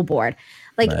that school board.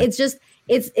 Like, it's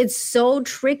it's so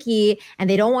tricky, and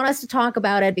they don't want us to talk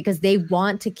about it because they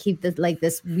want to keep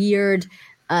this weird.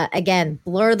 Again,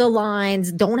 blur the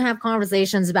lines, don't have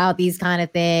conversations about these kind of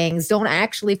things, don't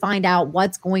actually find out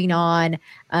what's going on,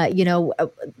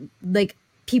 like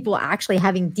people actually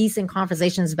having decent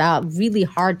conversations about really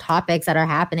hard topics that are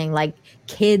happening, like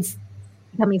kids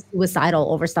becoming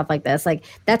suicidal over stuff like this. Like,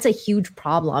 that's a huge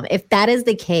problem. If that is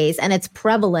the case, and it's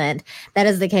prevalent, that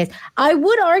is the case. I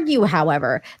would argue,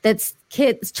 however, that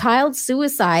child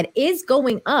suicide is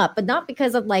going up, but not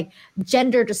because of like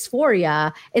gender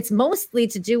dysphoria. It's mostly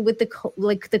to do with the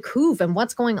coup and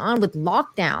what's going on with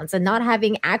lockdowns and not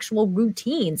having actual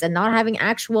routines and not having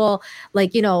actual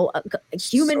human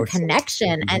social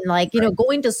connection and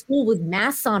going to school with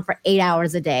masks on for 8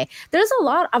 hours a day. There's a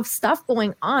lot of stuff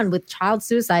going on with child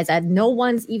suicides that no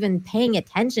one's even paying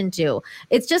attention to.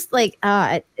 It's just like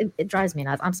it drives me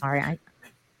nuts. I'm sorry.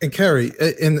 And Carrie,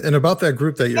 and about that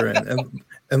group that you're in,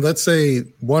 and let's say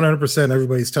 100%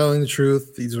 everybody's telling the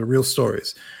truth. These are real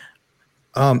stories.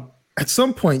 At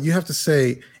some point, you have to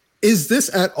say, is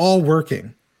this at all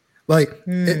working? Like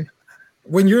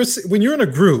when you're in a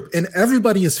group and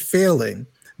everybody is failing,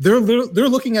 they're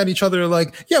looking at each other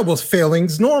like, yeah, well,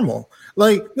 failing's normal.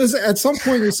 Like at some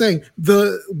point, you're saying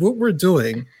what we're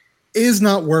doing is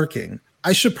not working.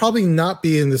 I should probably not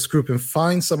be in this group and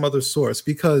find some other source,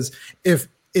 because if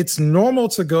it's normal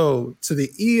to go to the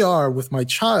ER with my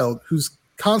child who's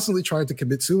constantly trying to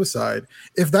commit suicide,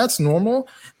 if that's normal,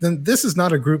 then this is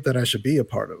not a group that I should be a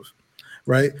part of,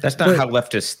 right? That's not how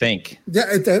leftists think. Yeah,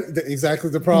 exactly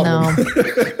the problem. No.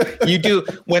 You do,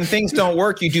 when things don't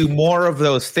work, you do more of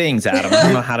those things, Adam. I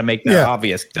don't know how to make that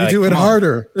obvious. You do it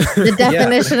harder. The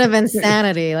definition of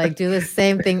insanity, like do the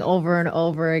same thing over and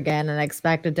over again and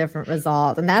expect a different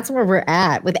result. And that's where we're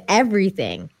at with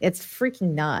everything. It's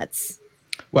freaking nuts.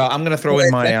 Well, I'm going to throw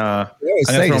in my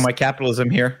my capitalism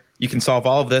here. You can solve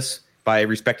all of this by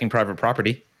respecting private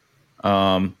property.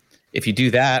 If you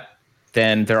do that,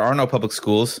 then there are no public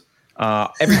schools.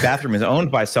 Every bathroom is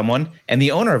owned by someone, and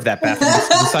the owner of that bathroom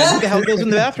decides who the hell goes in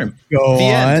the bathroom.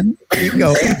 Keep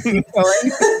going.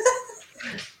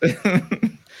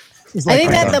 I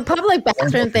think that the public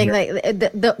bathroom thing,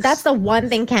 that's the one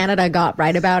thing Canada got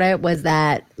right about it, was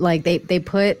that like they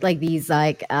put like these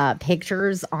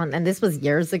pictures on, and this was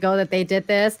years ago that they did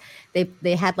this.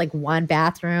 They had like one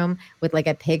bathroom with like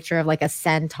a picture of like a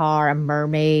centaur, a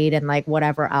mermaid, and like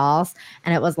whatever else,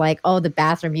 and it was like, oh, the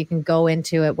bathroom, you can go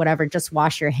into it, whatever, just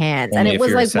wash your hands. Only and it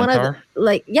was like one of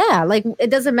like it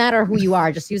doesn't matter who you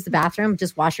are, just use the bathroom,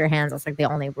 just wash your hands. That's like the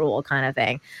only rule, kind of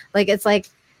thing. Like it's like,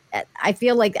 I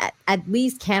feel like at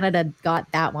least Canada got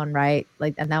that one right,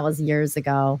 like, and that was years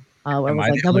ago. Where it was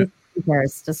like, nobody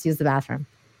cares, just use the bathroom.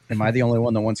 Am I the only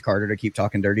one that wants Carter to keep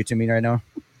talking dirty to me right now?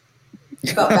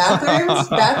 About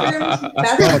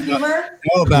bathroom humor.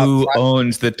 No, about who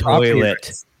owns the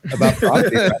toilet? About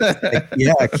property rights.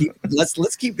 Like,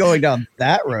 let's keep going down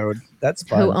that road. That's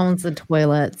fun. Who owns the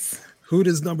toilets? Who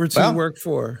does number 2 work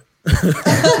for? What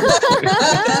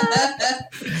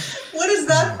is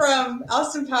that from?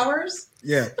 Austin Powers?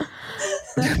 Yeah.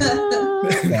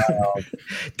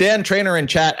 Dan Trainer in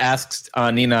chat asks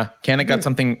Nina,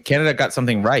 Canada got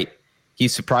something right.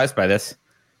 He's surprised by this.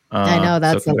 I know,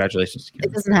 that's so congratulations.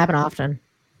 It doesn't happen often.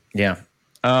 Yeah.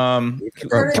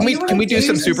 Carter, can we do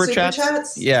some super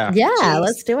chats? Yeah. Yeah,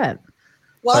 let's do it.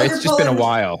 It's just been a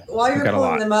while. While you're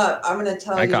pulling them up, I'm going to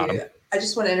tell you. I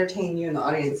just want to entertain you in the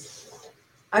audience.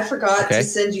 I forgot to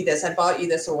send you this. I bought you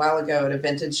this a while ago at a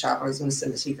vintage shop. I was going to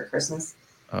send it to you for Christmas.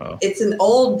 Oh. It's an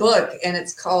old book, and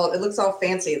it looks all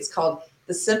fancy. It's called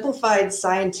The Simplified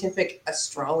Scientific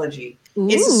Astrology. Ooh.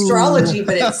 It's astrology,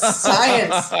 but it's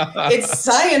science. It's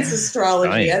science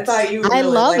astrology. Science. I thought you would I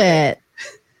love it.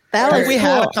 Have we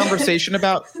had a conversation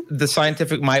about the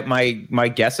scientific, my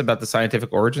guess about the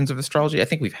scientific origins of astrology? I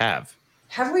think we have.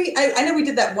 Have we? I know we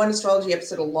did that one astrology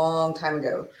episode a long time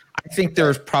ago. I think there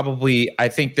was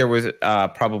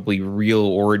probably real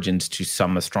origins to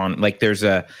some astronomy. Like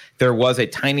there was a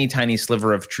tiny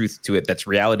sliver of truth to it that's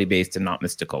reality based and not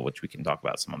mystical, which we can talk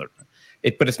about some other time.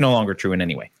 But it's no longer true in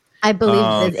any way. I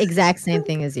believe the exact same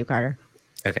thing as you, Carter.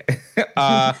 Okay.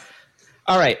 All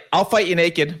right. I'll fight you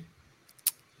naked.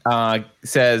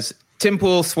 Says Tim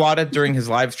Pool swatted during his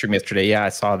live stream yesterday. Yeah, I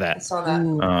saw that.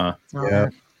 Yeah.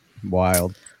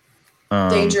 Wild.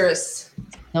 Dangerous.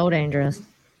 So dangerous.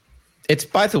 It's,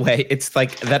 by the way, it's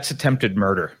like that's attempted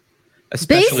murder.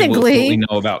 Especially what we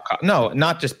know about no,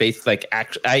 not just based like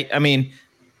actually. I mean,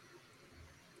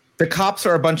 the cops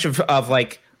are a bunch of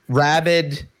like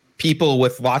rabid people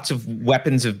with lots of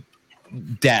weapons of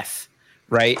death,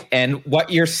 right? And what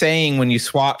you're saying when you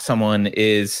swat someone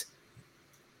is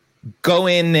go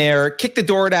in there, kick the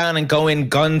door down, and go in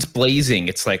guns blazing.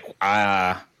 It's like,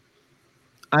 I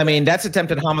mean, that's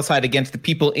attempted homicide against the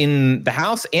people in the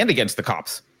house and against the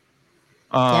cops.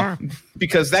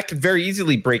 Because that could very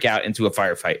easily break out into a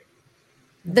firefight.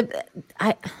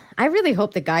 I really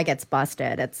hope the guy gets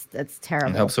busted. It's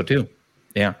terrible. I hope so too.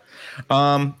 Yeah.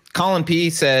 Colin P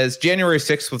says January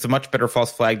 6th was a much better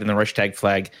false flag than the Reichstag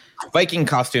flag. Viking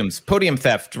costumes, podium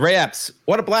theft, Ray Epps.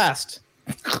 What a blast.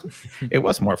 It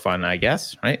was more fun, I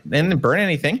guess, right? They didn't burn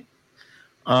anything.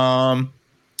 Little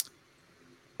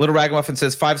Ragamuffin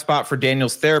says 5 spot for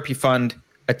Daniel's therapy fund.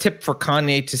 A tip for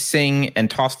Kanye to sing and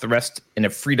toss the rest in a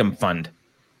freedom fund.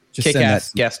 Just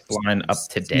Kick-ass guest line up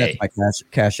today. That's my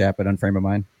cash app at Unframe of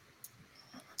Mine.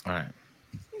 All right.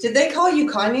 Did they call you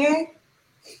Kanye?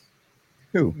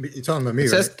 Who? You talking about me? It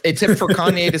says a tip for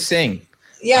Kanye to sing.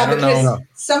 Yeah, I don't because know.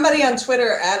 somebody on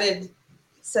Twitter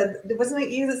said, wasn't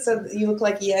it you that said that you look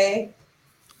like Ye?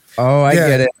 Oh, I Yeah.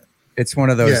 get it. It's one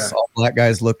of those all black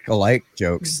guys look alike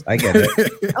jokes. I get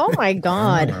it. Oh my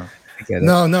God. I get it.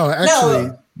 No, actually,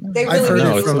 No, they I've heard really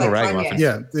it mean from look the like Ragamuffin. Kanye.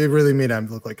 yeah, they really mean I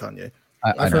look like Kanye.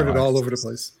 I've heard it all over the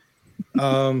place.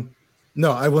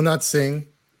 No, I will not sing.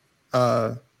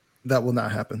 That will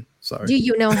not happen. Sorry. Do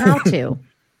you know how to?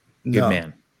 Good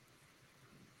man.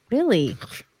 Really?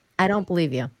 I don't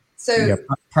believe you. So Yeah,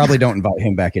 probably don't invite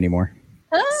him back anymore.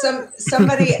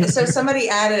 somebody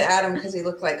added Adam because he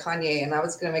looked like Kanye, and I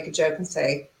was going to make a joke and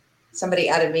say somebody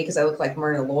added me because I look like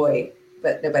Myrna Loy,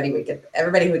 but everybody who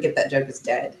would get that joke is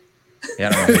dead. Yeah,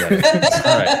 I don't know who that is.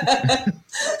 All right.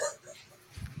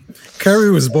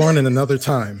 Carrie was born in another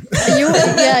time. You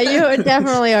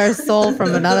definitely are soul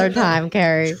from another time,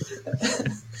 Carrie.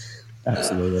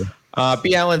 Absolutely.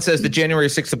 B. Allen says the January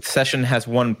 6th obsession has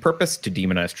one purpose: to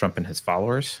demonize Trump and his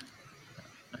followers.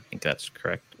 I think that's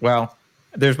correct. Well,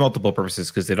 there's multiple purposes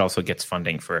because it also gets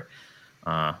funding for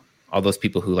all those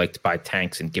people who like to buy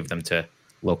tanks and give them to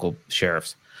local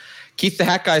sheriffs. Keith the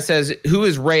Hat Guy says, who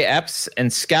is Ray Epps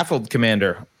and Scaffold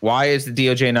Commander? Why is the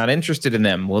DOJ not interested in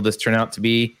them? Will this turn out to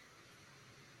be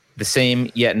the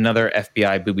same yet another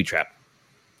FBI booby trap?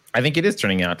 I think it is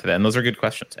turning out to that, and those are good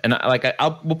questions. And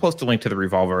we'll post a link to the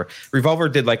Revolver. Revolver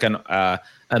did like a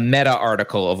meta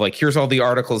article of like, here's all the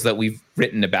articles that we've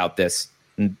written about this,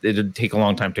 and it'd take a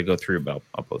long time to go through, but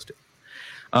I'll post it.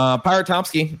 Pirate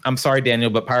Tomsky, I'm sorry, Daniel,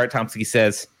 but Pirate Tomsky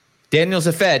says Daniel's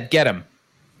a Fed, get him.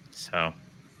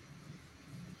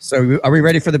 So are we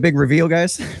ready for the big reveal,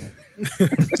 guys?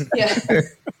 Yeah.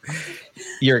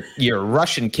 You're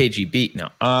Russian KGB. No.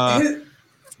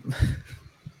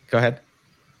 Go ahead.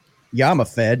 Yeah, I'm a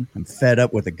Fed. I'm fed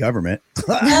up with the government.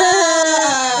 Heyo.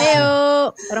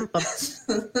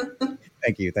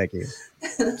 Thank you.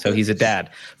 So he's a dad.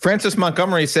 Francis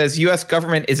Montgomery says U.S.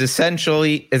 government is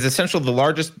essentially the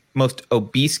largest, most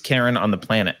obese Karen on the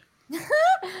planet.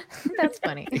 That's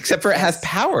funny. Except for it has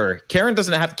power. Karen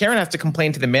has to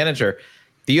complain to the manager.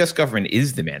 The U.S. government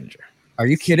is the manager. Are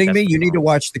you kidding me? You need to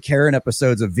watch the Karen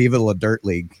episodes of Viva La Dirt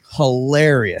League.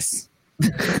 Hilarious.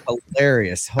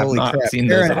 Hilarious. Holy I've not crap. seen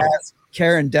those at all.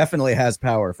 Karen definitely has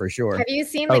power for sure. Have you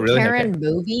seen the really? Karen Okay.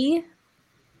 movie?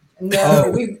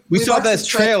 No, We saw watched this the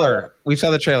trailer. We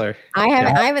saw the trailer. I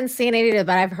haven't seen it either,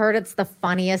 but I've heard it's the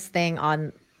funniest thing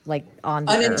on the earth,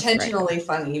 Unintentionally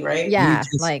funny, right? Yeah,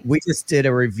 we just did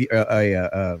a review,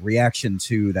 a reaction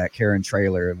to that Karen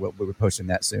trailer. We were posting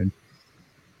that soon.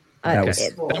 That was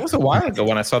That was a while ago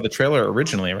when I saw the trailer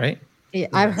originally, right?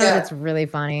 I've heard it's really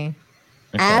funny.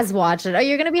 Okay. Az watched it. Oh,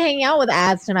 you're going to be hanging out with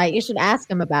Az tonight. You should ask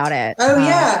him about it. Oh,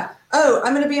 yeah. Oh,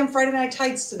 I'm going to be on Friday Night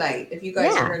Tights tonight if you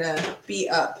guys are going to be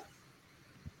up.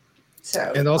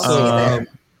 So, And also,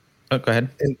 go ahead.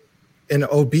 An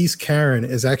obese Karen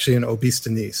is actually an obese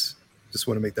Denise. Just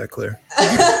want to make that clear.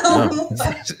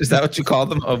 Is that what you call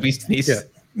them? Obese Denise? Yeah.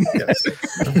 Yes.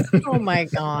 Oh my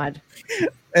God.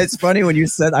 It's funny when you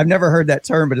said, I've never heard that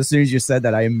term, but as soon as you said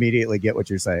that, I immediately get what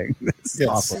you're saying. It's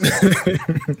awesome.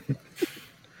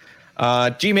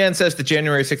 G-Man says the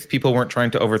January 6th people weren't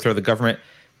trying to overthrow the government.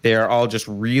 They are all just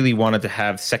really wanted to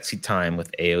have sexy time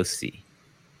with AOC.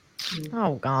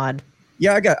 Oh God.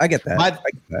 Yeah, I get that. I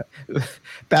get that.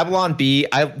 Babylon B,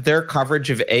 their coverage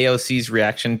of AOC's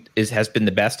reaction has been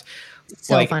the best.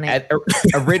 So funny.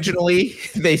 Originally,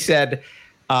 they said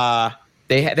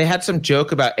they had some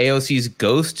joke about AOC's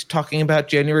ghost talking about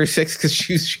January 6th because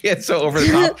she had so over the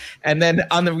top. And then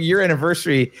on the year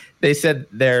anniversary, they said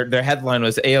their headline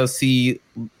was AOC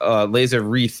lays a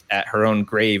wreath at her own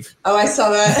grave. Oh, I saw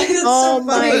that. It's Oh so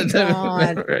funny.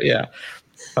 my God. Yeah.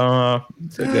 So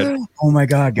good. Oh my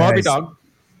God, guys. Barbie dog.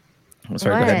 I'm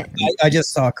sorry, go ahead. I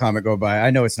just saw a comment go by.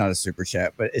 I know it's not a super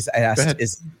chat, but I asked,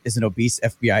 is an obese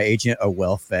FBI agent a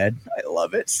well-fed? I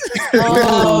love it.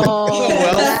 Oh,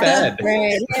 well-fed.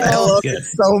 Great. I love it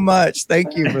so much.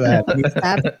 Thank you for that.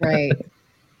 That's great.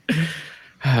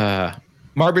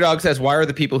 Marby Dog says, why are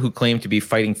the people who claim to be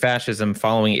fighting fascism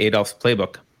following Adolf's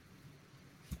playbook?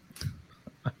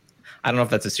 I don't know if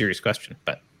that's a serious question,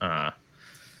 but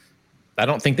I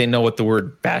don't think they know what the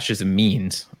word fascism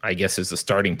means, I guess, is the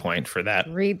starting point for that.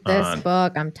 Read this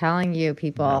book. I'm telling you,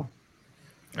 people.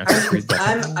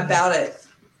 I'm about it.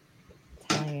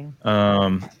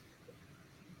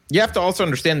 You have to also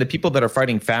understand the people that are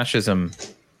fighting fascism,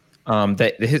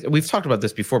 we've talked about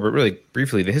this before, but really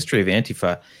briefly, the history of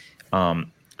Antifa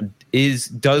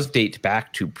does date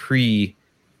back to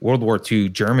pre-World War II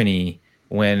Germany,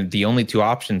 when the only two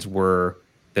options were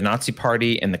the Nazi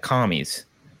Party and the commies.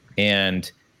 And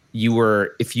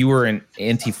if you were an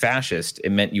anti-fascist, it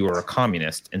meant you were a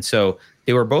communist. And so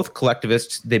they were both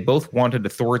collectivists. They both wanted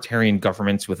authoritarian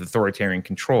governments with authoritarian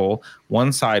control.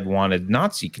 One side wanted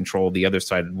Nazi control. The other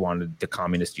side wanted the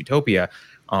communist utopia.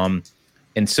 And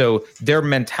so their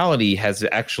mentality has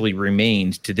actually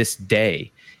remained to this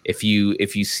day. If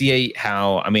you see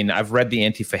how, I mean, I've read the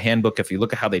Antifa handbook. If you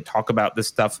look at how they talk about this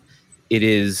stuff, it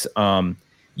is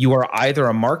you are either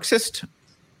a Marxist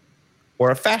or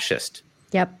a fascist.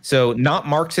 Yep. So not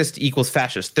Marxist equals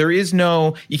fascist. There is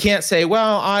no, you can't say,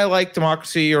 well, I like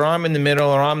democracy, or I'm in the middle,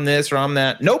 or I'm this, or I'm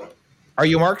that. Nope. Are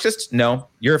you a Marxist? No,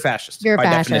 you're a fascist. You're a by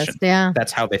fascist, definition. yeah.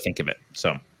 That's how they think of it.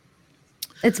 So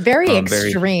it's very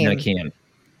extreme. Very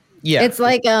yeah. It's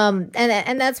like, and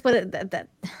that's what that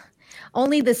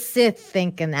only the Sith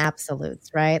think in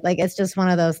absolutes, right? Like, it's just one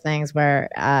of those things where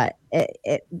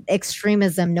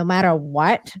extremism, no matter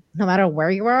what, no matter where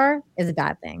you are, is a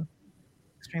bad thing.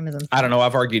 Extremism. I don't know.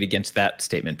 I've argued against that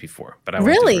statement before, but I won't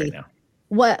really do it right now.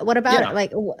 What about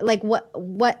it? Like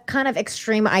what kind of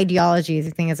extreme ideologies do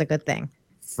you think is a good thing?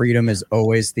 Freedom is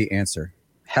always the answer.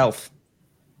 Health.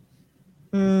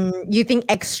 You think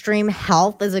extreme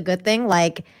health is a good thing?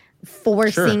 Like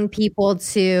forcing people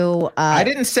to I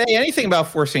didn't say anything about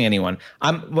forcing anyone.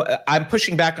 I'm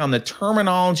pushing back on the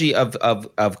terminology of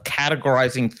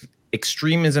categorizing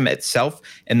extremism itself,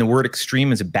 and the word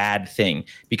extreme is a bad thing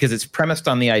because it's premised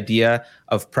on the idea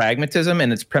of pragmatism,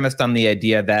 and it's premised on the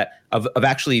idea that of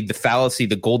actually the fallacy,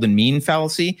 the golden mean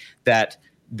fallacy, that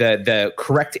the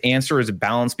correct answer is a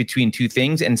balance between two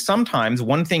things, and sometimes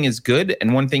one thing is good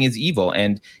and one thing is evil.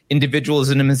 And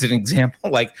individualism is an example.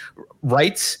 Like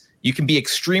rights, you can be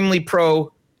extremely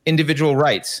pro individual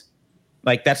rights,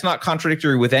 like that's not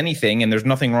contradictory with anything, and there's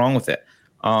nothing wrong with it.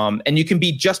 And you can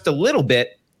be just a little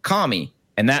bit commie,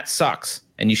 and that sucks,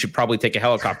 and you should probably take a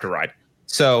helicopter ride.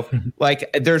 So like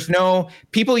there's no,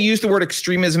 people use the word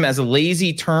extremism as a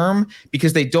lazy term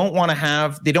because they don't want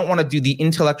to do the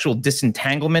intellectual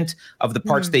disentanglement of the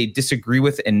parts they disagree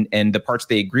with and the parts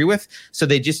they agree with. So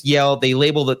they just yell, they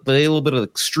label it a little bit of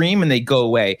extreme, and they go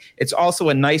away. It's also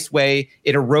a nice way,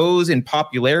 it arose in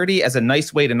popularity as a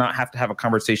nice way to not have to have a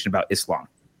conversation about Islam.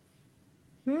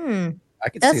 I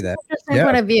can That's see that. An interesting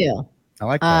point of view. I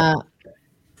like that.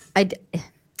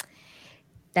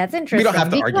 That's interesting. We don't have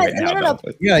to argue it now. No.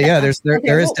 Yeah. There is We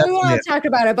definitely. won't talk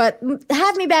about it, but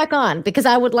have me back on because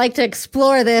I would like to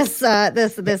explore this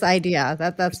this idea.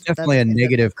 That's definitely a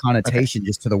negative connotation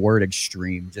just to the word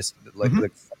extreme. Just like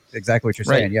exactly what you're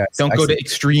saying. Yeah. Don't go to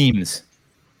extremes.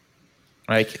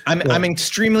 Like I'm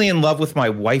extremely in love with my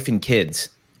wife and kids.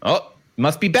 Oh,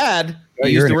 must be bad. You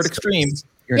use the word extreme.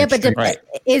 Yeah, but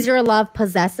is your love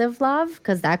possessive love?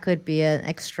 Because that could be an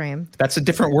extreme. That's a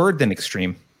different word than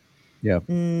extreme. Yeah.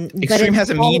 Extreme has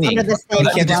a meaning. That's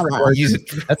a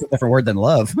different word than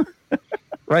love.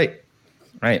 Right.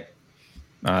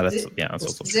 That's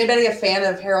is anybody a fan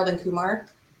of Harold and Kumar?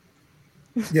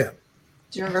 Yeah.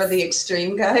 Do you remember the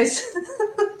Extreme guys?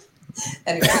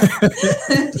 Anyway,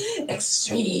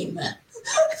 Extreme.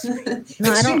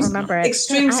 No, I don't remember it.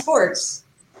 Extreme sports.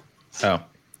 Oh.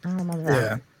 I don't remember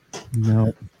that. Yeah.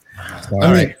 No. All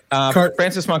right.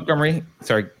 Francis Montgomery.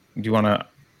 Sorry. Do you want to?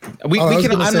 We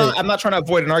can. I'm not trying to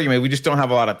avoid an argument. We just don't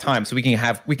have a lot of time, so we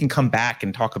can come back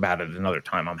and talk about it another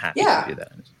time. I'm happy to do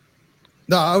that.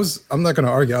 No, I'm not going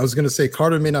to argue. I was going to say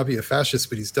Carter may not be a fascist,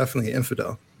 but he's definitely an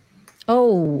infidel.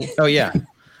 Oh yeah.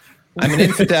 I'm an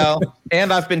infidel,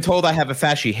 and I've been told I have a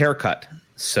fasci haircut.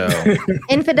 So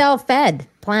infidel fed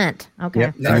plant. Okay.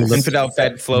 Yep. Nice. Infidel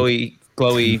fed flowy,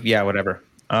 glowy. Yeah, whatever.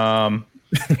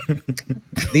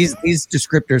 These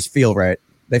descriptors feel right.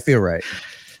 They feel right.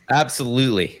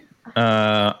 Absolutely.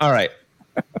 All right.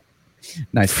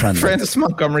 Nice fun. Francis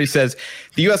Montgomery says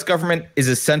the U.S. government is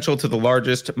essential to the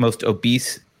largest, most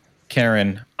obese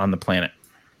Karen on the planet.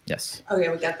 Yes. Oh,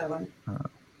 yeah, we got that one.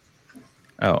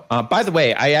 By the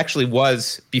way, I actually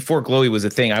was, before Glowy was a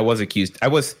thing, I was accused. I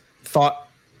was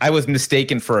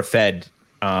mistaken for a Fed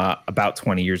about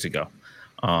 20 years ago,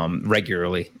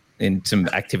 regularly in some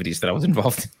activities that I was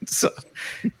involved in. So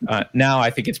now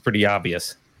I think it's pretty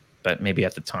obvious, but maybe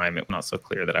at the time it was not so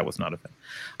clear that I was not a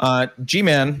Fed.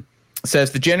 G-Man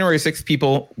says the January 6th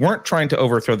people weren't trying to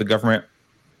overthrow the government.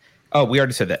 Oh, we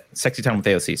already said that. Sexy time with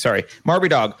AOC. Sorry. Marby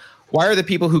Dog. Why are the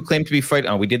people who claim to be fighting?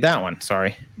 Oh, we did that one.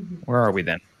 Sorry. Where are we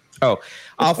then? Oh,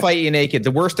 I'll fight you naked.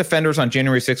 The worst offenders on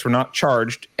January 6th were not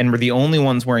charged and were the only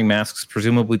ones wearing masks,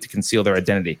 presumably to conceal their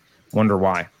identity. Wonder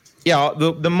why. Yeah,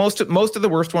 the most of the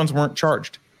worst ones weren't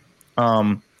charged.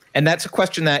 And that's a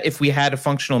question that if we had a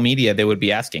functional media, they would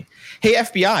be asking. Hey,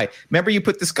 FBI, remember you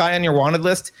put this guy on your wanted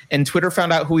list and Twitter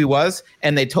found out who he was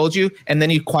and they told you and then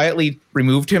you quietly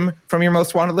removed him from your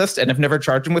most wanted list and have never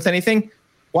charged him with anything?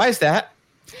 Why is that?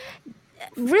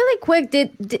 Really quick, do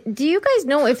you guys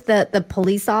know if the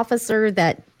police officer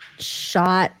that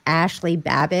shot Ashley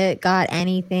Babbitt got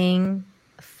anything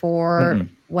for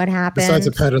what happened? Besides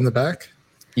a pat on the back?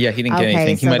 Yeah, he didn't get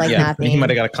anything. He might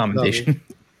have got a commendation.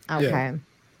 Okay.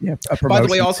 Yeah. By the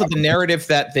way, also the narrative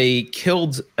that they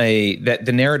killed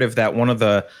the narrative that one of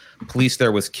the police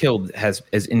there was killed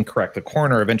is incorrect. The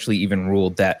coroner eventually even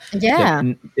ruled that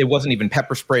it wasn't even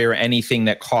pepper spray or anything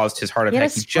that caused his heart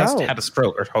attack. He just had a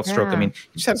stroke or stroke. I mean,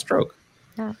 he just had a stroke.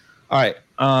 Yeah. All right.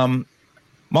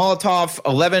 Molotov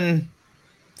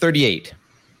 1138.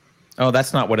 Oh,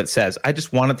 that's not what it says. I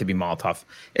just want it to be Molotov.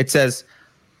 It says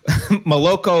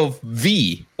Moloko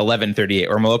V 1138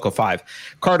 or Moloko 5.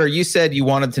 Carter, you said you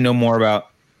wanted to know more about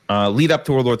lead up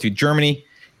to World War II Germany.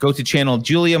 Go to channel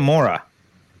Julie Mora,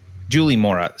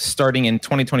 starting in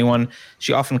 2021.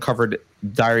 She often covered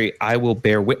Diary I Will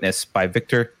Bear Witness by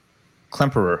Victor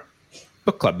Klemperer.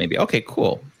 Book club, maybe. Okay,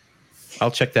 cool. I'll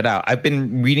check that out.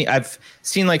 I've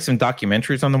seen like some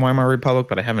documentaries on the Weimar Republic,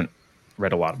 but I haven't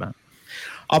read a lot about it.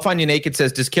 I'll Find You Naked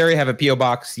says, does Carrie have a P.O.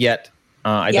 box yet?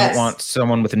 I don't want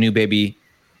someone with a new baby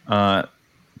to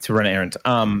run errands.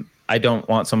 I don't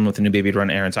want someone with a new baby to run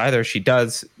errands either. She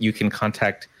does. You can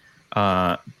contact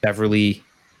Beverly,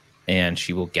 and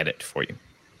she will get it for you.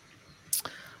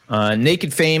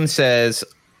 Naked Fame says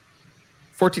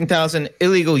 14,000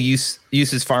 illegal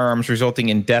uses firearms resulting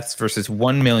in deaths versus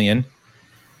 1 million,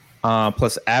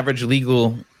 plus average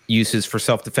legal uses for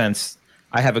self-defense.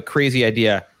 I have a crazy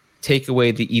idea. Take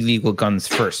away the illegal guns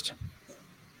first.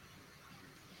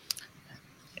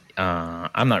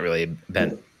 I'm not really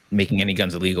about making any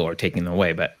guns illegal or taking them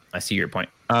away, but I see your point.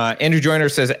 Andrew Joyner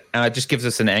says, just gives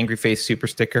us an angry face super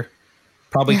sticker.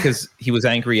 Probably because he was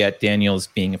angry at Daniels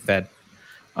being a Fed.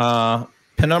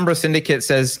 Penumbra Syndicate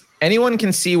says, anyone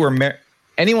see where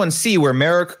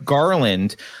Merrick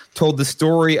Garland told the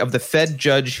story of the Fed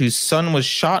judge whose son was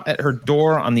shot at her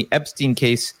door on the Epstein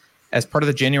case as part of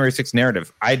the January 6th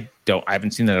narrative? I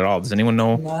haven't seen that at all. Does anyone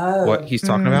know what he's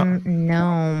talking about?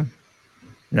 No.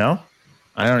 No?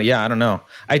 I don't know.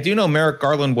 I do know Merrick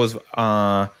Garland was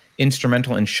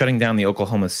instrumental in shutting down the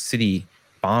Oklahoma City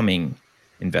bombing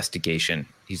investigation.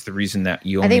 He's the reason that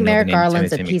you. I think Merrick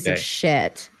Garland's a piece of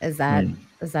shit. Is that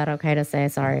okay to say?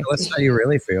 Sorry. That's how you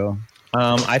really feel.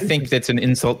 I think that's an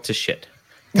insult to shit.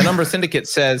 The Number Syndicate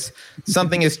says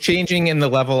something is changing in the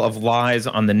level of lies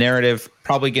on the narrative.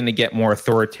 Probably going to get more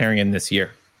authoritarian this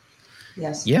year.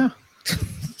 Yes. Yeah.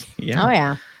 Yeah. Oh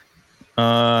yeah.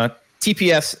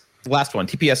 TPS. Last one.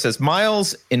 TPS says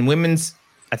Miles in women's.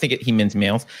 I think he means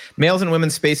males. Males in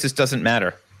women's spaces doesn't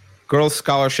matter. Girls'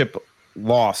 scholarship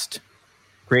lost.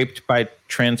 Raped by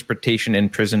transportation in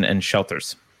prison and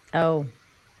shelters. Oh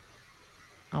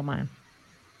my.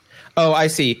 Oh, I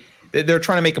see. They're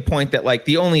trying to make a point that like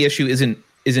the only issue isn't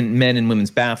men in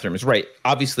women's bathrooms, right?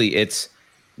 Obviously, it's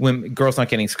girls not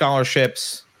getting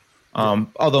scholarships.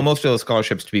 Although most of those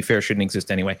scholarships, to be fair, shouldn't exist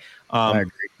anyway.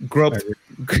 Groped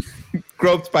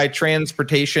by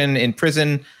transportation in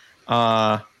prison.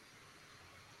 I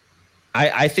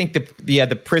think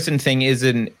the prison thing is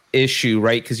an issue,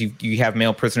 right? Because you have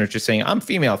male prisoners just saying, "I'm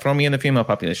female, throw me in the female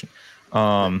population."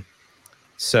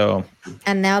 So.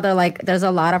 And now they're like, there's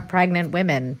a lot of pregnant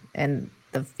women in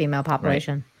the female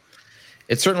population. Right.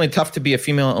 It's certainly tough to be a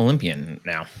female Olympian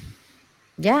now.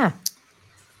 Yeah.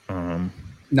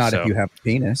 Not if you have a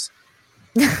penis.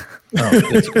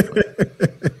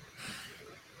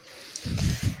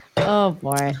 Oh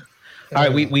boy. All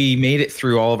right, we made it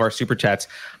through all of our super chats.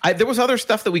 There was other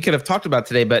stuff that we could have talked about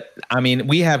today, but I mean,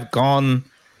 we have gone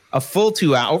a full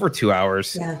over 2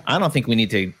 hours. Yeah. I don't think we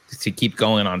need to keep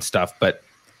going on stuff, but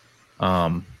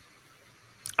I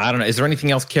don't know. Is there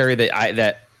anything else, Carrie,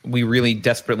 that we really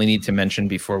desperately need to mention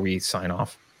before we sign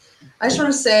off? I just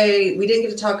want to say we didn't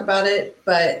get to talk about it,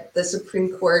 but the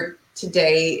Supreme Court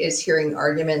today is hearing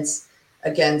arguments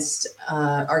about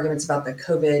the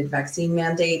COVID vaccine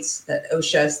mandates that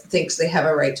OSHA thinks they have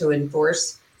a right to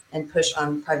enforce and push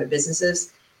on private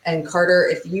businesses. And Carter,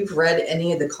 if you've read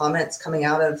any of the comments coming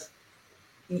out of,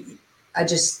 I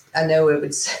know it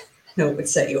would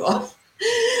set you off.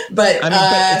 But but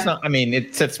it's not. I mean,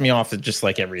 it sets me off just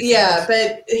like everything. Yeah,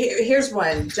 but here's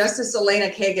one. Justice Elena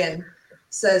Kagan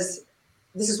says,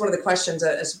 this is one of the questions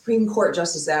a Supreme Court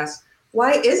justice asked,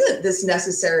 why isn't this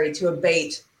necessary to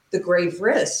abate the grave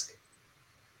risk?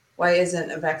 Why isn't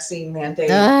a vaccine mandate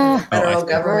from the federal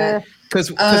government?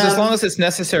 Because as long as it's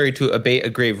necessary to abate a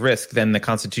grave risk, then the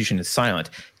Constitution is silent.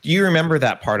 Do you remember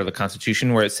that part of the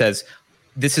Constitution where it says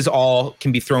this is all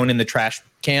can be thrown in the trash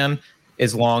can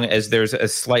as long as there's a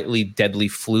slightly deadly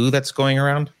flu that's going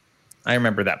around? I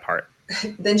remember that part.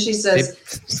 Then she says,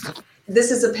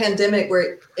 this is a pandemic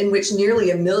in which nearly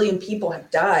 1 million people have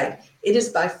died. It is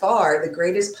by far the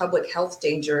greatest public health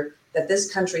danger that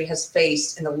this country has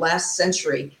faced in the last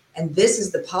century. And this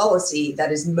is the policy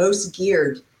that is most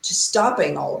geared to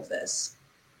stopping all of this.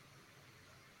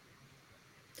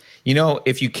 You know,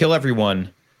 if you kill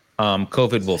everyone,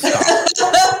 COVID will stop.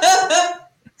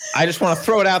 I just want to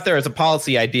throw it out there as a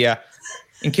policy idea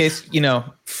in case,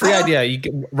 free idea, you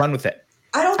can run with it.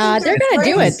 I don't think they're going to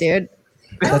do it, dude.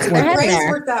 I don't think their brains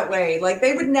work that way. Like,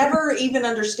 they would never even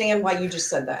understand why you just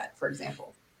said that, for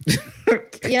example.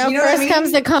 First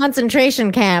comes the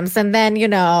concentration camps, and then,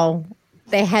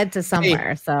 they head to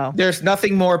somewhere. So there's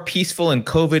nothing more peaceful and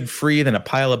COVID free than a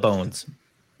pile of bones.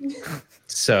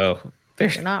 So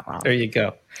you're not wrong. There you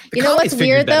go. You know what's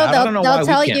weird though? They'll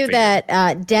tell you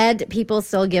that dead people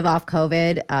still give off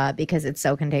COVID because it's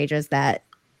so contagious that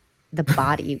the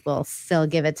body will still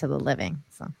give it to the living.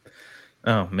 So.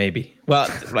 Oh, maybe. Well,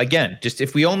 again, just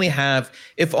if only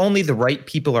the right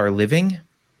people are living.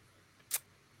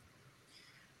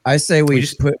 I say we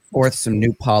just put forth some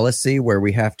new policy where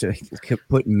we have to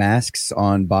put masks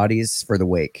on bodies for the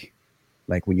wake.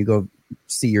 Like when you go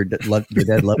see your dead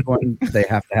loved one, they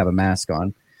have to have a mask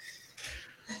on.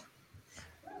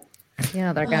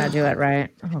 They're gonna do it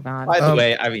right. Oh God. By the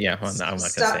way, I'm not gonna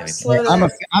say anything.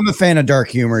 I'm a fan of dark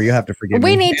humor. You have to forgive me.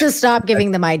 We need to stop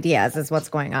giving them ideas. Is what's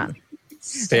going on.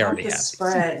 They already have.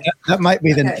 That might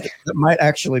be that might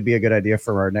actually be a good idea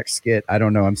for our next skit. I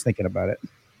don't know. I'm thinking about it.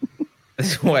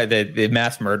 Why the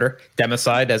mass murder,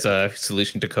 democide as a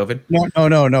solution to COVID?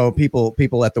 No.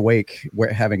 People at the wake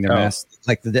having their mask,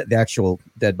 like the actual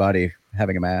dead body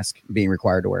having a mask, being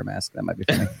required to wear a mask. That might be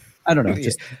funny. I don't know.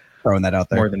 Just throwing that out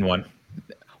there. More than one.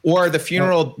 Or the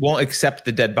funeral won't accept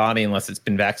the dead body unless it's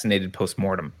been vaccinated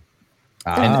post-mortem.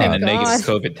 And a negative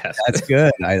COVID test. That's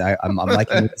good. I'm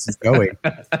liking where this is going.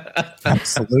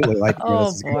 Absolutely liking where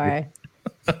this is going.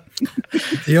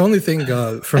 The only thing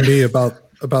for me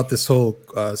about this whole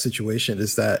situation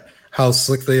is that how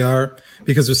slick they are,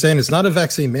 because they're saying it's not a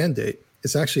vaccine mandate,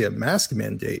 it's actually a mask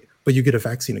mandate, but you get a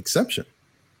vaccine exception.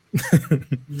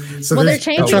 So they're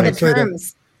changing the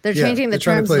terms. They're changing the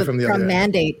terms from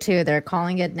mandate too. They're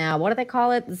calling it now. What do they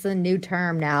call it? It's a new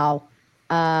term now.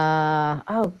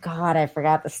 Oh God, I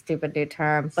forgot the stupid new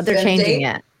term. But they're changing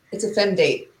it. It's a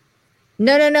femdate.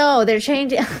 No. They're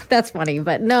changing. That's funny,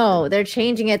 but no, they're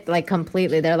changing it like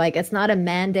completely. They're like, it's not a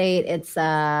mandate. It's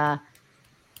what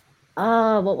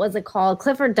was it called?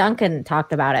 Clifford Duncan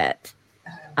talked about it.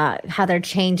 How they're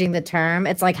changing the term.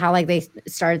 It's like how they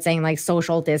started saying like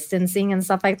social distancing and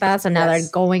stuff like that. So now they're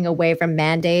going away from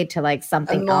mandate to like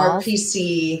something more else.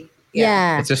 PC.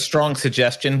 Yeah. It's a strong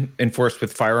suggestion enforced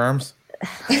with firearms.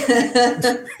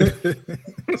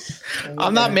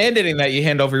 I'm not mandating that you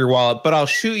hand over your wallet, but I'll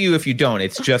shoot you if you don't.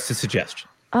 It's just a suggestion.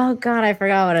 Oh God, I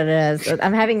forgot what it is.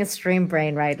 I'm having a stream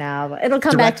brain right now. It'll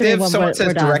come back to me when Someone we're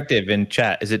says done. directive in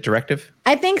chat. Is it directive?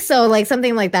 I think so, like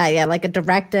something like that. Yeah, like a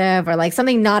directive or like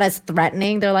something not as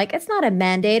threatening. They're like, it's not a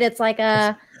mandate. It's like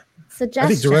a suggestion. I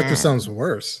think directive sounds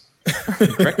worse.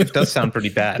 Directive does sound pretty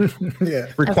bad. Yeah.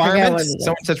 Requirements?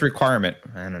 Someone says requirement.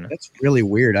 I don't know. That's really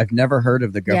weird. I've never heard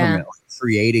of the government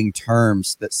creating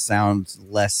terms that sound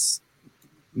less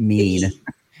mean.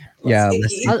 Yeah.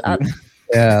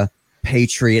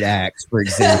 Patriot Act, for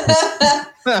example.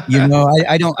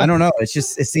 I don't know. It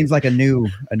seems like a new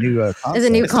concept. It's a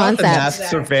new concept. Mass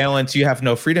surveillance. You have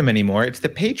no freedom anymore. It's the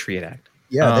Patriot Act.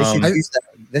 Yeah,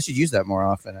 they should use that more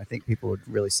often. I think people would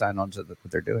really sign on to what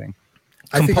they're doing.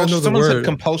 I think I know the Someone word. said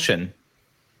compulsion.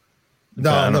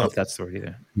 No, I don't know if that's the word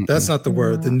either. That's not the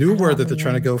word. The new word that they're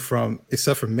trying to go from,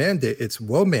 except for mandate, it's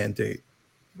will mandate.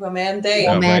 Will mandate.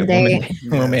 Will mandate.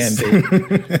 Will mandate.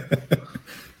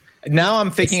 Now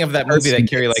I'm thinking of that movie that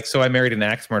Carrie likes. So I Married an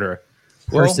Axe Murderer.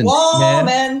 Person, Whoa,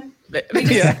 man. man.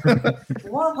 Yeah.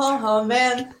 Whoa,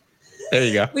 man. There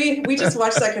you go. We just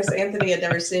watched that because Anthony had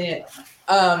never seen it.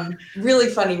 Really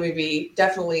funny movie.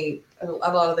 Definitely a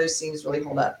lot of those scenes really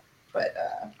hold up. But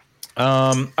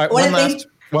all right, one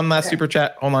last Okay. super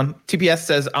chat. Hold on. TPS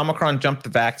says Omicron jumped the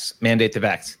vax, mandate the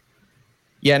vax.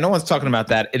 Yeah, no one's talking about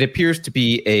that. It appears to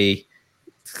be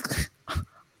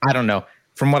I don't know.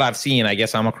 From what I've seen, I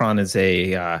guess Omicron is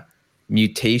a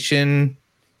mutation,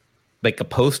 like a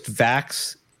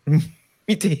post-vax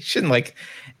mutation, like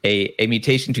a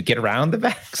mutation to get around the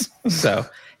vax. So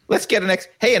let's get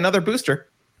another booster.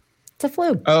 It's a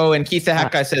flu. Oh, and Keith the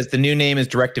Hack Guy says the new name is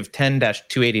Directive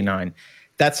 10-289.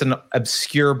 That's an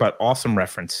obscure but awesome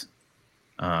reference.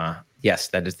 Yes,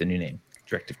 that is the new name,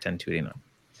 Directive 10-289.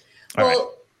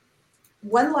 well,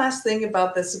 one last thing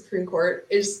about the Supreme Court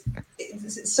is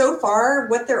so far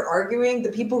what they're arguing,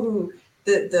 the people who,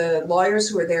 the lawyers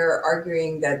who are there are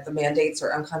arguing that the mandates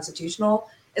are unconstitutional,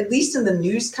 at least in the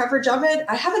news coverage of it.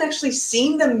 I haven't actually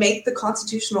seen them make the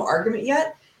constitutional argument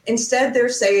yet. Instead, they're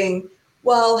saying,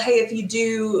 well, hey, if you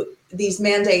do these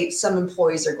mandates, some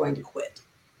employees are going to quit.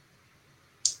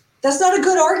 That's not a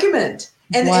good argument.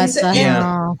 And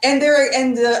the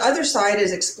other side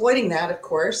is exploiting that, of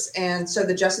course. And so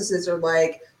the justices are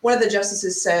like, one of the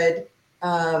justices said,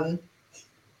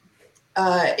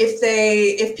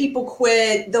 if people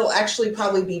quit, there'll actually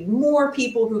probably be more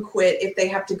people who quit if they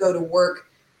have to go to work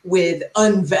with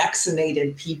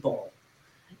unvaccinated people.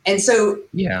 And so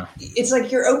it's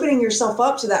like you're opening yourself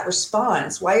up to that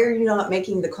response. Why are you not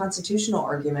making the constitutional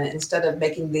argument instead of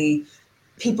making the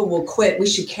people will quit? We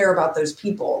should care about those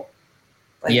people.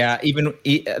 Like, even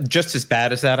just as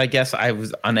bad as that, I guess. I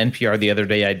was on NPR the other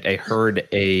day. I heard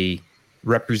a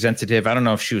representative, I don't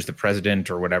know if she was the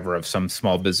president or whatever, of some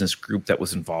small business group that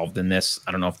was involved in this.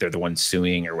 I don't know if they're the ones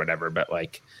suing or whatever, but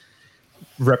like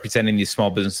representing these small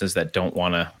businesses that don't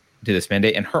want to do this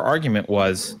mandate. And her argument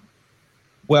was,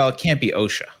 well, it can't be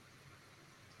OSHA.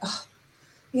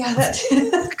 Yeah, that's a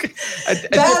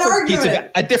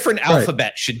different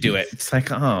alphabet should do it. It's like,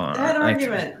 that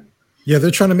argument. Yeah,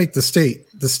 they're trying to make the state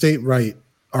right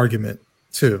argument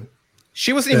too.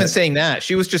 She wasn't even saying that.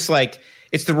 She was just like,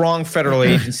 it's the wrong federal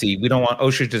agency. We don't want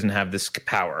OSHA doesn't have this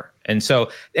power. And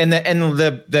so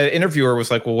the interviewer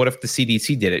was like, well, what if the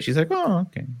CDC did it? She's like, oh,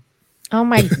 okay. Oh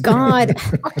my God.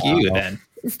 Fuck you then.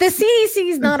 The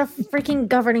CDC is not a freaking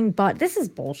governing body. This is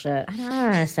bullshit. I don't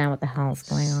understand what the hell is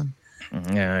going on.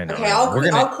 Yeah, I know. Okay,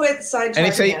 I'll quit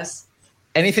sidetracking us.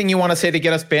 Anything you want to say to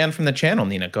get us banned from the channel,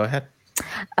 Nina? Go ahead.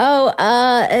 Oh,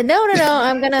 no.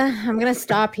 I'm gonna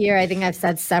stop here. I think I've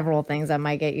said several things that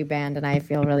might get you banned, and I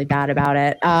feel really bad about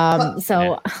it.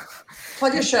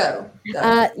 Plug your show.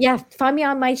 Find me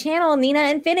on my channel,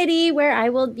 Nina Infinity, where I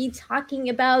will be talking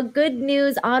about good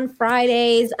news on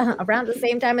Fridays around the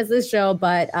same time as this show.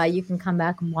 But you can come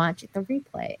back and watch the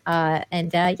replay.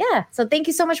 So thank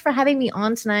you so much for having me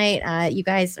on tonight, you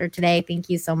guys, or today. Thank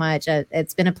you so much.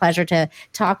 It's been a pleasure to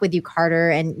talk with you,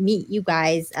 Carter, and meet you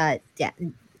guys.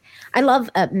 I love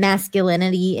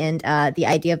masculinity and the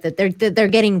idea of that they're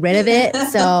getting rid of it.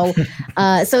 So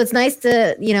it's nice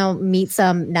to meet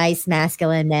some nice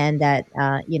masculine men that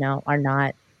are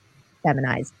not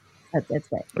feminized. That's great.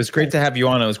 It was great to have you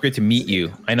on. It was great to meet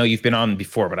you. I know you've been on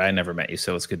before, but I never met you,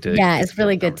 so it's good to. Yeah, it's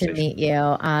really good to meet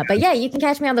you. But yeah, you can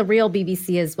catch me on the Real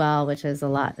BBC as well, which is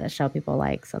a show people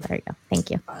like. So there you go. Thank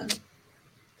you.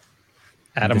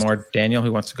 Adam or Daniel,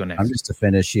 who wants to go next? I'm just to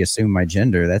finish. She assumed my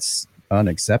gender. That's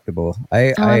unacceptable.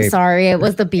 I'm sorry. It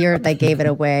was the beard that gave it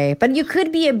away. But you could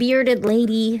be a bearded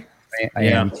lady. I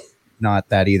am not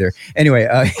that either. Anyway,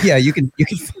 you can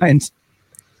find.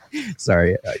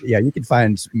 Sorry. You can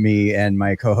find me and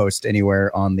my co-host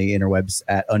anywhere on the interwebs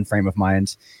at Unframe of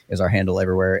Mind is our handle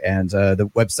everywhere. And the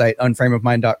website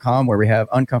unframeofmind.com, where we have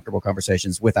uncomfortable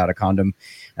conversations without a condom.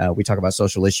 We talk about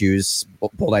social issues,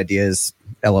 bold ideas,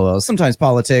 LOL, sometimes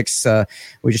politics.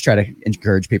 We just try to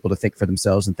encourage people to think for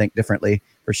themselves and think differently,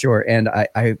 for sure. And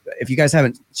I if you guys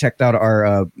haven't checked out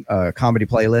our comedy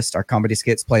playlist, our comedy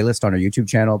skits playlist on our YouTube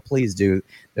channel, please do.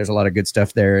 There's a lot of good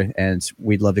stuff there, and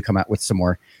we'd love to come out with some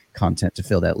more content to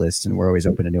fill that list, and we're always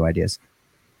open to new ideas.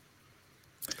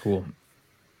 Cool.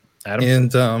 Adam?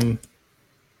 And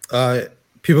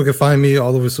people can find me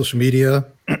all over social media.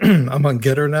 I'm on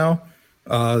Getter now.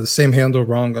 The same handle,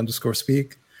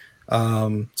 wrong_speak.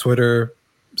 Twitter,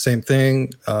 same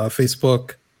thing.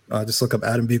 Facebook, just look up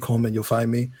Adam B. Coleman, you'll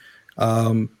find me.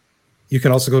 You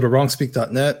can also go to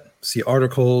wrongspeak.net, see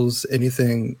articles,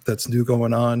 anything that's new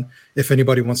going on. If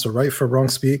anybody wants to write for Wrong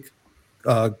Speak,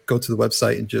 go to the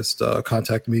website and just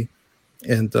contact me.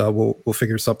 and we'll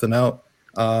figure something out.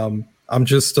 I'm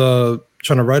just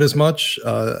trying to write as much.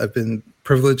 I've been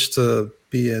privileged to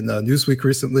be in Newsweek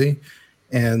recently,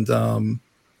 and on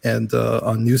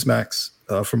Newsmax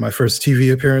for my first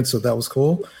TV appearance, so that was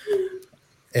cool.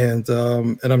 And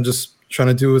I'm just trying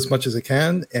to do as much as I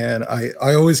can. And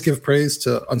I always give praise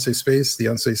to Unsafe Space, the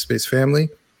Unsafe Space family,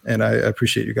 and I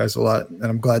appreciate you guys a lot. And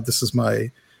I'm glad this is my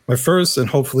first and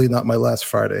hopefully not my last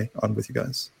Friday on with you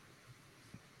guys.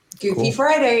 Goofy Cool.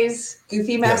 Fridays,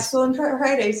 goofy masculine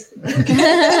Fridays.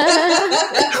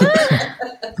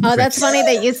 Oh, that's funny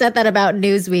that you said that about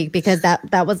Newsweek, because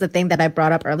that was the thing that I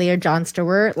brought up earlier. Jon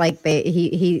Stewart, like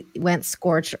he went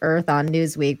scorched earth on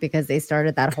Newsweek because they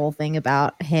started that whole thing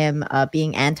about him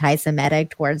being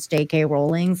anti-Semitic towards J.K.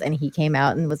 Rowling's, and he came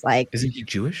out and was like, Isn't he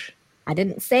Jewish? I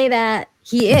didn't say that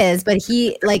he is, but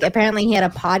he apparently he had a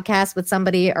podcast with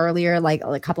somebody earlier, like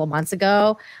a couple of months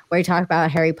ago, where he talked about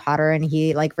Harry Potter, and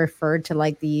he referred to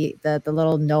the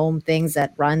little gnome things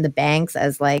that run the banks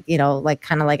as kind of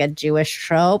like a Jewish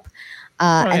trope.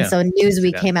 And so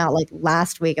Newsweek came out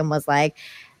last week and was like,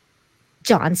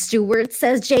 Jon Stewart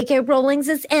says J.K. Rowling's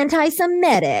is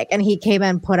anti-Semitic, and he came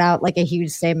and put out a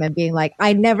huge statement being like,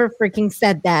 I never freaking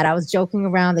said that. I was joking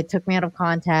around. They took me out of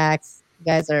context. You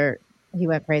guys are. He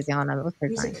went crazy on it. It was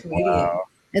pretty funny.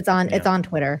 It's on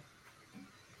Twitter.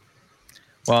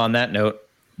 Well, on that note,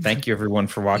 thank you everyone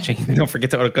for watching. Don't forget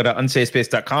to go to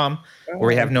unsafespace.com where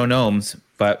we have no gnomes,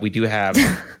 but we do have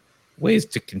ways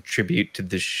to contribute to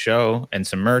this show and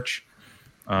some merch.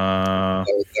 That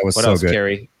was what so else, good.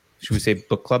 Carrie? Should we say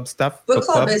book club stuff? Book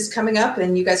club is coming up,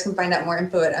 and you guys can find out more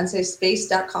info at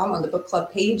unsafespace.com on the book club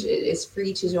page. It is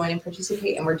free to join and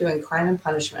participate, and we're doing Crime and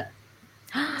Punishment.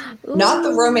 Not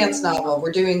the romance novel.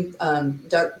 We're doing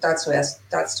that's There's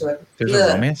a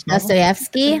Ugh. romance novel?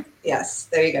 Dostoevsky. Yes,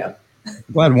 there you go.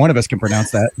 Glad one of us can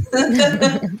pronounce that.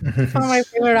 One of my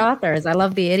favorite authors. I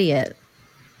love The Idiot.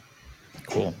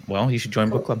 Cool. Well, you should join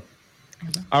book club.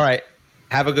 All right.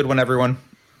 Have a good one, everyone.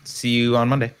 See you on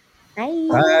Monday. Bye.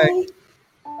 Bye.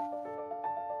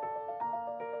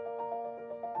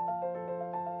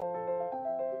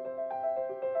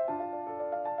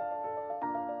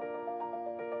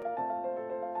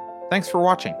 Thanks for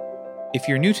watching. If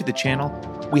you're new to the channel,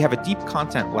 we have a deep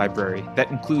content library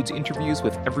that includes interviews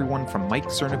with everyone from Mike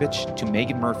Cernovich to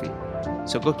Megan Murphy,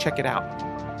 so go check it out.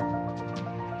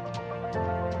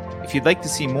 If you'd like to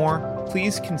see more,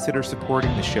 please consider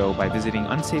supporting the show by visiting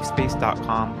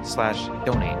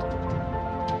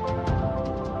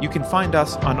unsafespace.com/donate. You can find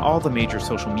us on all the major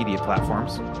social media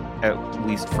platforms, at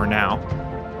least for now.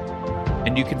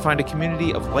 And you can find a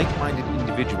community of like-minded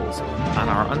individuals on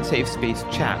our Unsafe Space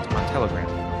chat on Telegram.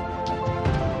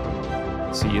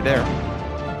 See you there.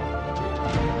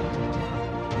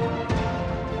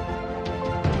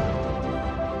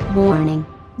 Warning.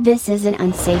 This is an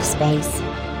unsafe space.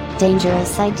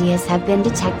 Dangerous ideas have been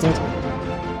detected.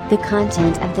 The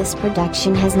content of this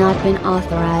production has not been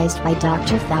authorized by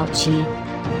Dr. Fauci.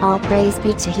 All praise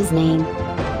be to his name.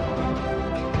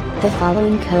 The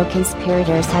following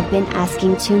co-conspirators have been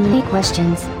asking too many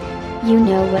questions. You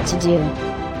know what to do.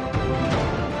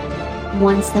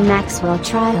 Once the Maxwell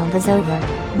trial is over,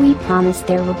 we promise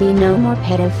there will be no more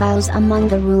pedophiles among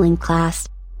the ruling class.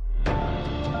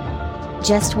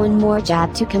 Just one more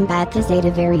jab to combat the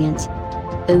Zeta variant.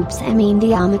 Oops, I mean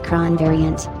the Omicron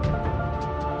variant.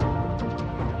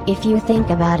 If you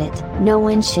think about it, no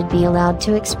one should be allowed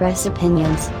to express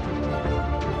opinions.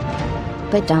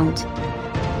 But don't.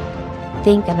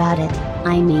 Think about it,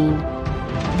 I mean.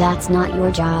 That's not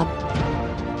your job.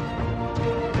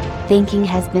 Thinking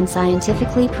has been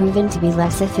scientifically proven to be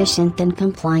less efficient than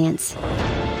compliance.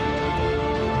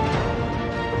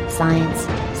 Science,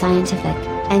 scientific,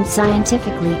 and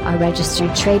scientifically are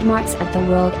registered trademarks of the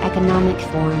World Economic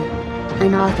Forum.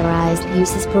 Unauthorized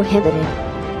use is prohibited.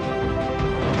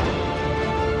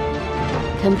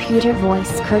 Computer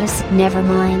voice courtesy. Never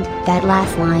mind, that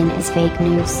last line is fake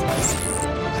news.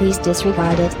 Please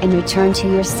disregard it and return to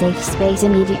your safe space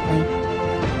immediately.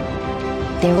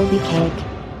 There will be cake.